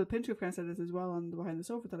 And Phil Pinchcliffe kind of said this as well on the Behind the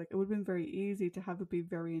Sofa, that like it would have been very easy to have it be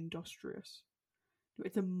very industrious.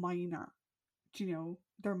 It's a miner,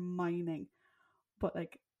 they're mining, but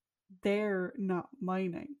like they're not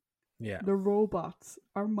mining. Yeah, the robots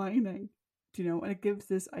are mining. And it gives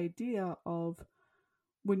this idea of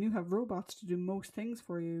when you have robots to do most things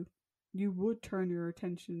for you, you would turn your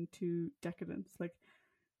attention to decadence. Like,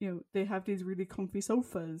 they have these really comfy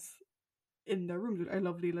sofas in their rooms. I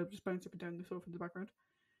love Leela just bouncing up and down the sofa in the background.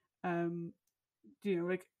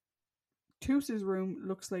 Like Toos's room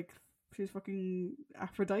looks like she's fucking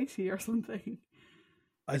Aphrodite or something.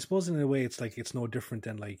 I suppose in a way it's like it's no different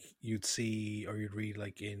than like you'd see or you'd read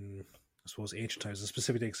like in, I suppose, ancient times,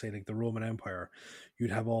 specifically say like the Roman Empire,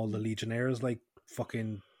 you'd have all the legionnaires like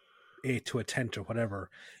fucking 8 to a tent or whatever.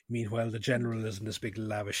 Meanwhile, the general is in this big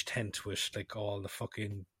lavish tent with like all the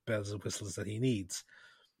fucking bells and whistles that he needs.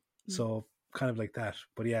 So kind of like that.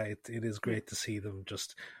 But yeah, it is great to see them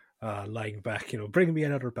just lying back, bringing me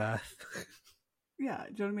another bath. Yeah,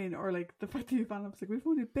 do you know what I mean? Or like the fact that Ivanov's like, we've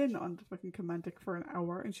only been on the fucking Commandic for an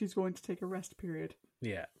hour and she's going to take a rest period.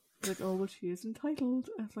 Yeah. Like, oh, well, she is entitled.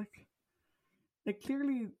 And it's like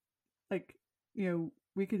clearly, like,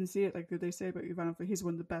 we can see it, like they say about Ivanov, that he's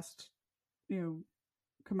one of the best,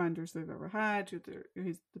 commanders they've ever had.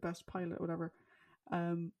 He's the best pilot, whatever.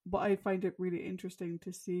 But I find it really interesting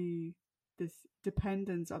to see this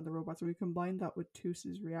dependence on the robots, and we combine that with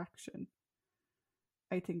Toos's reaction.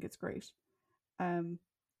 I think it's great.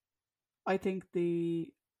 I think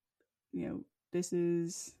this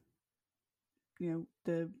is,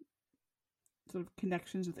 the sort of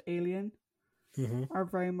connections with Alien are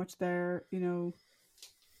very much there.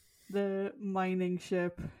 The mining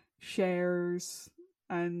ship, shares,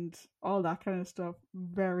 and all that kind of stuff,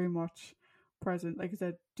 very much present. Like I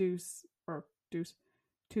said, Toos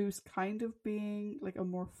kind of being like a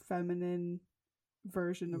more feminine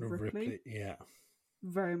version of Ripley. Yeah.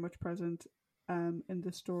 Very much present in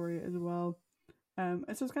the story as well. And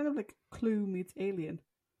so it's kind of like Clue meets Alien.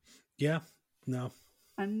 Yeah, no.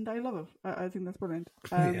 And I love it. I think that's brilliant.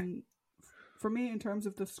 For me, in terms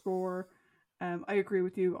of the score, I agree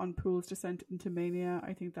with you on Poole's descent into mania.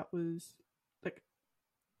 I think that was, like,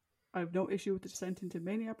 I have no issue with the descent into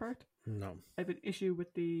mania part. No. I have an issue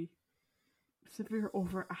with the severe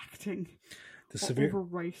overacting,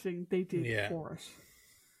 overwriting they did for it.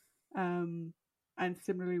 And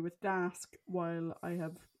similarly with Dask, while I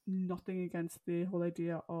have nothing against the whole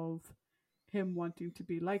idea of him wanting to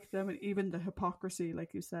be like them, and even the hypocrisy,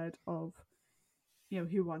 like you said, of,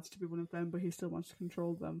 he wants to be one of them, but he still wants to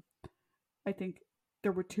control them. I think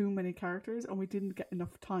there were too many characters, and we didn't get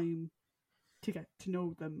enough time to get to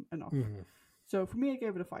know them enough. Mm-hmm. So for me, I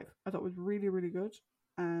gave it a 5. I thought it was really, really good.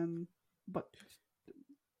 But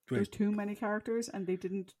there's too many characters, and they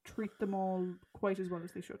didn't treat them all quite as well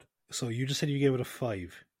as they should. So you just said you gave it a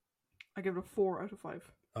 5. I gave it a 4 out of 5.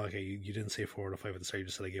 Okay, you didn't say 4 out of 5 at the start. You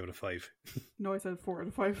just said I gave it a 5. No, I said 4 out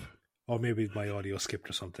of 5. Or maybe my audio skipped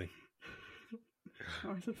or something.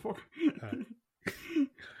 No, I said 4.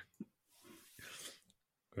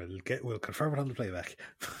 We'll confirm it on the playback.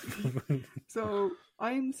 So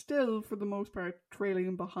I'm still, for the most part,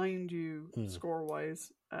 trailing behind you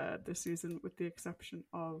score-wise this season, with the exception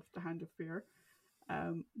of The Hand of Fear.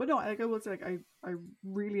 But no, like I will say, like I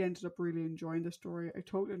really ended up really enjoying the story. I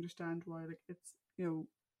totally understand why like it's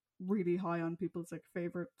really high on people's like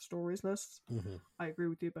favorite stories lists. Mm-hmm. I agree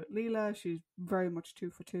with you about Leela. She's very much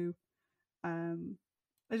 2 for 2.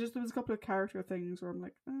 There was a couple of character things where I'm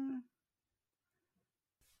like,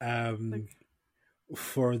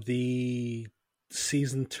 for the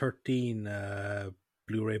season 13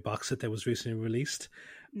 Blu-ray box set that was recently released,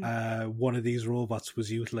 one of these robots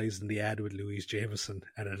was utilized in the ad with Louise Jameson,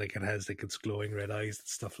 and it has like its glowing red eyes and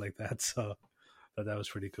stuff like that. So that was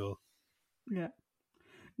pretty cool. Yeah.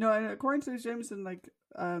 No, and according to Louise Jameson, like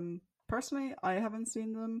personally, I haven't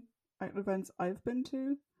seen them at events I've been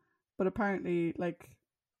to, but apparently, like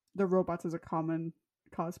the robots is a common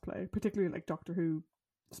cosplay, particularly like Doctor Who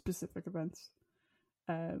specific events.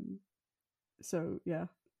 So yeah,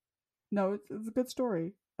 no, it's a good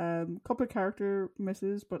story. Couple of character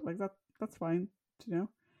misses, but like that's fine,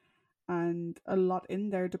 and a lot in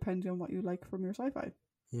there depending on what you like from your sci-fi.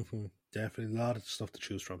 Mm-hmm. Definitely a lot of stuff to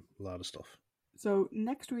choose from. A lot of stuff. So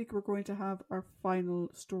next week we're going to have our final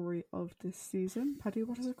story of this season. Paddy,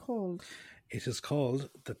 what is it called? It is called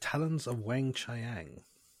The Talons of Weng-Chiang.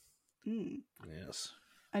 Yes.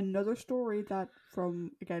 Another story that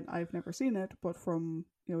from, again, I've never seen it, but from,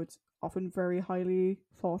 it's often very highly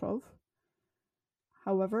thought of.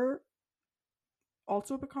 However,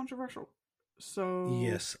 also a bit controversial. So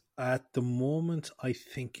yes, at the moment, I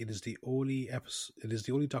think it is the only episode. It is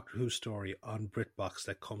the only Doctor Who story on BritBox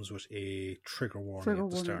that comes with a trigger warning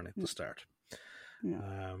at the start.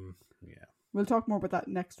 Yeah. We'll talk more about that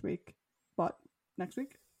next week. But next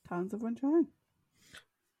week, Talons of Weng-Chiang.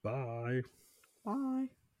 Bye. Bye.